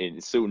on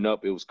and suiting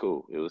up, it was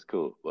cool.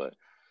 But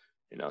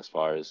as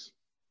far as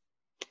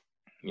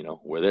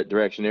where that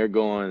direction they're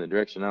going, the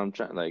direction I'm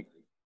trying, like,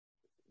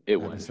 it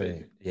wouldn't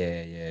fit.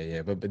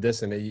 Yeah. But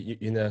listen, man,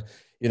 you're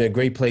in a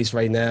great place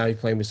right now. You're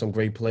playing with some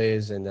great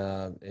players, and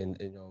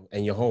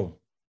you're home,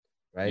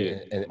 right? Yeah,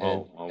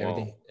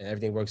 and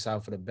everything works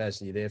out for the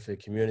best. You're there for the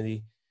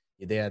community.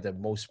 You're there at the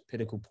most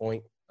pinnacle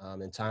point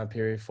in time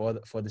period for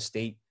the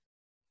state.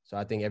 So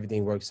I think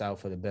everything works out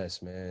for the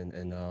best, man.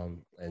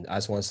 And I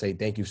just want to say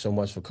thank you so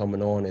much for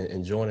coming on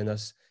and joining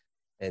us.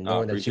 And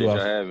knowing that you are,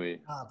 having me.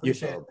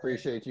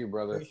 Appreciate you,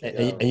 brother.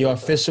 And you're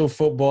official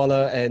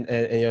footballer and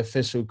you're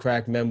official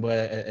crack member.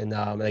 And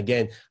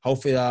again,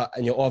 hopefully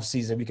in your off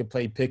season we can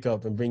play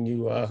pickup and bring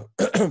you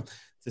to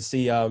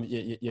see I'm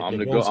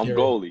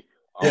goalie.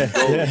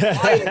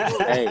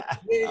 Hey,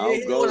 he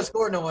didn't want to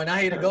score no one. Now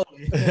he's the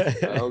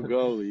goalie. I'm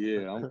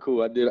goalie. Yeah, I'm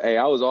cool.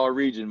 I was all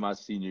region my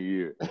senior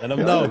year. Let them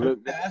know.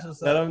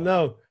 Let them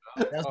know.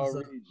 That's what's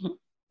up.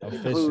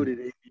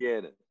 Included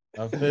Indiana.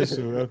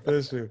 Official.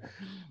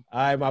 All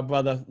right, my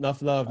brother.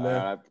 Enough love,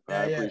 man. I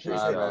appreciate it.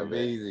 All right, be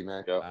easy,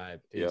 man. All right,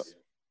 peace.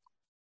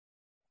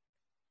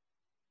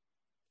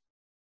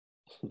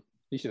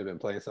 He should have been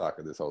playing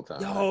soccer this whole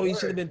time. Yo, he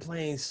should have been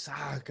playing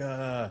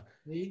soccer.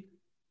 See?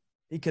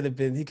 He could have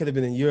been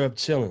in Europe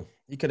chilling.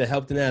 He could have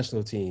helped the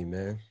national team,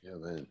 man. Yeah,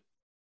 man.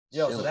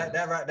 Yo, so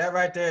that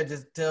right there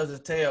just tells the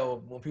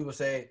tale when people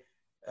say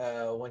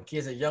when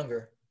kids are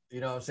younger. You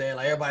know what I'm saying?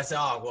 Like everybody say,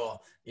 oh,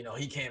 well,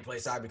 he can't play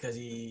soccer because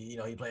he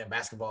playing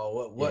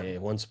basketball. What? Yeah,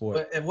 one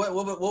sport. What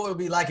would it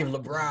be like if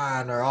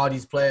LeBron or all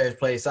these players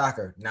play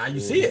soccer? Now you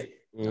see it.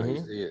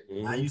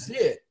 Mm-hmm. Now you see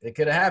it. It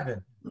could have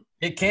happened.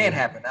 It can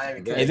happen.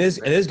 It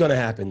is going to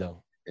happen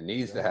though. It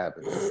needs to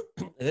happen.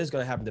 It is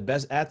going to happen.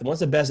 Once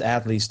the best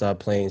athletes start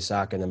playing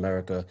soccer in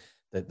America,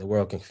 the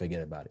world can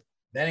forget about it.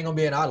 That ain't gonna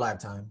be in our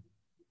lifetime.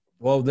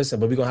 Well, listen,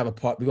 but we're gonna have a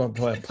part. We're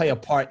gonna play a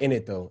part in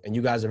it, though, and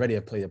you guys already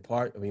have played a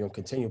part. And we're gonna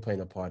continue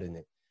playing a part in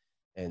it,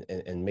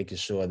 and making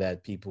sure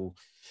that people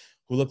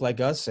who look like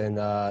us and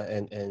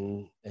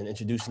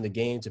introducing the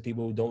game to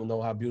people who don't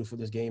know how beautiful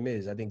this game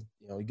is. I think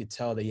you could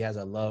tell that he has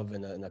a love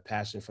and a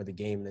passion for the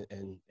game,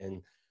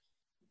 and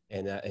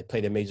it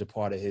played a major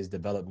part of his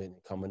development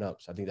coming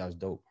up. So I think that was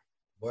dope.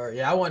 Well,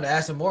 yeah, I wanted to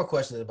ask him more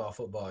questions about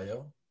football,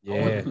 yo.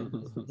 Yeah,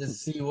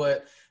 just see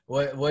what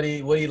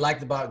he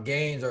liked about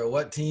games or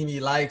what team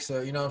he likes,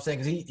 or what I'm saying,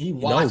 because he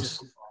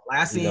watches.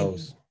 I seen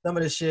some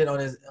of the shit on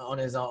his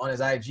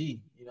IG.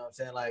 You know what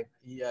I'm saying? Like,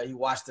 he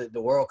watched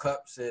the World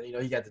Cups and,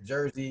 he got the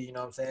jersey, you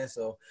know what I'm saying?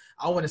 So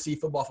I want to see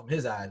football from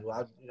his eyes.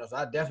 Well, so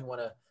I definitely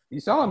want to. You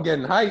saw him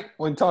getting hyped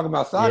when talking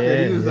about soccer.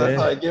 Yeah, he was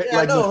like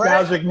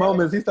nostalgic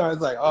moments. He started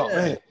like, oh,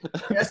 man.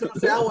 That's what I'm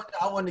saying.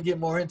 I want to get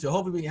more into it.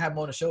 Hopefully we can have him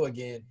on the show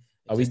again.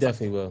 Oh, we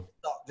definitely will.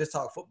 Just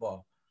talk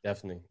football.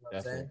 Definitely,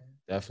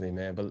 definitely,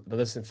 man. But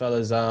listen,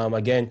 fellas,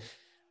 again,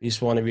 we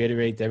just want to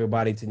reiterate to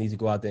everybody to need to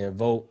go out there and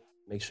vote.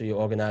 Make sure you're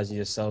organizing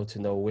yourself to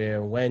know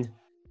where and when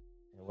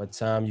and what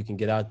time you can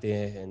get out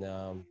there.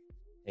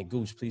 And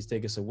Gooch, please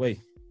take us away.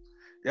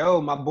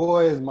 Yo, my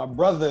boys, my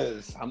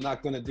brothers. I'm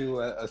not going to do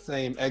a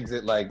same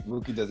exit like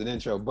Mookie does an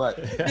intro, but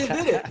you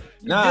did it.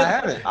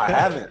 I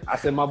haven't. I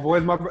said, my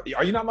boys,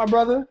 are you not my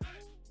brother?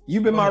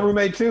 You've been my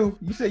roommate too.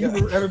 You said you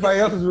were everybody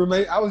else's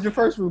roommate. I was your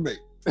first roommate.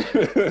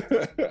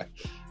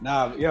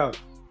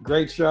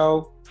 Great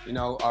show.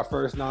 Our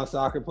first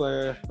non-soccer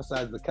player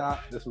besides the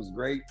cop. This was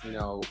great.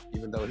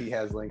 Even though he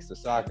has links to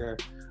soccer,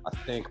 I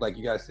think, like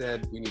you guys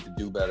said, we need to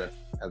do better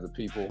as a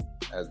people,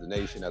 as a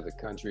nation, as a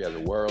country, as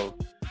a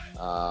world.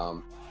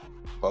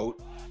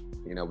 Vote.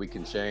 We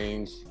can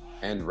change,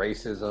 end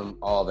racism,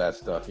 all that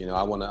stuff.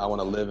 I want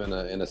to live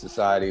in a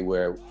society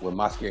where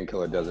my skin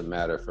color doesn't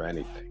matter for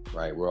anything.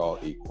 Right? We're all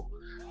equal.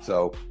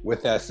 So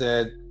with that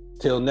said,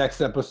 till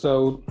next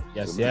episode.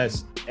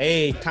 Yes.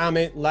 Hey,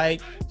 comment,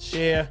 like,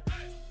 share.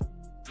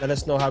 Let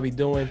us know how we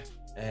doing,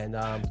 and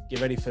get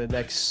ready for the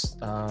next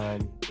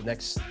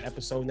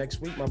episode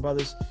next week, my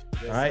brothers.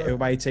 Yes, all right,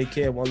 everybody, take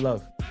care. One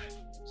love.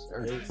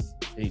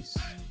 Peace.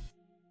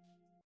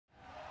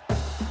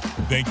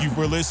 Thank you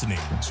for listening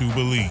to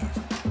Believe.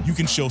 You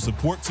can show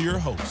support to your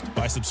host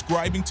by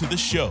subscribing to the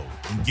show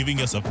and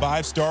giving us a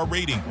 5-star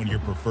rating on your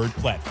preferred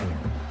platform.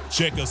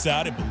 Check us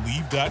out at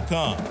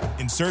Believe.com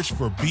and search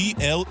for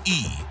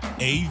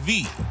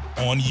BLEAV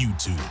on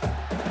YouTube.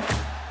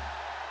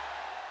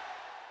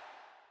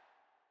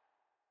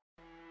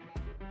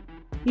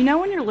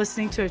 When you're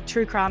listening to a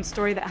true crime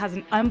story that has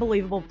an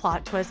unbelievable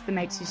plot twist that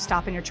makes you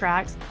stop in your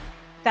tracks?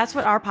 That's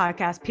what our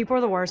podcast, People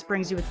Are the Worst,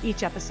 brings you with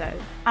each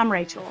episode. I'm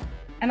Rachel.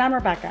 And I'm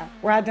Rebecca.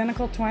 We're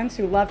identical twins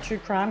who love true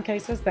crime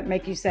cases that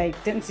make you say,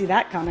 didn't see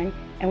that coming,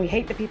 and we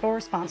hate the people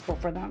responsible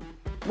for them.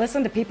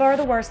 Listen to People Are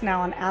the Worst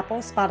now on Apple,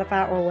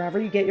 Spotify, or wherever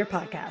you get your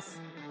podcasts.